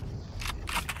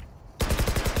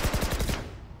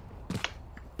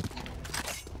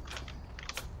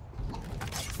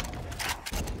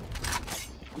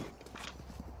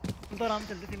तो आराम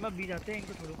चलते सिम्बा बी जाते हैं,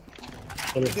 इनको छोड़ो।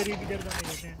 गरीब इधर जाने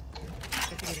देते हैं,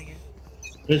 कैसे करेंगे?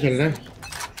 ये चल रहा है।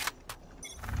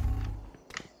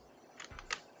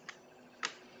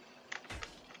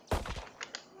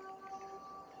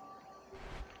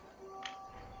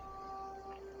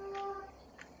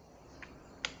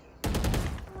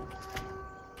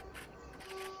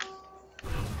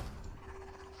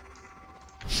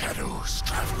 Shadows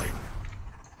traveling.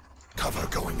 Cover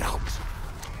going out.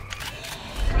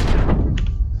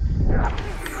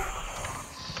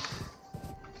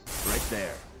 Right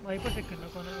there. Wiper check करना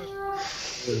कौन है?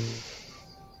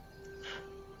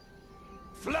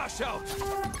 Flash out.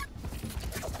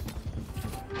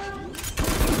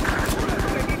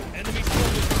 Enemy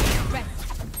spotted.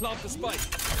 Plant the spike.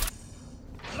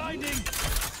 Blinding.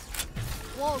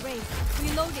 Wall raised.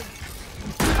 Reloading.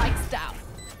 Spikes down.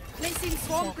 Placing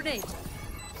swarm grenade.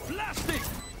 Blasting.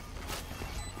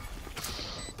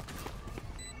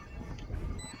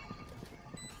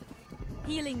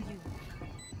 Healing you.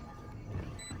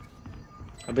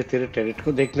 अबे तेरे टेरेट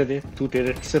को देखने दे, तू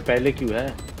टेरेट से पहले क्यों है?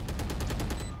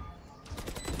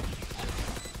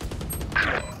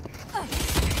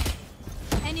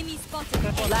 Enemy spotted.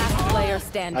 Last player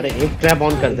standing. अरे एक ट्रैप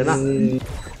ऑन कर देना।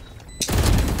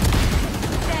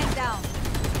 Stand down.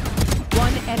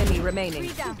 One enemy remaining.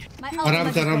 Three down. My आराम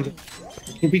ultimate से is आराम से।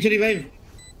 ready. तू पीछे रिवाइव।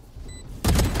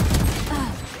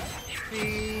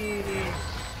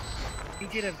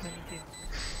 नीचे रहता है नीचे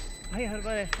भाई हर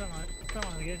बार एक्स्ट्रा मार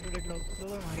गया डेड लॉक 2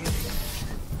 बार मार गया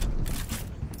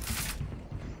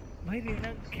भाई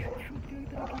रेना क्या शूट की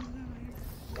तरह खेल रहा है भाई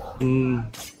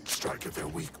Strike at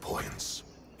their weak points.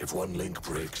 If one link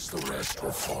breaks, the rest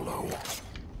will follow.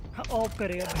 हाँ ऑफ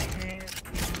करेगा भाई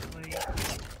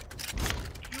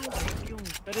क्यों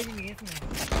करेज नहीं है इसमें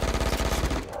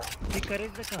ये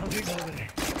करेज तो कहाँ भी डॉग है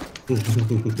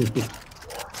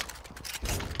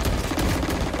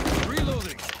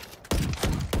Reloading.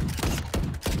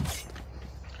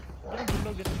 Can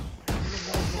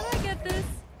I get this?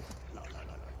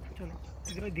 चलो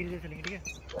इधर धीरे धीरे चलेंगे ठीक है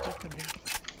एज कर देंगे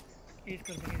एज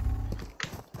कर देंगे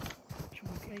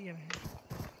छूट गया ये मैं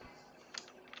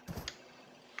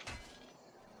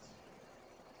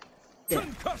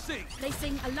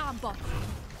Placing alarm bot.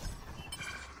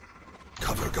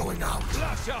 Cover going out.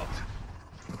 Flash out.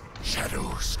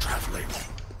 Shadows traveling.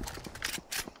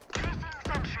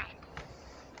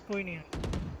 कोई नहीं है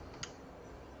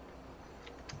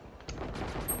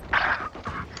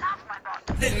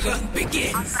The hunt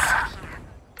begins.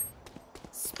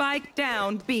 Spike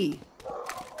down B.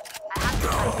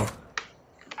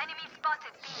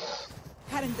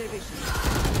 Current division.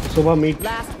 सुबह meet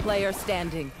Last player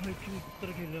standing.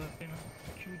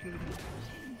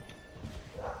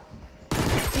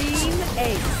 Team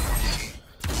Ace.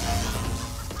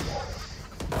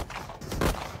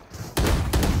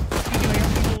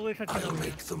 I'll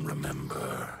make them remember.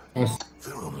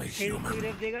 They're only human.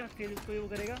 देगा फिर उसको वो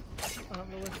करेगा और हम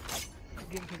लोग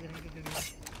गेम खेल रहे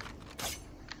हैं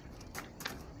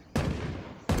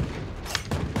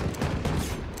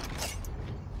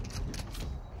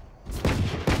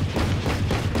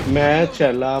मैं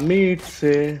चला मीट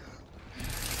से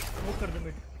वो कर दो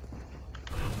मिट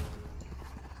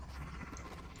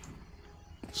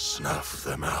Snuff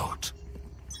them out.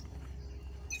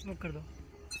 वो कर दो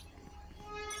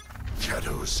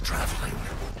Shadows traveling.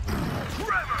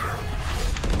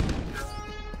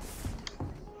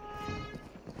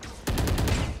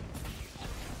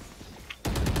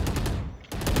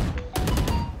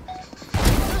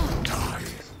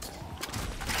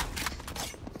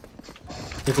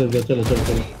 चलो चलो चलो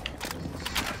चलो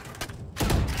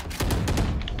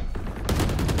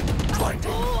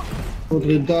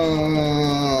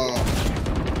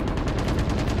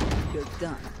You're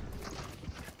done.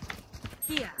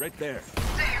 Here. Right there.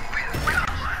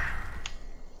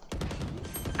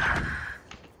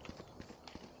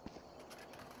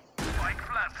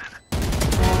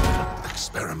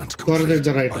 Experiment Correct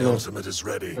the right My now. ultimate is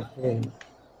ready.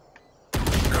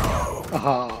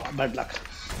 हाँ बैड लक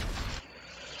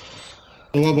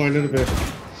हुआ बॉयलर पे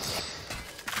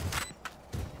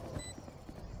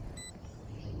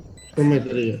तो मैं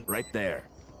चली गया Right there.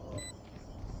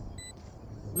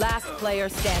 Last player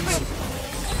standing.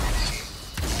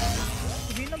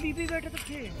 बिना बीबी बैठे तो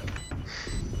थे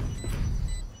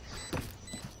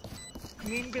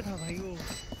मेन पे था भाई वो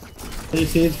ये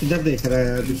सेज किधर देख रहा है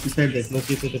यार दूसरी साइड देखना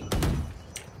चाहिए तो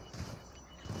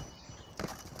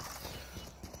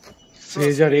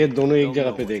सेज और ये दोनों एक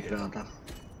जगह पे देख रहा था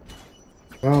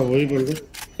हाँ वही बोल रहा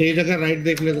सेज अगर राइट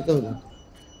देख लेता तो हो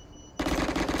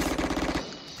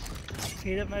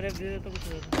फिर अपना रेप दे दे तो कुछ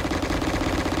होता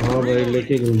हाँ भाई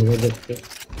लेके घूमूंगा जब तक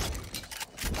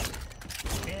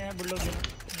ये बुल्लो के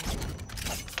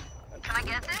Can I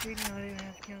get this? फिर हमारे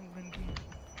मैच क्या बन की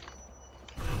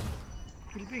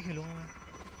किल पे खेलूंगा मैं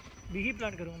बीही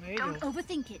प्लान करूंगा मैं ये Don't जो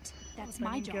overthink it. That's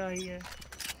my क्या job. ही है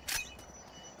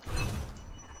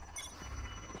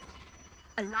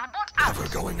Alarm bot Cover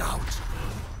going out.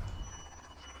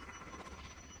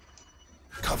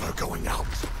 Cover going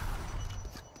out.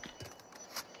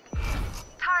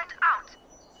 turret out.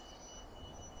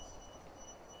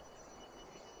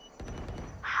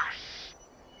 Hush.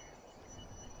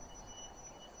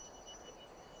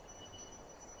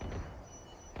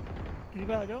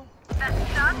 Riba आ जाओ That's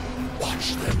done. Watch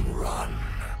them run.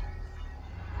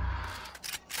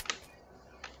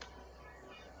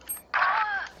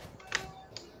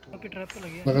 Okay trap पे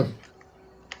लग गया मगर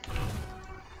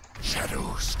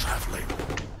Shadows traveling.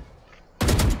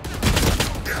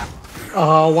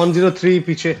 103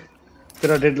 पीछे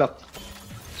तेरा डेडलॉक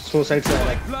स्नो साइड से आ रहा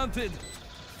है Planted.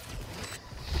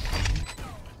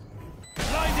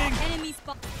 Blinding. Enemy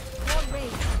spot. Wall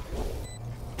raised.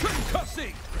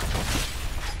 Concussing.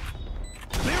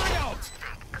 Clearing out.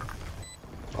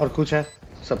 और कुछ है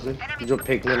सबसे जो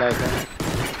फेंकने लायक है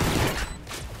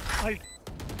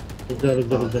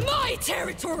रुक जा My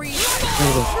territory.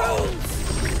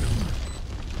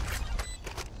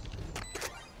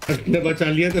 ने बचा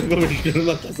लिया तेरे को मेडिकल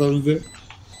मत कसम से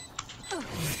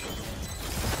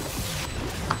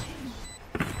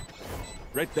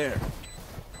Right there.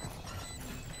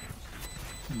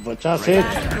 बचा से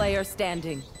Last player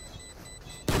standing.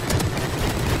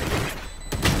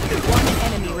 One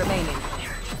enemy remaining.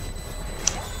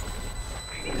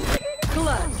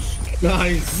 Clutch.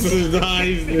 Nice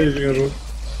nice करो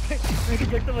मेरी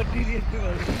जट तो बची थी इसके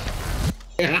बाद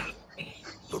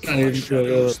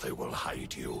They will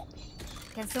hide you.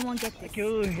 Can someone get this?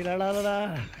 क्यों हिला डाला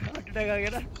हार्ट अटैक आ गया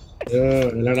ना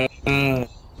लड़ा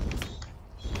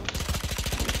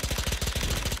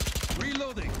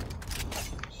Reloading.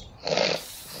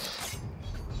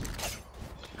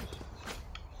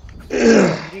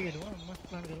 धीरे खेलूंगा मस्त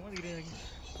प्लान करूंगा धीरे जाके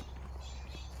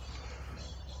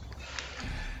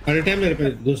हर टाइम मेरे पे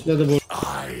दूसरा तो बोल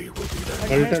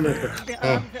हर टाइम मेरे पे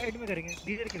हां साइड में करेंगे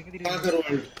धीरे करेंगे धीरे हां करो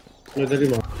मैं इधर ही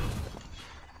मार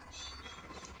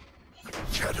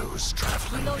Shadows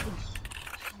traveling.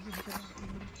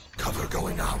 Cover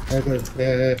going out.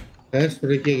 है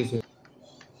स्प्रे किया किसी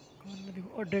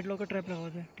और डेडलॉक का ट्रैप लगा हुआ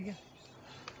है ठीक है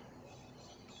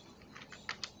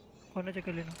कॉर्नर चेक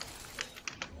कर लेना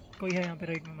कोई है यहाँ पे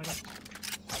राइट में मेरा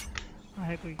हाँ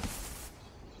है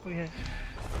कोई है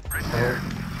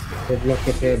डेडलॉक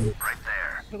के पे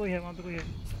कोई है वहाँ पे कोई है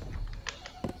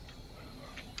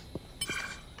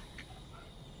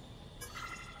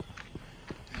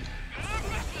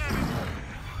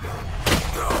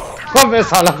कब मैं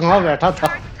साला कहाँ बैठा था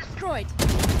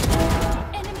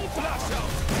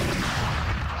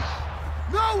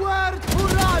Nowhere to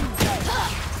run.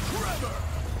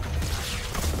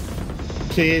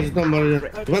 Sage number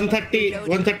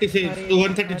 130 Sage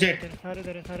 130 jet. सारे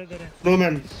दर है No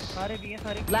man. सारे भी हैं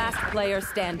सारे Last player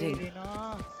standing.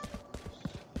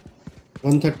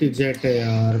 130 jet है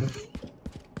यार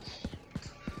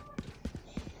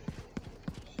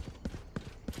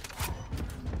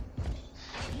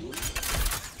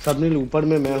सबने ऊपर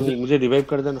में मैं हूँ मुझे रिवाइव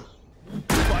कर देना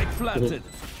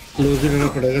क्लोज रहना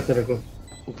पड़ेगा तेरे को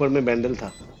ऊपर में बैंडल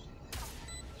था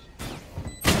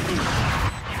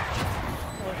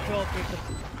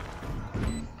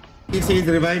इसे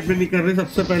रिवाइव भी नहीं कर रही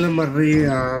सबसे पहले मर रही है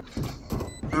यार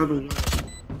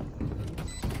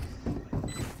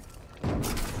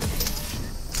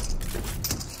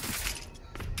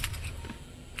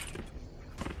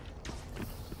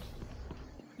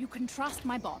You can trust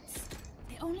my bots.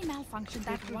 They only malfunctioned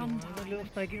that one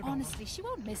time. Honestly, she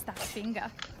won't miss that finger.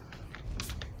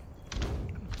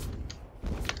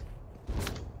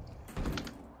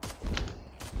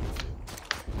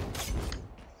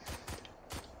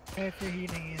 ऐसे ही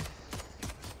नहीं है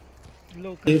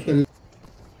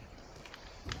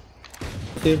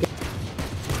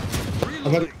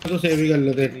अगर तो सेव ही कर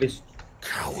लेते at least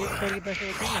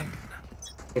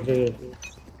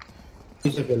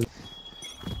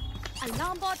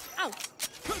Alarm bot out.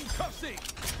 Concussing.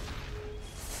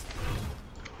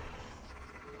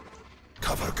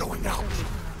 Cover going out.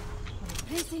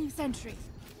 Placing sentry.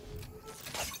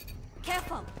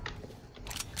 Careful.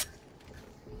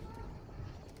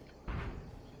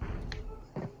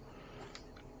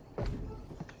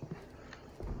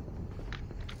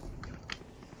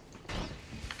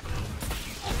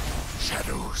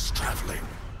 Shadows traveling.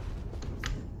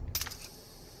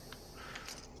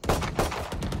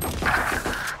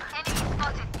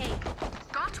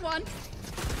 Got one.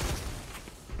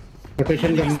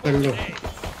 Rotation कर लो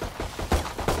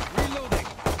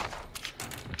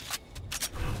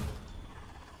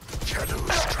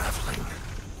Shadows traveling.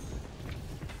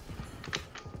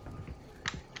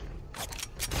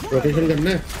 Rotation करना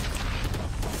है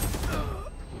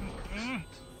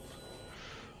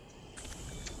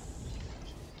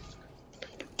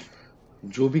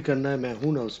जो भी करना है मैं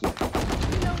हूं ना उसमें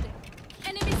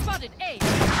Enemy spotted. A.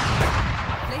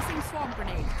 Placing swarm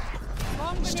grenade.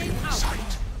 Swarm grenade out.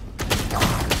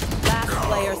 Last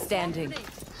player standing.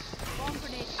 Swarm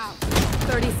grenade out.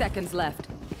 30 seconds left.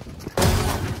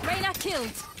 Reyna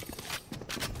killed.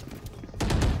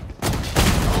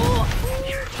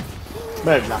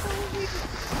 बैठ ला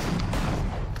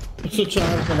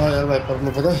 104 चला यार वाइपर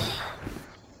में पता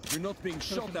You're not being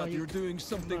shot at, you're doing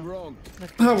something wrong.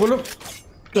 हाँ बोलो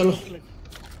चलो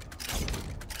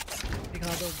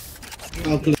दिखा दो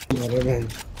आप लोग मार रहे हैं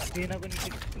रेना को नीचे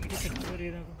चढ़ा दो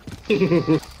रेना को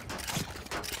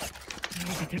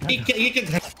ये क्या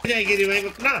घर जाएगी रिवाइव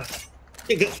अपना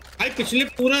भाई पिछले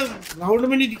पूरा राउंड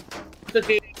में नहीं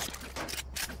दिखते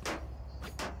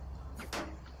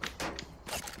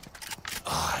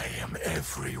I am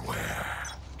everywhere.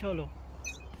 चलो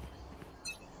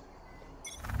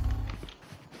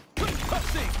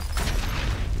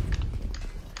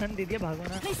सन दे दिया भागो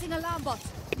ना Placing alarm bot.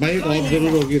 भाई ऑफ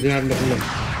जरूर होगी ध्यान रखना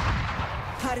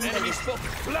Enemy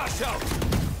spotted. Flash out.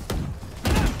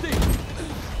 Blasting.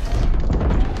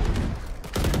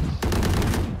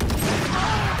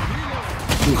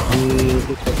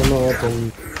 खत्म हो तुम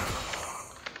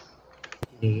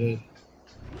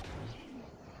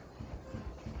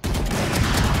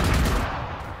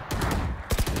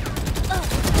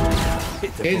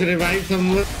Please revive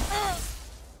someone.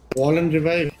 Wall and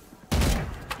revive.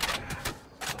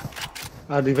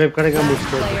 Revive करेगा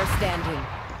मुझको। Player standing.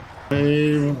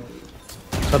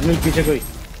 सबने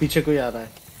पीछे कोई आ रहा है।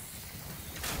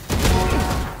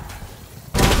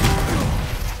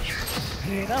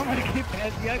 मेरा मर के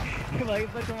पैर दिया कि भाई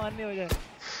पर मारने हो जाए।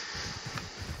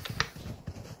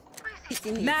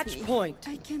 Match point.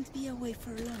 I can't be away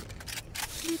for long.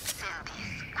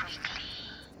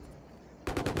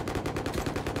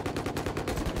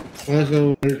 ऐसा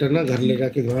उल्टा ना घर ले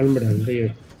जाके गाल में डाल दे।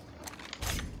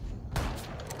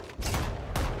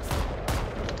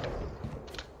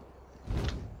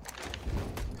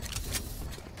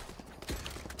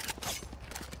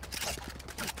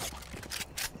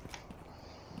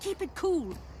 Keep it cool.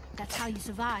 That's how you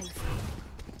survive.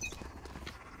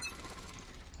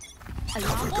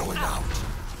 Cover going out.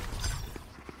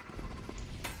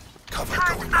 Cover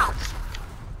going out.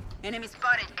 Enemy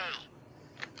spotted A.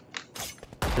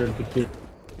 Weapon here.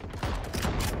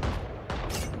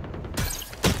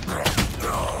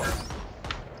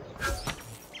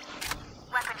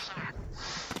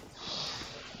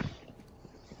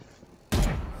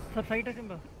 सब साइड है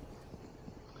Simba.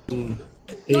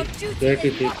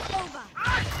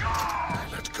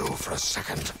 Let's go for a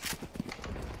second.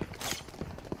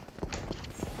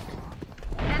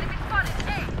 Enemy spotted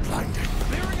A. Blinding.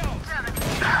 Clearing out.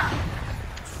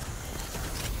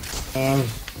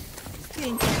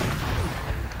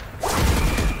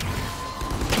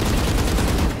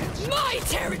 My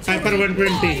territory. Hyper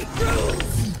 120.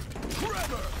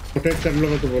 Rotate कर लो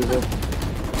मैं तो बोल रहा हूँ।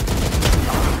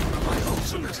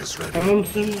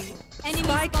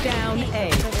 Spike down A.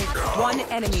 One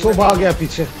enemy. सो भाग गया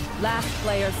पीछे। Last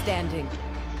player standing.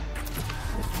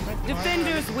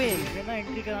 Defenders win. ना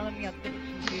एंट्री कराना नहीं आता तो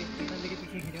बिना लेके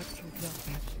पीछे गिरा छूट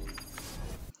जाता है।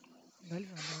 गाली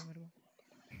मार रहा है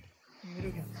मेरे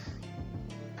को क्या?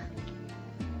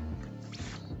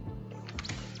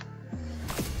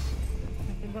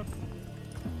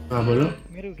 हाँ बोलो।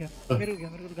 मेरे को तो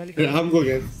गाली। हमको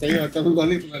क्या? सही आता है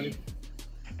गाली सुनानी।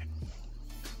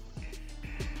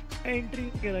 एंट्री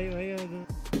कराई भाई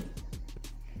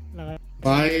लगा।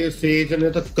 भाई सेज ने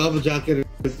तो कब जाके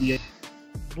दिया?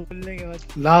 बोलने के बाद।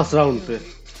 लास्ट राउंड पे।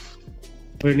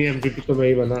 कोई नहीं एमवीपी तो मैं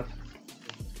ही बना।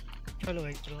 चलो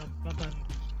भाई चलो अब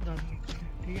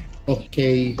ठीक है।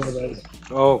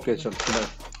 ओके चलो बाय।